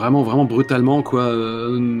vraiment brutalement, quoi,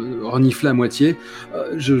 renifler à moitié.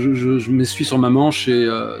 Je m'essuie sur ma manche et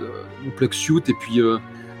mon plug suit, et puis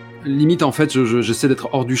limite, en fait, j'essaie d'être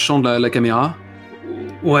hors du champ de la caméra.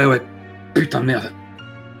 Ouais, putain de merde.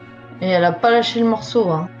 Et elle a pas lâché le morceau,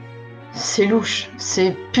 hein. C'est louche,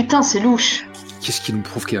 c'est louche. Qu'est-ce qui nous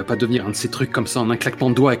prouve qu'elle va pas devenir un de ces trucs comme ça en un claquement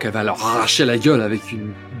de doigts et qu'elle va leur arracher la gueule avec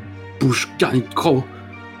une bouche garnie de crocs?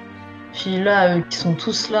 Puis là, eux qui sont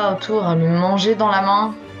tous là autour à lui manger dans la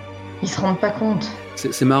main, ils se rendent pas compte.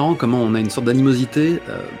 C'est marrant comment on a une sorte d'animosité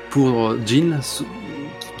pour Jean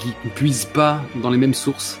qui ne puise pas dans les mêmes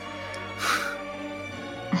sources.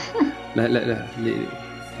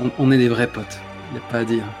 On est des vrais potes, il n'y a pas à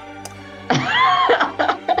dire.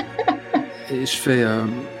 Et je fais...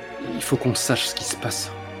 il faut qu'on sache ce qui se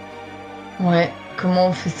passe. Ouais, comment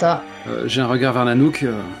on fait ça? J'ai un regard vers Nanook.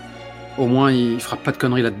 Au moins, il fera pas de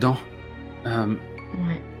conneries là-dedans.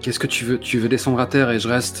 Ouais. Qu'est-ce que tu veux? Tu veux descendre à terre et je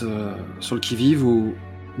reste sur le qui-vive ou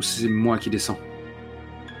c'est moi qui descends?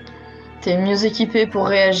 T'es mieux équipé pour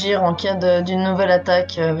réagir en cas d'une nouvelle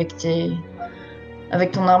attaque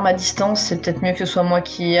avec ton arme à distance. C'est peut-être mieux que ce soit moi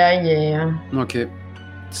qui y aille et... Ok,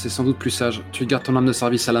 c'est sans doute plus sage. Tu gardes ton arme de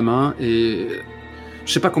service à la main et...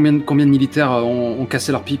 Je sais pas combien de militaires ont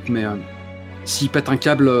cassé leur pipe, mais s'ils pètent un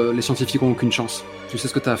câble, les scientifiques ont aucune chance. Tu sais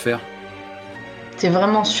ce que t'as à faire. T'es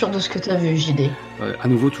vraiment sûr de ce que t'as vu, JD? À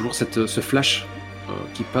nouveau, toujours ce flash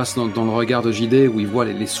qui passe dans le regard de JD, où il voit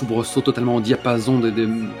les soubresauts totalement au diapason de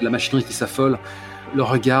la machinerie qui s'affole, le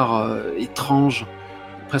regard étrange,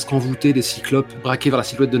 presque envoûté des cyclopes, braqués vers la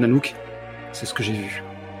silhouette de Nanook. C'est ce que j'ai vu.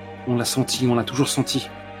 On l'a senti, on l'a toujours senti.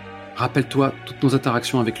 Rappelle-toi toutes nos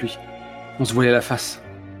interactions avec lui. On se voyait à la face.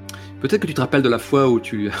 Peut-être que tu te rappelles de la fois où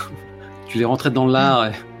tu l'es rentré dans l'art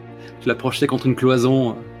et tu l'as projeté contre une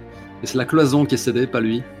cloison. Et c'est la cloison qui est cédée, pas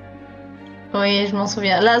lui. Oui, je m'en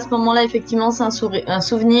souviens. Là, à ce moment-là, effectivement, c'est un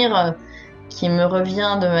souvenir qui me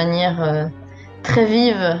revient de manière très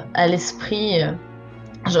vive à l'esprit.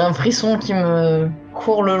 J'ai un frisson qui me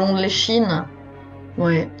court le long de l'échine.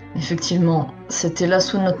 Ouais, effectivement, c'était là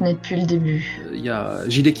sous notre nez depuis le début. Il y a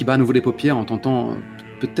JD qui bat à nouveau les paupières en tentant...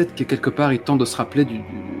 Peut-être que quelque part, il tente de se rappeler de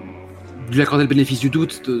lui accorder le bénéfice du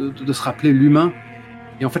doute, de se rappeler l'humain.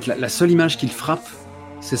 Et en fait, la seule image qu'il frappe,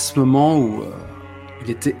 c'est ce moment où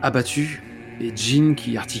il était abattu et Jean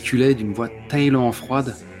qui articulait d'une voix tellement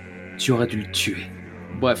froide « Tu aurais dû le tuer ».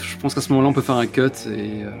 Bref, je pense qu'à ce moment-là, on peut faire un cut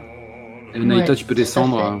et Naïta, tu peux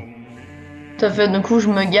descendre. Tout à fait. Du coup, je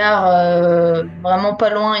me gare vraiment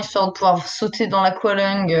pas loin, histoire de pouvoir sauter dans la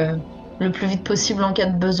Qualung le plus vite possible en cas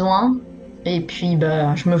de besoin. Et puis,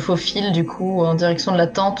 je me faufile du coup en direction de la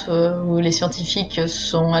tente où les scientifiques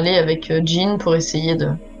sont allés avec Jean pour essayer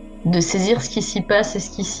de saisir ce qui s'y passe et ce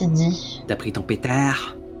qui s'y dit. T'as pris ton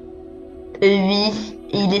pétard? Oui,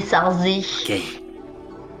 il est sarzé. Ok.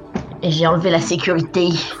 Et j'ai enlevé la sécurité.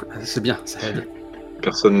 C'est bien, ça aide.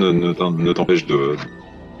 Personne ne t'empêche de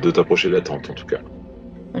t'approcher de la tente, en tout cas.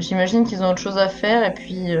 J'imagine qu'ils ont autre chose à faire et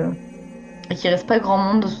puis qu'il reste pas grand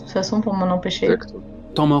monde de toute façon pour m'en empêcher. Exactement.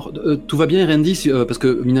 Temps mort. Tout va bien, Randy, parce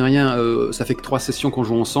que, mine de rien, ça fait que 3 sessions qu'on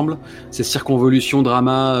joue ensemble. C'est circonvolution,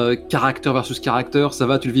 drama, caractère versus caractère. Ça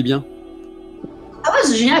va, tu le vis bien? Ah ouais,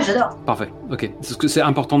 c'est génial, j'adore. Parfait, ok. C'est ce que c'est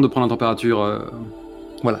important de prendre la température.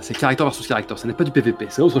 Voilà, c'est caractère versus caractère. Ce n'est pas du PVP,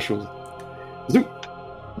 c'est autre chose. Zou.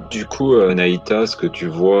 Du coup, Naïta, ce que tu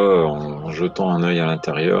vois en jetant un œil à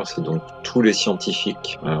l'intérieur, c'est donc tous les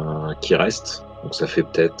scientifiques qui restent. Donc ça fait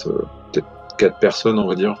peut-être 4 personnes, on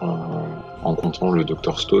va dire, en comptant le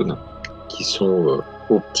Dr Stone, qui sont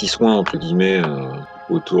aux petits soins, entre guillemets,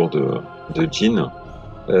 autour de Jean.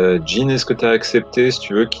 Jean, est-ce que tu as accepté, si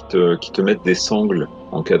tu veux, qu'ils te mettent des sangles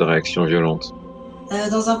en cas de réaction violente?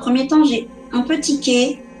 Dans un premier temps, j'ai un peu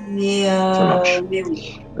tiqué, mais, Ça marche. mais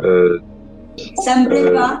oui. Ça me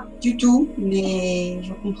plaît pas du tout, mais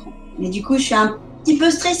je comprends. Mais du coup, je suis un petit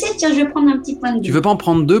peu stressée. Tiens, je vais prendre un petit point de vue. Tu veux pas en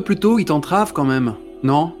prendre 2 plutôt? Il t'entrave quand même,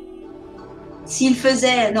 non? S'il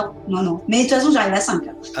faisait... Non. Mais de toute façon, j'arrive à 5.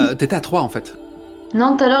 T'étais à 3 en fait.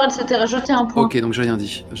 Non, tout à l'heure, elle s'était rajouté un point. Ok, donc j'ai rien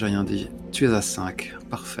dit. Tu es à 5.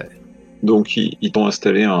 Parfait. Donc, ils t'ont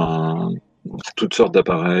installé toutes sortes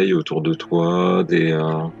d'appareils autour de toi, des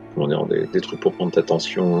trucs pour prendre ta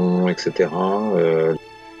tension, etc.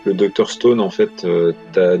 Le Dr Stone, en fait,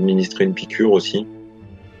 t'a administré une piqûre aussi.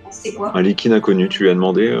 C'est quoi? Un liquide inconnu, tu lui as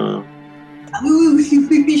demandé. Ah oui,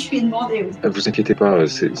 je lui ai demandé. Oui. Vous inquiétez pas,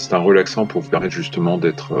 c'est un relaxant pour vous permettre justement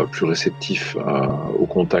d'être plus réceptif au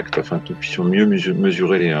contact, afin que nous puissions mieux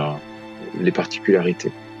mesurer les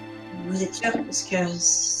particularités. Vous êtes sûr? Parce que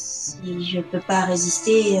si je peux pas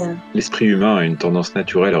résister... L'esprit humain a une tendance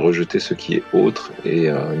naturelle à rejeter ce qui est autre, et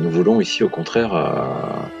nous voulons ici au contraire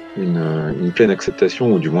une pleine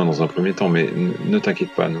acceptation, ou du moins dans un premier temps, mais ne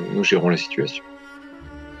t'inquiète pas, nous gérons la situation.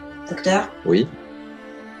 Docteur, Oui?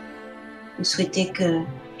 vous souhaitez que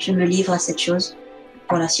je me livre à cette chose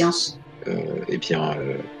pour la science? Eh bien,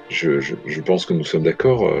 je pense que nous sommes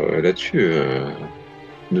d'accord là-dessus.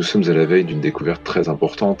 Nous sommes à la veille d'une découverte très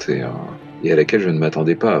importante et à laquelle je ne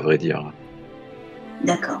m'attendais pas, à vrai dire.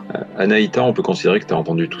 D'accord. Anaïta, on peut considérer que tu as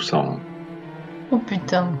entendu tout ça. Hein. Oh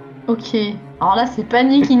putain. Ok. Alors là, c'est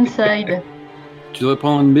panique inside. Tu devrais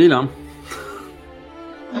prendre une bille, hein.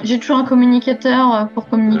 J'ai toujours un communicateur pour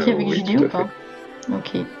communiquer avec oui, JD tout ou à pas?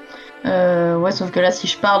 Ok. Ouais, sauf que là, si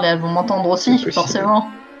je parle, elles vont m'entendre aussi, forcément.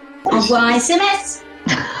 Envoie un SMS!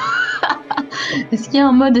 Est-ce qu'il y a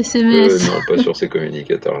un mode SMS? Non, pas sur ces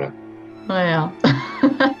communicateurs-là. Ouais. Hein.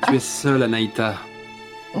 Tu es seule, Anaïta.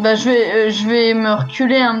 Bah, je vais me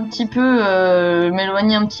reculer un petit peu,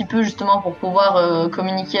 m'éloigner un petit peu justement pour pouvoir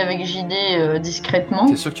communiquer avec JD discrètement.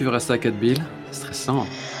 T'es sûr que tu veux rester à 4 billes? C'est stressant.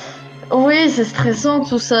 Oui, c'est stressant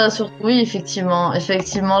tout ça. Oui, effectivement.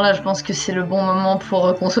 Effectivement, là, je pense que c'est le bon moment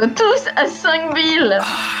pour qu'on soit tous à 5 billes.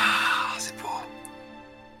 Ah, c'est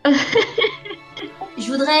beau. Je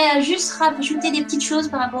voudrais juste rajouter des petites choses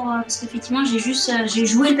par rapport parce qu'effectivement j'ai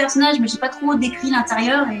joué le personnage mais j'ai pas trop décrit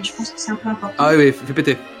l'intérieur et je pense que c'est un peu important. Ah oui, fais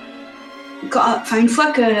péter. Une fois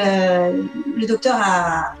que le docteur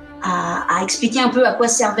a expliqué un peu à quoi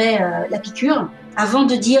servait la piqûre, avant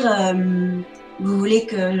de dire vous voulez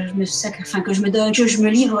que je me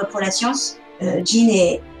livre pour la science, Jean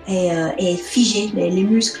est figée, les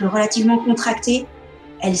muscles relativement contractés.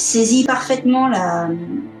 Elle saisit parfaitement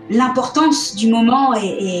l'importance du moment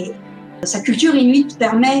et sa culture inuite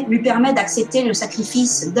lui permet d'accepter le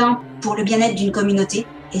sacrifice d'un pour le bien-être d'une communauté.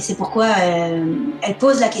 Et c'est pourquoi elle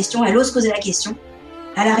pose la question, elle ose poser la question.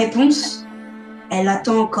 À la réponse, elle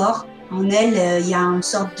attend encore. En elle, il y a une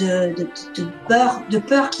sorte de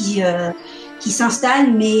peur qui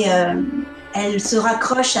s'installe, mais elle se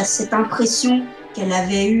raccroche à cette impression qu'elle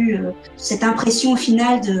avait eue, cette impression au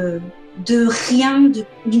final de rien,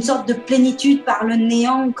 d'une sorte de plénitude par le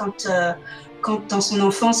néant quand dans son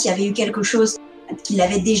enfance il y avait eu quelque chose qui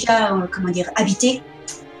l'avait déjà habité,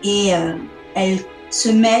 et elle se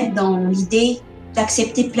met dans l'idée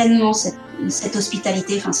d'accepter pleinement cette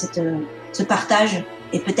hospitalité, ce partage,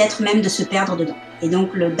 et peut-être même de se perdre dedans. Et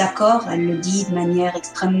donc d'accord, elle le dit de manière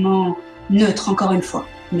extrêmement neutre encore une fois,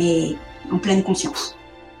 mais en pleine conscience.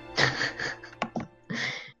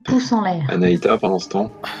 Pouce en l'air. Anaïta, pendant ce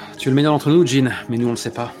temps? Tu es le meilleur d'entre nous, Jean, mais nous on le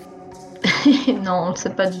sait pas. Non, on le sait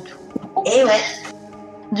pas du tout. Et ouais.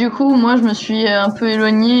 Du coup, moi, je me suis un peu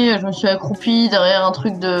éloignée, je me suis accroupie derrière un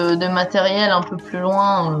truc de matériel un peu plus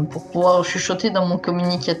loin pour pouvoir chuchoter dans mon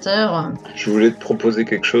communicateur. Je voulais te proposer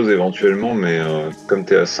quelque chose éventuellement, mais comme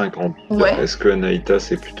t'es à 50, ouais. Est-ce que Anaïta,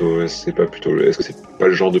 est-ce que c'est pas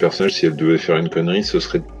le genre de personnage, si elle devait faire une connerie, ce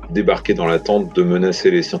serait débarquer dans la tente, de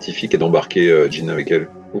menacer les scientifiques et d'embarquer Jean avec elle?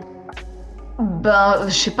 Ben,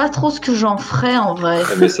 je sais pas trop ce que j'en ferais en vrai.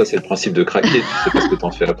 Ah, mais ça, c'est le principe de craquer, tu sais pas ce que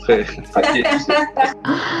t'en fais après. Craquer, tu sais.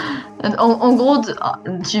 En gros,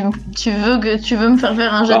 tu veux me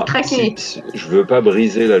faire un jet de craquer. Je veux pas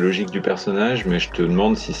briser la logique du personnage, mais je te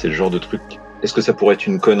demande si c'est le genre de truc. Est-ce que ça pourrait être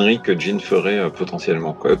une connerie que Jean ferait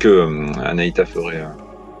potentiellement, que Anaïta ferait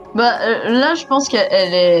Bah là, je pense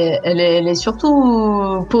qu'elle est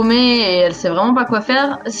surtout paumée et elle sait vraiment pas quoi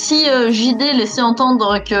faire. Si JD laissait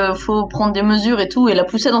entendre qu'il faut prendre des mesures et tout et la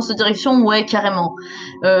pousser dans cette direction, ouais, carrément.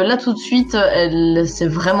 Là, tout de suite, elle sait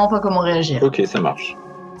vraiment pas comment réagir. Ok, ça marche.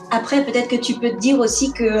 Après, peut-être que tu peux te dire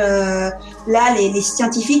aussi que là, les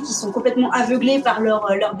scientifiques, ils sont complètement aveuglés par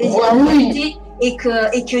leur désir d'humanité et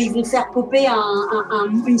qu'ils vont faire popper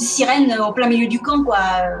une sirène en plein milieu du camp, quoi.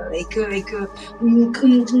 Et que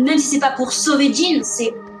même si c'est pas pour sauver Jean,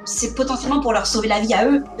 c'est potentiellement pour leur sauver la vie à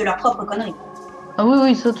eux de leur propre connerie. Ah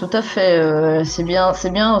oui, ça tout à fait. C'est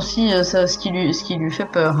bien aussi ça, ce qui lui fait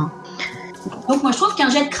peur. Hein. Donc moi je trouve qu'un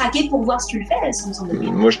jet de craquer pour voir si tu le fais, ça me semble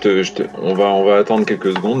bien. Moi, on va attendre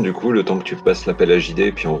quelques secondes, du coup, le temps que tu passes l'appel à JD,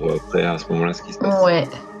 et puis on voit après, à ce moment-là, ce qui se passe. Ouais,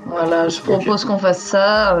 voilà, je propose qu'on fasse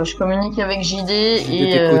ça. Je communique avec JD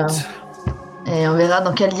et on verra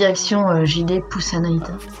dans quelle direction JD pousse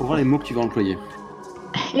Anaïta. Faut voir les mots que tu vas employer.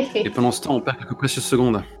 Et pendant ce temps, on perd quelques précieuses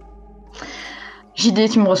secondes. JD,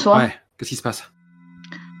 tu me reçois? Ouais, qu'est-ce qui se passe?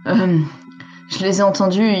 Je les ai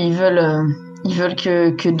entendus, ils veulent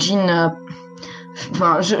que Jean...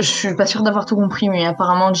 Enfin, je suis pas sûre d'avoir tout compris, mais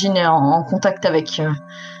apparemment Jean est en contact avec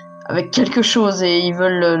quelque chose et ils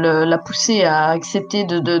veulent la pousser à accepter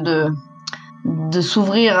de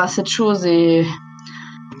s'ouvrir à cette chose et...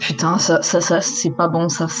 Putain, ça c'est pas bon,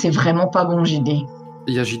 ça, c'est vraiment pas bon, JD.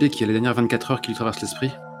 Il y a JD qui a les dernières 24 heures qui lui traversent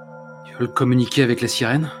l'esprit. Il veut communiquer avec les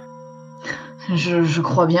sirènes. Je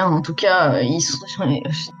crois bien, en tout cas, ils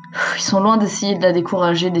sont loin d'essayer de la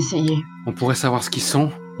décourager, d'essayer. On pourrait savoir ce qu'ils sont,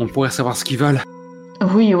 on pourrait savoir ce qu'ils veulent.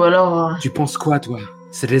 Oui, ou alors... Tu penses quoi, toi?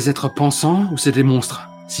 C'est des êtres pensants ou c'est des monstres?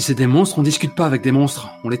 Si c'est des monstres, on discute pas avec des monstres,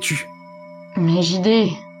 on les tue. Mais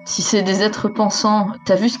JD, si c'est des êtres pensants,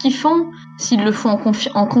 t'as vu ce qu'ils font? S'ils le font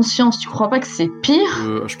en conscience, tu crois pas que c'est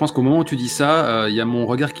pire? Je pense qu'au moment où tu dis ça, il y a mon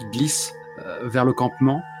regard qui glisse vers le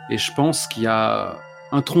campement, et je pense qu'il y a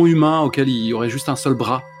un tronc humain auquel il y aurait juste un seul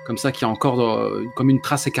bras, comme ça, qui a encore comme une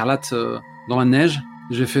trace écarlate dans la neige.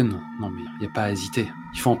 J'ai fait non mais il n'y a pas à hésiter,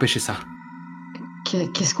 il faut empêcher ça.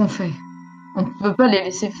 Qu'est-ce qu'on fait? On peut pas les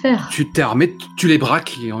laisser faire. Tu t'es armé, tu les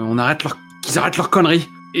braques et qu'ils arrêtent leur conneries.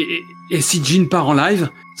 Et si Jean part en live,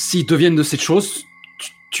 s'ils deviennent de cette chose,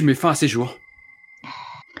 tu mets fin à ces jours.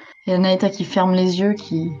 Et Anaïta qui ferme les yeux,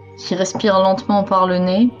 qui respire lentement par le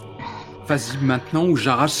nez. Vas-y maintenant ou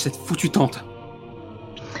j'arrache cette foutue tente.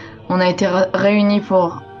 On a été réunis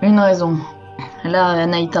pour une raison. Là,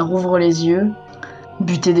 Anaïta rouvre les yeux.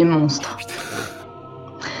 Buter des monstres. Putain.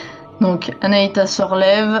 Donc, Anaïta se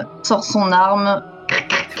relève, sort son arme.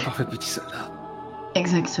 Parfait petit soldat.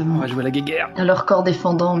 Exactement. On va jouer à la guéguerre. À leur corps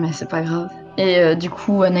défendant, mais c'est pas grave. Et du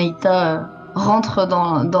coup, Anaïta rentre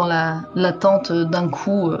dans la tente d'un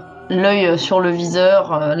coup, l'œil sur le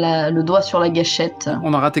viseur, le doigt sur la gâchette.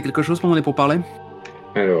 On a raté quelque chose pendant les pourparlers?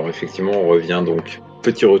 Alors, effectivement, on revient donc.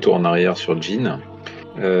 Petit retour en arrière sur Jean.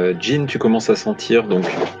 Jean, tu commences à sentir, donc,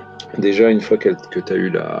 déjà, une fois que tu as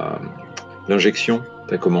eu l'injection,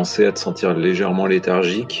 tu as commencé à te sentir légèrement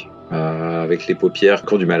léthargique, avec les paupières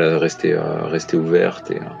qui ont du mal à rester ouvertes.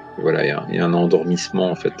 Et voilà, il y a un endormissement,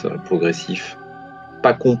 en fait, progressif.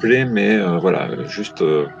 Pas complet, mais voilà, juste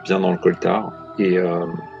bien dans le coltard. Et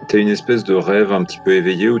tu as une espèce de rêve un petit peu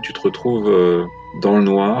éveillé où tu te retrouves dans le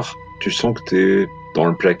noir. Tu sens que tu es dans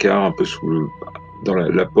le placard, un peu dans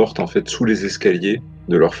la porte, en fait, sous les escaliers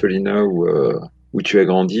de l'orphelinat où tu as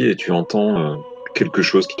grandi et tu entends quelque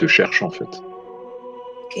chose qui te cherche, en fait.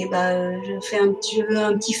 Ok, je fais un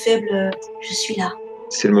petit faible, je suis là.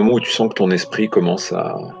 C'est le moment où tu sens que ton esprit commence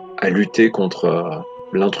à lutter contre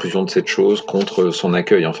l'intrusion de cette chose, contre son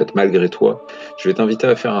accueil, en fait, malgré toi. Je vais t'inviter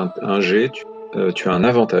à faire un jet. Tu as un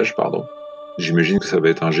avantage, pardon. J'imagine que ça va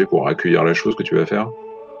être un jet pour accueillir la chose que tu vas faire.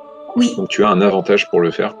 Oui. Donc tu as un avantage pour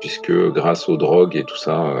le faire, puisque grâce aux drogues et tout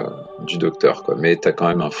ça du docteur, quoi. Mais tu as quand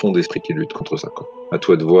même un fond d'esprit qui lutte contre ça, quoi. À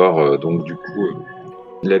toi de voir, donc du coup...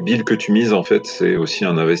 La bile que tu mises, en fait, c'est aussi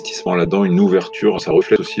un investissement là-dedans, une ouverture. Ça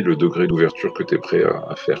reflète aussi le degré d'ouverture que tu es prêt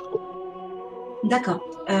à faire, quoi. D'accord.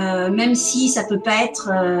 Même si ça peut pas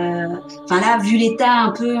être... Enfin là, vu l'état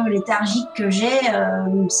un peu léthargique que j'ai,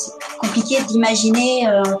 c'est compliqué d'imaginer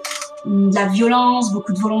de la violence,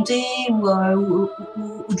 beaucoup de volonté ou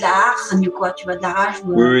de la hargne, quoi. Tu vois, de la rage.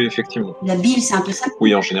 Oui, effectivement. La bile, c'est un peu ça.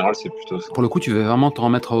 Oui, en général, c'est plutôt ça. Pour le coup, tu veux vraiment t'en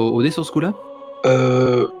remettre au dé sur ce coup-là?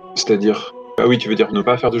 C'est-à-dire... Ah oui, tu veux dire ne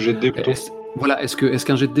pas faire de jet de dé plutôt? Est-ce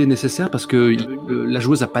qu'un jet de dé est nécessaire? Parce que la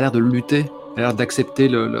joueuse a pas l'air de lutter, elle a l'air d'accepter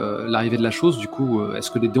l'arrivée de la chose. Du coup,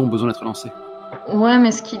 est-ce que les dés ont besoin d'être lancés? Ouais,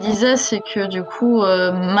 mais ce qu'il disait, c'est que du coup,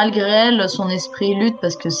 malgré elle, son esprit lutte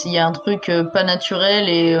parce que s'il y a un truc pas naturel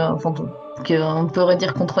et on pourrait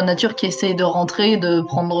dire contre nature qui essaye de rentrer, de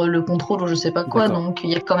prendre le contrôle ou je sais pas quoi, D'accord. donc il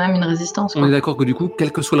y a quand même une résistance, quoi. On est d'accord que du coup,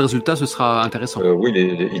 quel que soit le résultat, ce sera intéressant. Oui,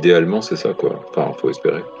 idéalement, c'est ça, quoi. Enfin, faut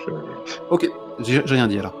espérer. Ok, j'ai rien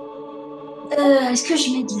dit alors. Est-ce que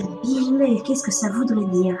je mets de la bile? Qu'est-ce que ça voudrait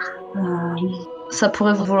dire? Ça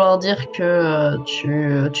pourrait vouloir dire que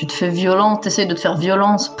tu te fais violence, t'essayes de te faire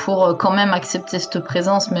violence pour quand même accepter cette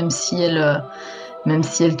présence, même si elle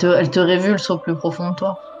te révulse au plus profond de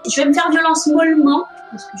toi. Je vais me faire violence mollement,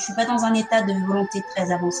 parce que je suis pas dans un état de volonté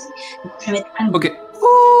très avancé. Donc je vais mettre un... Ok.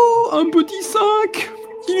 Oh, un petit 5!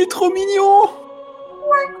 Il est trop mignon!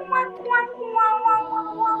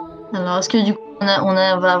 Alors, est-ce que du coup, On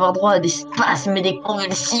va avoir droit à des spasmes et des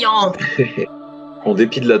convulsions. En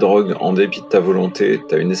dépit de la drogue, en dépit de ta volonté,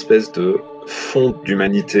 t'as une espèce de fond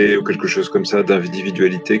d'humanité ou quelque chose comme ça,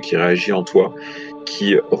 d'individualité qui réagit en toi,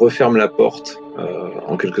 qui referme la porte,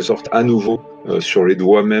 en quelque sorte, à nouveau, sur les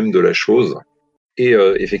doigts même de la chose. Et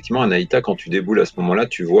effectivement, Anaïta, quand tu déboules à ce moment-là,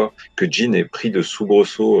 tu vois que Jean est pris de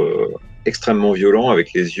soubresauts extrêmement violents,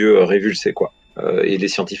 avec les yeux révulsés, quoi. Et les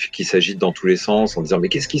scientifiques qui s'agitent dans tous les sens en disant « Mais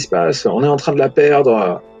qu'est-ce qui se passe ? On est en train de la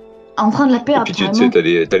perdre !» En train de la perdre, Et puis tu sais,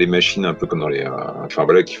 t'as les machines un peu comme dans les, enfin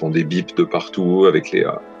voilà, qui font des bips de partout avec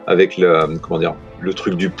comment dire, le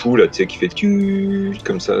truc du pouls là, tu sais, qui fait tut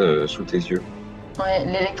comme ça sous tes yeux. Ouais,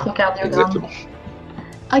 l'électrocardiogramme. Exactement.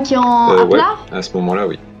 Ah, qui est à ouais, plat ? à ce moment-là,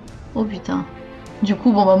 oui. Oh putain. Du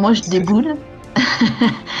coup, bon bah moi je déboule,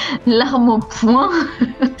 l'arme au poing,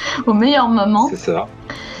 au meilleur moment. C'est ça.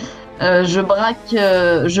 Je braque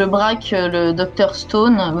le Dr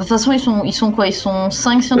Stone. De toute façon, ils sont quoi ? Ils sont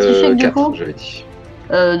 5 scientifiques du 4, coup. J'avais dit.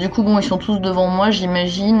 Du coup, bon, ils sont tous devant moi,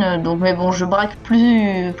 j'imagine. Donc, mais bon, je braque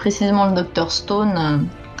plus précisément le Dr Stone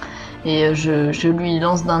et je lui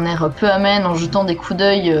lance d'un air peu amène en jetant des coups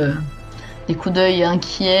d'œil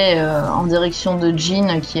inquiets en direction de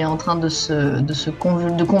Jean qui est en train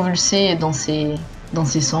de convulser dans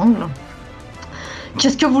ses sangles.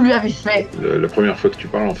 Qu'est-ce que vous lui avez fait ? La première fois que tu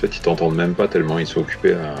parles, en fait, ils t'entendent même pas tellement ils sont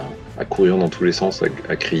occupés à courir dans tous les sens,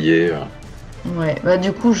 à crier. Ouais, bah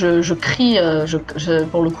du coup je crie,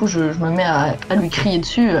 pour le coup je me mets à lui crier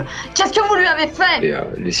dessus. Qu'est-ce que vous lui avez fait ? Et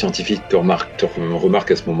les scientifiques te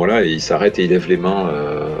remarquent à ce moment-là et ils s'arrêtent et ils lèvent les mains,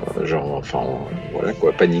 voilà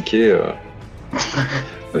quoi, paniqués,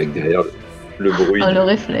 avec derrière le bruit. Le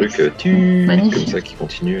réflexe. Truc, magnifique. Comme ça qui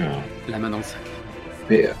continue. La main dans le sac.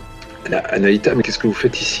 Mais Anaïta, mais qu'est-ce que vous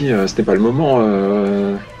faites ici ? Ce n'est pas le moment.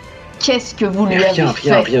 Qu'est-ce que vous lui Mais avez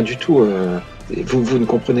fait ? rien du tout. Vous ne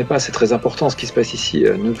comprenez pas, c'est très important ce qui se passe ici.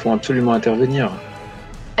 Nous devons absolument intervenir.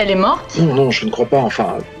 Elle est morte ? Non, je ne crois pas.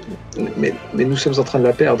 Enfin, mais nous sommes en train de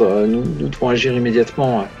la perdre. Nous devons agir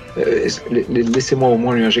immédiatement. Laissez-moi au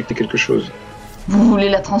moins lui injecter quelque chose. Vous voulez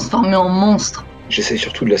la transformer en monstre ? J'essaie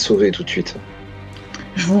surtout de la sauver tout de suite.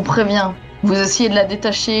 Je vous préviens. Vous essayez de la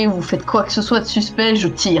détacher, vous faites quoi que ce soit de suspect, je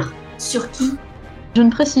tire. Sur qui ? Je ne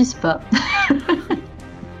précise pas.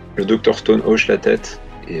 Le Dr Stone hoche la tête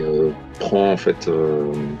et prend en fait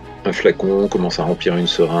un flacon, commence à remplir une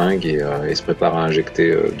seringue et se prépare à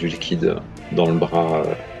injecter du liquide dans le bras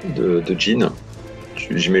de Jean.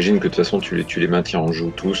 J'imagine que de toute façon tu les maintiens en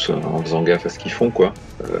joue tous en faisant gaffe à ce qu'ils font, quoi.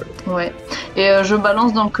 Ouais. Et je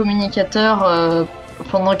balance dans le communicateur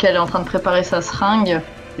pendant qu'elle est en train de préparer sa seringue.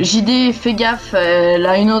 JD, fais gaffe, elle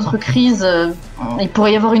a une autre crise, il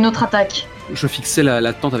pourrait y avoir une autre attaque. Je fixais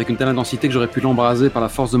la tente avec une telle intensité que j'aurais pu l'embraser par la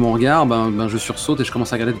force de mon regard. Je sursaute et je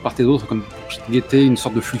commence à regarder de part et d'autre comme pour guetter une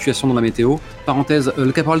sorte de fluctuation dans la météo. Parenthèse,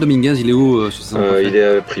 le caporal Dominguez, il est où sur ses enfants ? Il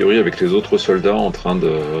est a priori avec les autres soldats en train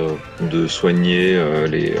de soigner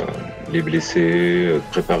les blessés,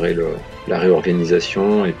 préparer la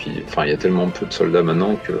réorganisation. Et puis, enfin, il y a tellement peu de soldats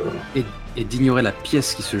maintenant que... Et d'ignorer la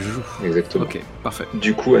pièce qui se joue. Exactement. Ok, parfait.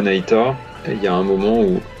 Du coup, Anaïta, il y a un moment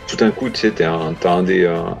où tout d'un coup, tu sais, t'as un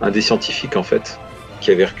des scientifiques en fait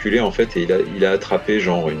qui avait reculé en fait et il a attrapé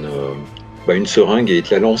genre une seringue et il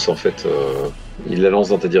te la lance en fait. Il la lance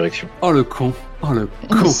dans ta direction. Oh le con.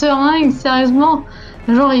 Une seringue, sérieusement ?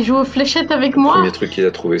 Genre il joue aux fléchettes avec moi ? Le premier truc qu'il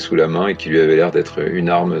a trouvé sous la main et qui lui avait l'air d'être une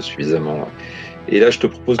arme suffisamment. Et là, je te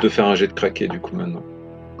propose de faire un jet de craqué du coup maintenant.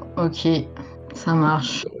 Ok, ça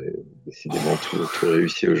marche. Décidément tout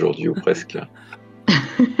réussi aujourd'hui ou presque.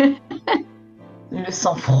 Le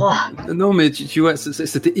sang-froid. Non mais tu vois,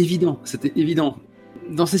 c'était évident.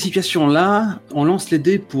 Dans ces situations-là, on lance les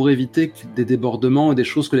dés pour éviter des débordements et des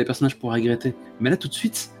choses que les personnages pourraient regretter. Mais là tout de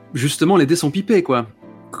suite, justement les dés sont pipés quoi.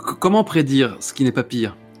 Comment prédire ce qui n'est pas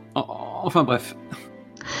pire ? Enfin bref.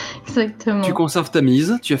 Exactement. Tu conserves ta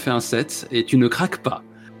mise, tu as fait un 7 et tu ne craques pas.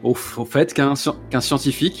 Au fait qu'un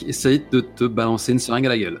scientifique essaye de te balancer une seringue à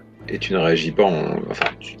la gueule. Et tu ne réagis pas, enfin,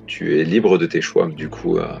 tu es libre de tes choix, du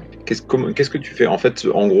coup. Qu'est-ce que tu fais ? En fait,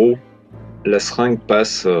 en gros, la seringue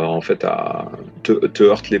passe, en fait, te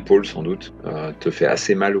heurte l'épaule, sans doute, te fait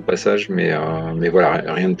assez mal au passage, mais voilà,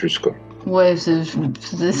 rien de plus, quoi. Ouais,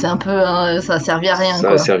 c'est un peu... ça a servi à rien, ça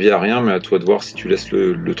quoi. Ça a servi à rien, mais à toi de voir si tu laisses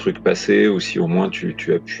le truc passer, ou si au moins tu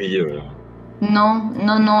appuies... Non,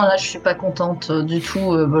 là je suis pas contente du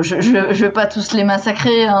tout. Je vais pas tous les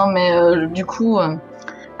massacrer, hein, mais du coup...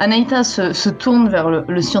 Anaïta se tourne vers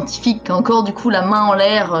le scientifique qui a encore du coup la main en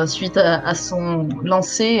l'air suite à son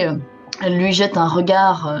lancer. Elle lui jette un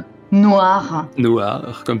regard noir.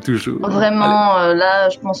 Noir, comme toujours. Vraiment, là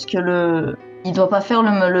je pense que il doit pas faire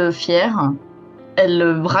le fier.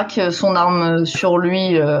 Elle braque son arme sur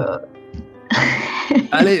lui.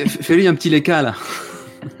 Allez, fais-lui un petit léca, là.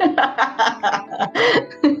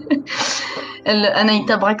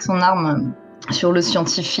 Anaïta braque son arme sur le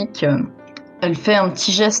scientifique. Elle fait un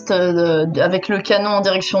petit geste avec le canon en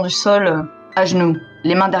direction du sol, à genoux,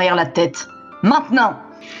 les mains derrière la tête. Maintenant!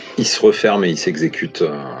 Il se referme et il s'exécute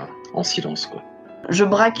en silence, quoi. Je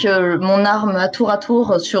braque mon arme à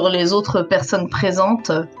tour sur les autres personnes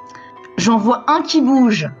présentes. J'en vois un qui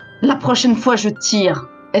bouge. La prochaine fois, je tire.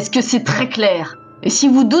 Est-ce que c'est très clair? Et si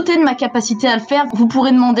vous doutez de ma capacité à le faire, vous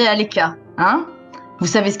pourrez demander à Aleka, hein? Vous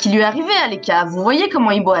savez ce qui lui est arrivé à Aleka, vous voyez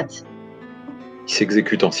comment il boite. Il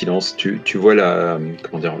s'exécute en silence. Tu vois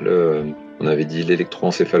on avait dit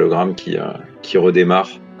l'électroencéphalogramme qui redémarre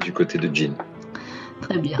du côté de Jean.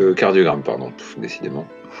 Très bien. Cardiogramme, pardon, décidément.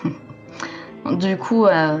 Du coup,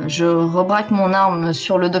 je rebraque mon arme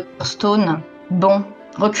sur le Dr Stone. Bon,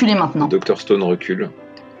 reculez maintenant. Dr Stone recule.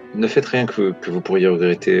 Ne faites rien que vous pourriez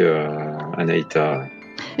regretter, Anaïta.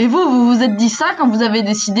 Et vous vous êtes dit ça quand vous avez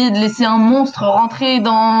décidé de laisser un monstre rentrer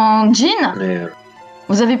dans Jean? Mais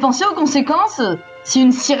Vous avez pensé aux conséquences? Si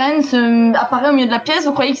une sirène apparaît au milieu de la pièce,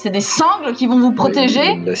 vous croyez que c'est des sangles qui vont vous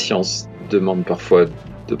protéger? La science demande parfois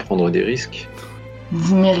de prendre des risques.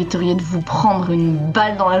 Vous mériteriez de vous prendre une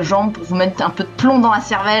balle dans la jambe pour vous mettre un peu de plomb dans la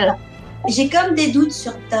cervelle. J'ai comme des doutes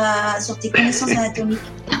sur tes connaissances anatomiques.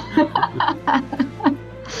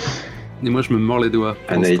 Et moi, je me mords les doigts.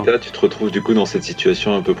 Anaïta, tu te retrouves du coup dans cette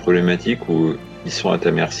situation un peu problématique où ils sont à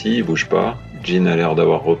ta merci, ils bougent pas. Jean a l'air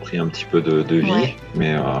d'avoir repris un petit peu de vie, ouais.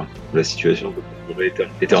 Mais la situation peut durer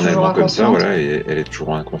éternellement comme ça, voilà, et elle est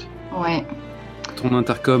toujours inconsciente. Ouais. Ton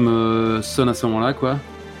intercom sonne à ce moment-là, quoi.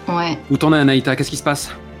 Ouais. Où t'en es, Anaïta? Qu'est-ce qui se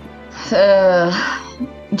passe?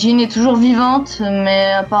 Jean est toujours vivante,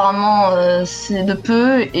 mais apparemment c'est de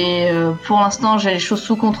peu, et pour l'instant j'ai les choses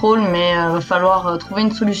sous contrôle, mais va falloir trouver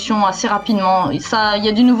une solution assez rapidement. Il y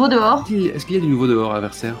a du nouveau dehors? Est-ce qu'il y a du nouveau dehors,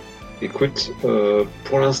 adversaire? Écoute,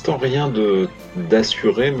 pour l'instant rien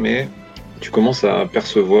d'assuré, mais tu commences à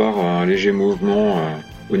percevoir un léger mouvement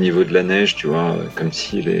au niveau de la neige, tu vois, comme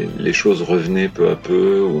si les choses revenaient peu à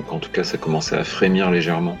peu, ou qu'en tout cas ça commençait à frémir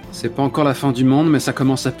légèrement. C'est pas encore la fin du monde, mais ça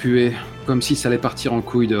commence à puer, comme si ça allait partir en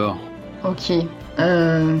couille dehors. Ok,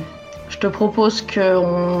 je te propose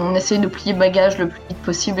qu'on essaye de plier bagages le plus vite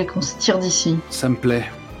possible et qu'on se tire d'ici. Ça me plaît.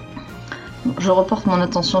 Je reporte mon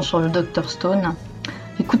attention sur le Dr Stone.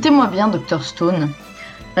 Écoutez-moi bien, Dr Stone.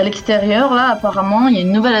 À l'extérieur, là, apparemment, il y a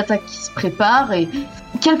une nouvelle attaque qui se prépare et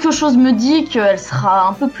quelque chose me dit qu'elle sera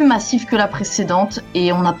un peu plus massive que la précédente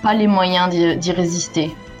et on n'a pas les moyens d'y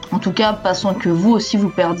résister. En tout cas, pas sans que vous aussi vous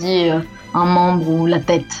perdiez un membre ou la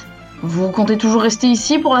tête. Vous comptez toujours rester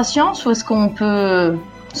ici pour la science ou est-ce qu'on peut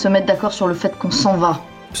se mettre d'accord sur le fait qu'on s'en va?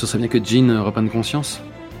 Ce serait bien que Jean reprenne conscience.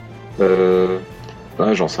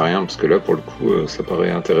 J'en sais rien, parce que là, pour le coup, ça paraît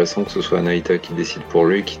intéressant que ce soit Anaïta qui décide pour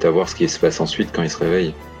lui, quitte à voir ce qui se passe ensuite quand il se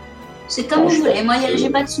réveille. C'est comme vous voulez. Moi, j'ai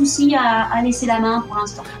pas de souci à laisser la main pour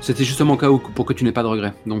l'instant. C'était justement au cas où pour que tu n'aies pas de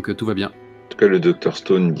regrets, donc tout va bien. En tout cas, le Dr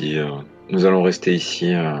Stone dit nous allons rester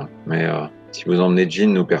ici, mais si vous emmenez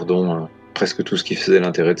Jean, nous perdons presque tout ce qui faisait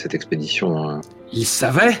l'intérêt de cette expédition. Il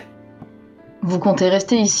savait? Vous comptez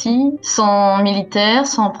rester ici, sans militaire,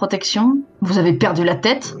 sans protection? Vous avez perdu la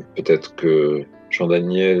tête? Peut-être que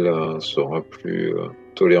Jean-Daniel sera plus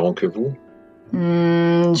tolérant que vous.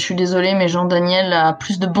 Je suis désolée, mais Jean-Daniel a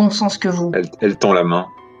plus de bon sens que vous. Elle tend la main.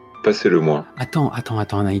 Passez-le-moi. Attends,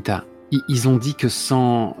 Anaïta. Ils ont dit que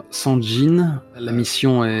sans Jean, la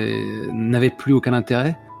mission n'avait plus aucun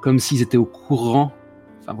intérêt, comme s'ils étaient au courant.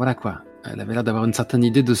 Enfin voilà quoi. Elle avait l'air d'avoir une certaine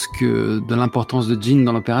idée de l'importance de Jean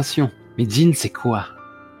dans l'opération. Mais Jean, c'est quoi?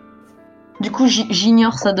 Du coup,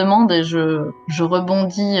 j'ignore sa demande et je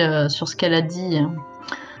rebondis sur ce qu'elle a dit.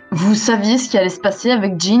 Vous saviez ce qui allait se passer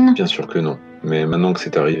avec Jean? Bien sûr que non. Mais maintenant que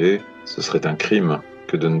c'est arrivé, ce serait un crime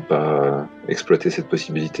que de ne pas exploiter cette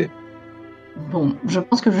possibilité. Bon, je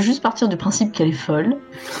pense que je vais juste partir du principe qu'elle est folle.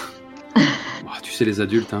 Tu sais, les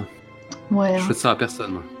adultes, hein. Ouais. Je fais ça à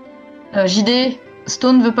personne, moi. JD,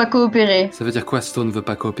 Stone veut pas coopérer. Ça veut dire quoi, Stone veut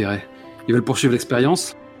pas coopérer? Ils veulent poursuivre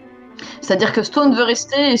l'expérience? C'est-à-dire que Stone veut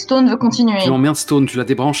rester et Stone veut continuer. Tu emmerdes Stone, tu la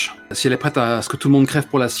débranches. Si elle est prête à ce que tout le monde crève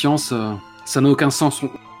pour la science, ça n'a aucun sens.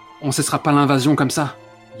 On cessera pas l'invasion comme ça.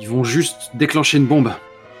 Ils vont juste déclencher une bombe.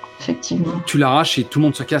 Effectivement. Tu l'arraches et tout le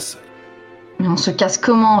monde se casse. Mais on se casse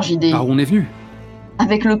comment, JD? Par où on est venu?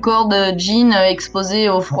 Avec le corps de Jean exposé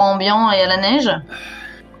au froid ambiant et à la neige?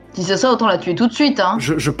 Si c'est ça, autant la tuer tout de suite, hein.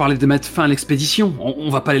 Je parlais de mettre fin à l'expédition. On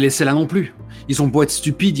va pas les laisser là non plus. Ils ont beau être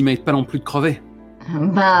stupides, ils méritent pas non plus de crever.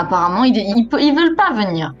 Apparemment, ils veulent pas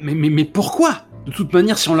venir. Mais pourquoi? De toute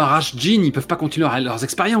manière, si on leur arrache Jean, ils peuvent pas continuer leurs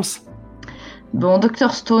expériences. Bon,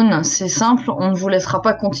 Dr Stone, c'est simple, on ne vous laissera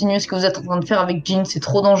pas continuer ce que vous êtes en train de faire avec Jean, c'est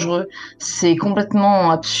trop dangereux, c'est complètement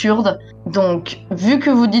absurde. Donc, vu que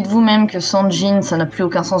vous dites vous-même que sans Jean, ça n'a plus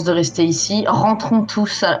aucun sens de rester ici, rentrons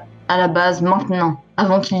tous à la base maintenant,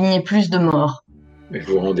 avant qu'il n'y ait plus de morts. Mais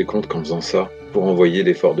vous vous rendez compte qu'en faisant ça, pour envoyer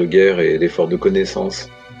l'effort de guerre et l'effort de connaissance,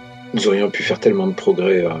 nous aurions pu faire tellement de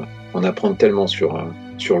progrès, en apprendre tellement sur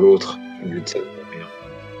l'autre, au lieu de ça.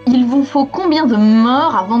 Il vous faut combien de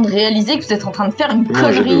morts avant de réaliser que vous êtes en train de faire une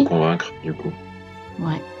Comment j'ai de le connerie? convaincre, du coup?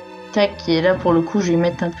 Ouais. Tac, et là pour le coup, je vais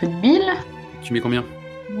mettre un peu de bile. Tu mets combien?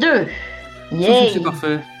 2. C'est Yay!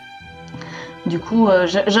 parfait. Du coup,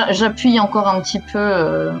 j'appuie encore un petit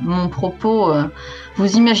peu mon propos.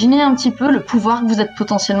 Vous imaginez un petit peu le pouvoir que vous êtes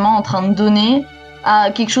potentiellement en train de donner à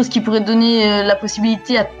quelque chose qui pourrait donner la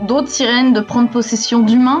possibilité à d'autres sirènes de prendre possession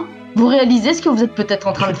d'humains? Vous réalisez ce que vous êtes peut-être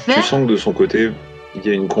en train de faire? Tu sens que de son côté, il y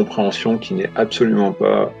a une compréhension qui n'est absolument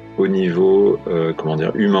pas au niveau,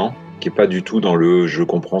 humain, qui est pas du tout dans le « je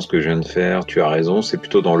comprends ce que je viens de faire, tu as raison », c'est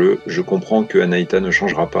plutôt dans le « je comprends que Anaïta ne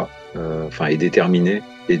changera pas », est déterminée,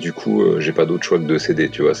 et du coup, j'ai pas d'autre choix que de céder,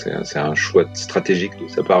 tu vois, c'est un choix stratégique de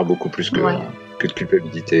sa part, beaucoup plus que de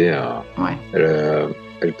culpabilité. Ouais.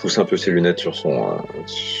 Elle pousse un peu ses lunettes sur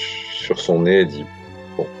son nez et dit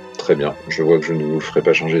 « Bon, très bien, je vois que je ne vous ferai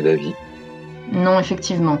pas changer d'avis. » Non,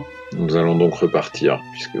 effectivement. Nous allons donc repartir,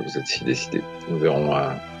 puisque vous êtes si décidés. Nous verrons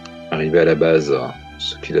arriver à la base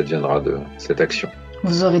ce qu'il adviendra de cette action.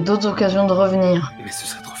 Vous aurez d'autres occasions de revenir. Mais ce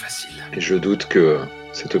serait trop facile. Et je doute que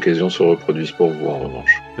cette occasion se reproduise pour vous, en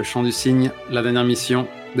revanche. Le chant du cygne, la dernière mission,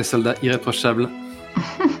 des soldats irréprochables.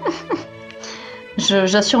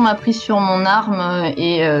 J'assure ma prise sur mon arme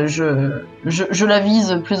et je la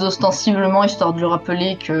vise plus ostensiblement, histoire de lui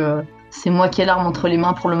rappeler que c'est moi qui ai l'arme entre les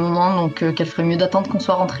mains pour le moment, donc qu'elle ferait mieux d'attendre qu'on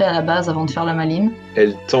soit rentré à la base avant de faire la maline.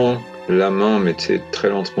 Elle tend la main, mais tu sais, très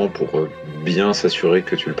lentement pour bien s'assurer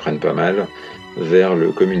que tu le prennes pas mal, vers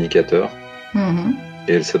le communicateur. Mm-hmm.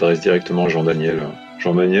 Et elle s'adresse directement à Jean-Daniel.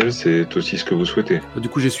 Jean-Daniel, c'est aussi ce que vous souhaitez? Du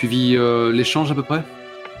coup, j'ai suivi l'échange à peu près.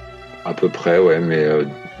 À peu près, ouais, mais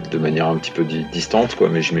de manière un petit peu distante, quoi.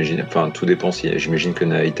 Mais j'imagine, tout dépend. J'imagine que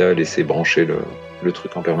Naïta a laissé brancher le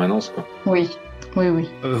truc en permanence, quoi. Oui.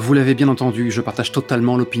 Vous l'avez bien entendu, je partage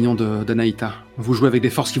totalement l'opinion de Naïta. Vous jouez avec des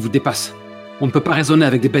forces qui vous dépassent. On ne peut pas raisonner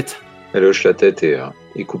avec des bêtes. Elle hoche la tête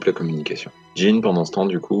et coupe la communication. Jean, pendant ce temps,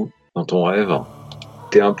 du coup, dans ton rêve,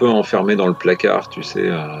 t'es un peu enfermé dans le placard, tu sais,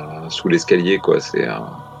 sous l'escalier, quoi. C'est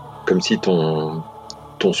comme si ton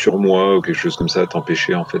surmoi ou quelque chose comme ça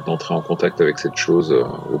t'empêchait en fait d'entrer en contact avec cette chose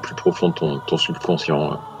au plus profond de ton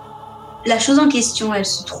subconscient. La chose en question, elle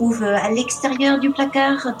se trouve à l'extérieur du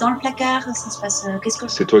placard, dans le placard, ça se passe...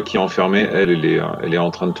 C'est toi qui es enfermé, elle est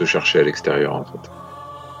en train de te chercher à l'extérieur en fait.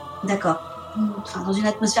 D'accord. Dans une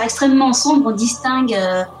atmosphère extrêmement sombre, on distingue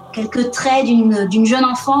quelques traits d'une jeune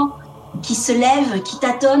enfant qui se lève, qui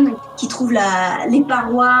tâtonne, qui trouve les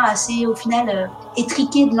parois assez, au final,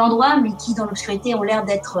 étriquées de l'endroit, mais qui, dans l'obscurité, ont l'air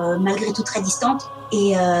d'être malgré tout très distantes.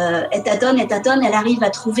 Et elle tâtonne, elle arrive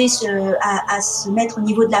à trouver à se mettre au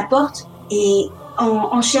niveau de la porte. Et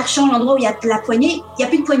en cherchant l'endroit où il y a la poignée, il n'y a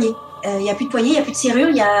plus de poignée. Il n'y a plus de poignée, il n'y a plus de serrure,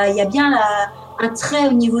 il y a bien un trait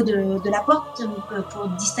au niveau de la porte pour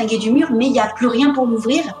distinguer du mur, mais il n'y a plus rien pour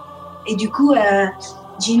l'ouvrir. Et du coup,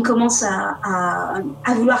 Jean commence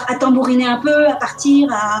à vouloir tambouriner un peu, à partir,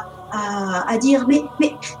 à dire mais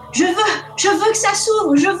je veux que ça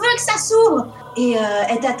s'ouvre. Et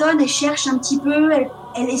elle tâtonne, elle cherche un petit peu,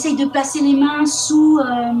 elle essaye de placer les mains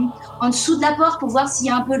en dessous de la porte pour voir s'il y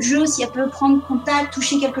a un peu de jeu, si elle peut prendre contact,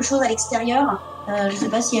 toucher quelque chose à l'extérieur. Je ne sais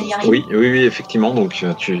pas si elle y arrive. Oui, effectivement. Donc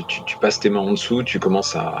tu passes tes mains en dessous, tu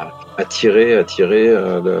commences à tirer.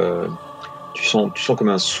 Tu sens comme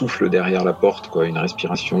un souffle derrière la porte, quoi, une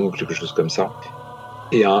respiration ou quelque chose comme ça.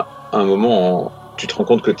 Et à un moment, tu te rends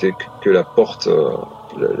compte que la porte,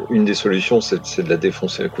 une des solutions, c'est de la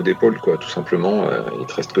défoncer à coup d'épaule, quoi, tout simplement. Il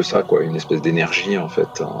te reste que ça, quoi, une espèce d'énergie, en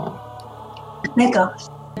fait. D'accord.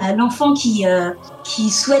 L'enfant qui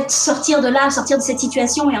souhaite sortir de cette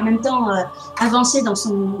situation et en même temps avancer dans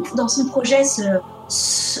son projet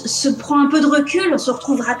se prend un peu de recul, se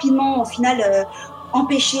retrouve rapidement, au final,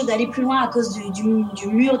 empêchée d'aller plus loin à cause du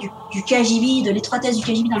mur, du KGB, de l'étroitesse du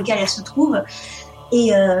KGB dans lequel elle se trouve.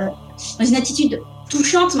 Et dans une attitude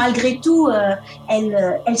touchante, malgré tout,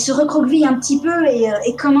 elle se recroqueville un petit peu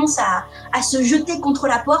et commence à se jeter contre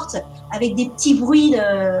la porte avec des petits bruits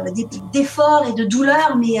d'effort et de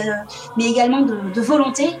douleur, mais également de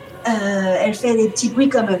volonté. Elle fait des petits bruits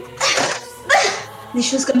comme des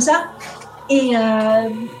choses comme ça. Et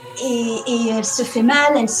elle se fait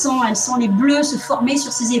mal, elle sent les bleus se former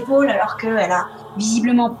sur ses épaules alors qu'elle a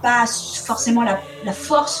visiblement pas forcément la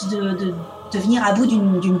force de venir à bout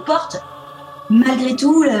d'une porte. Malgré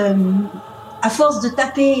tout, à force de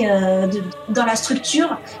taper dans la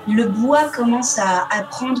structure, le bois commence à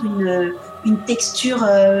prendre une texture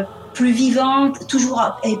plus vivante, toujours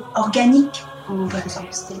organique, en quelque sorte.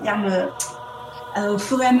 C'était le terme. Au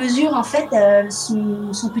fur et à mesure, en fait,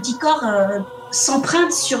 son petit corps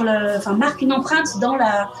s'emprunte marque une empreinte dans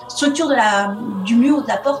la structure du mur de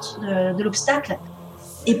la porte de l'obstacle.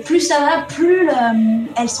 Et plus ça va, plus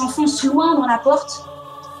elle s'enfonce loin dans la porte.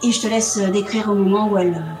 Et je te laisse décrire au moment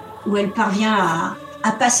où elle parvient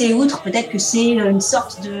à passer outre. Peut-être que c'est une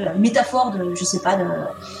sorte de métaphore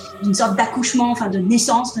d'une sorte d'accouchement, de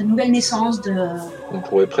naissance, de nouvelle naissance. On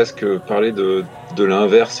pourrait presque parler de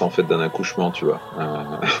l'inverse, en fait, d'un accouchement, tu vois.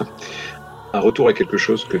 Un retour à quelque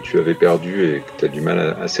chose que tu avais perdu et que tu as du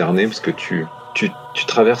mal à cerner, parce que tu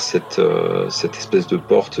traverses cette espèce de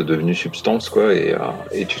porte devenue substance, quoi,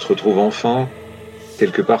 et tu te retrouves enfin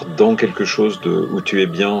quelque part dans quelque chose où tu es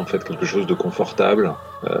bien, en fait, quelque chose de confortable,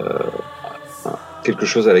 quelque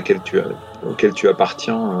chose auquel tu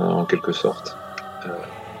appartiens, en quelque sorte.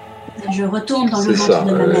 Je retourne dans le ventre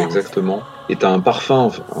de ma mère. Exactement. Et tu as un parfum,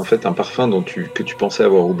 en fait, un parfum que tu pensais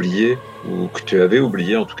avoir oublié, ou que tu avais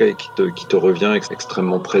oublié, en tout cas, et qui te revient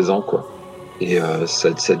extrêmement présent, quoi. Et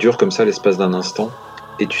ça dure comme ça l'espace d'un instant.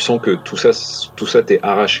 Et tu sens que tout ça t'est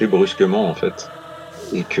arraché brusquement, en fait.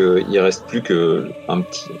 Et qu'il reste plus que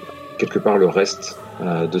quelque part le reste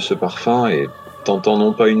de ce parfum. Et t'entends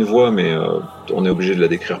non pas une voix, mais on est obligé de la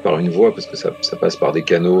décrire par une voix, parce que ça passe par des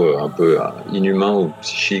canaux un peu inhumains ou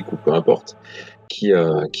psychiques, ou peu importe, qui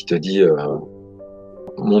te dit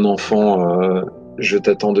mon enfant, je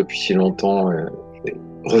t'attends depuis si longtemps,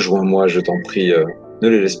 rejoins-moi, je t'en prie, ne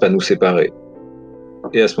les laisse pas nous séparer.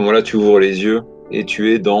 Et à ce moment-là, tu ouvres les yeux et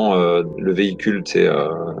tu es dans le véhicule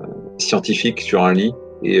scientifique sur un lit,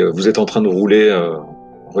 et vous êtes en train de rouler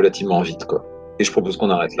relativement vite, quoi. Et je propose qu'on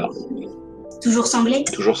arrête là. Toujours sanglé ?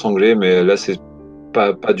 Toujours sanglé, mais là c'est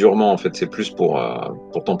pas durement, en fait, c'est plus pour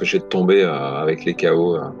t'empêcher de tomber avec les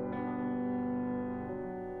chaos.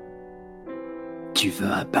 Tu veux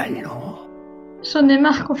un ballon? J'en ai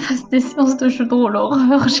marre qu'on fasse des séances de jeux de rôle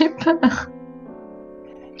horreur, j'ai peur.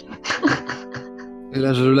 Et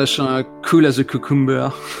là, je lâche un cool as a cucumber.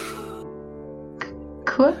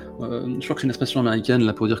 Quoi? Je crois que c'est une expression américaine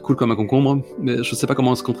là pour dire cool comme un concombre, mais je sais pas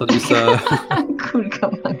comment on traduit ça. Cool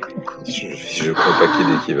comme un concombre. Je crois pas qu'il y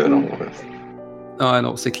ait d'équivalent. Ah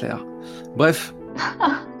non, c'est clair. Bref.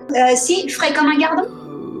 Si, je ferais comme un gardon ?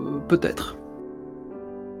 Peut-être.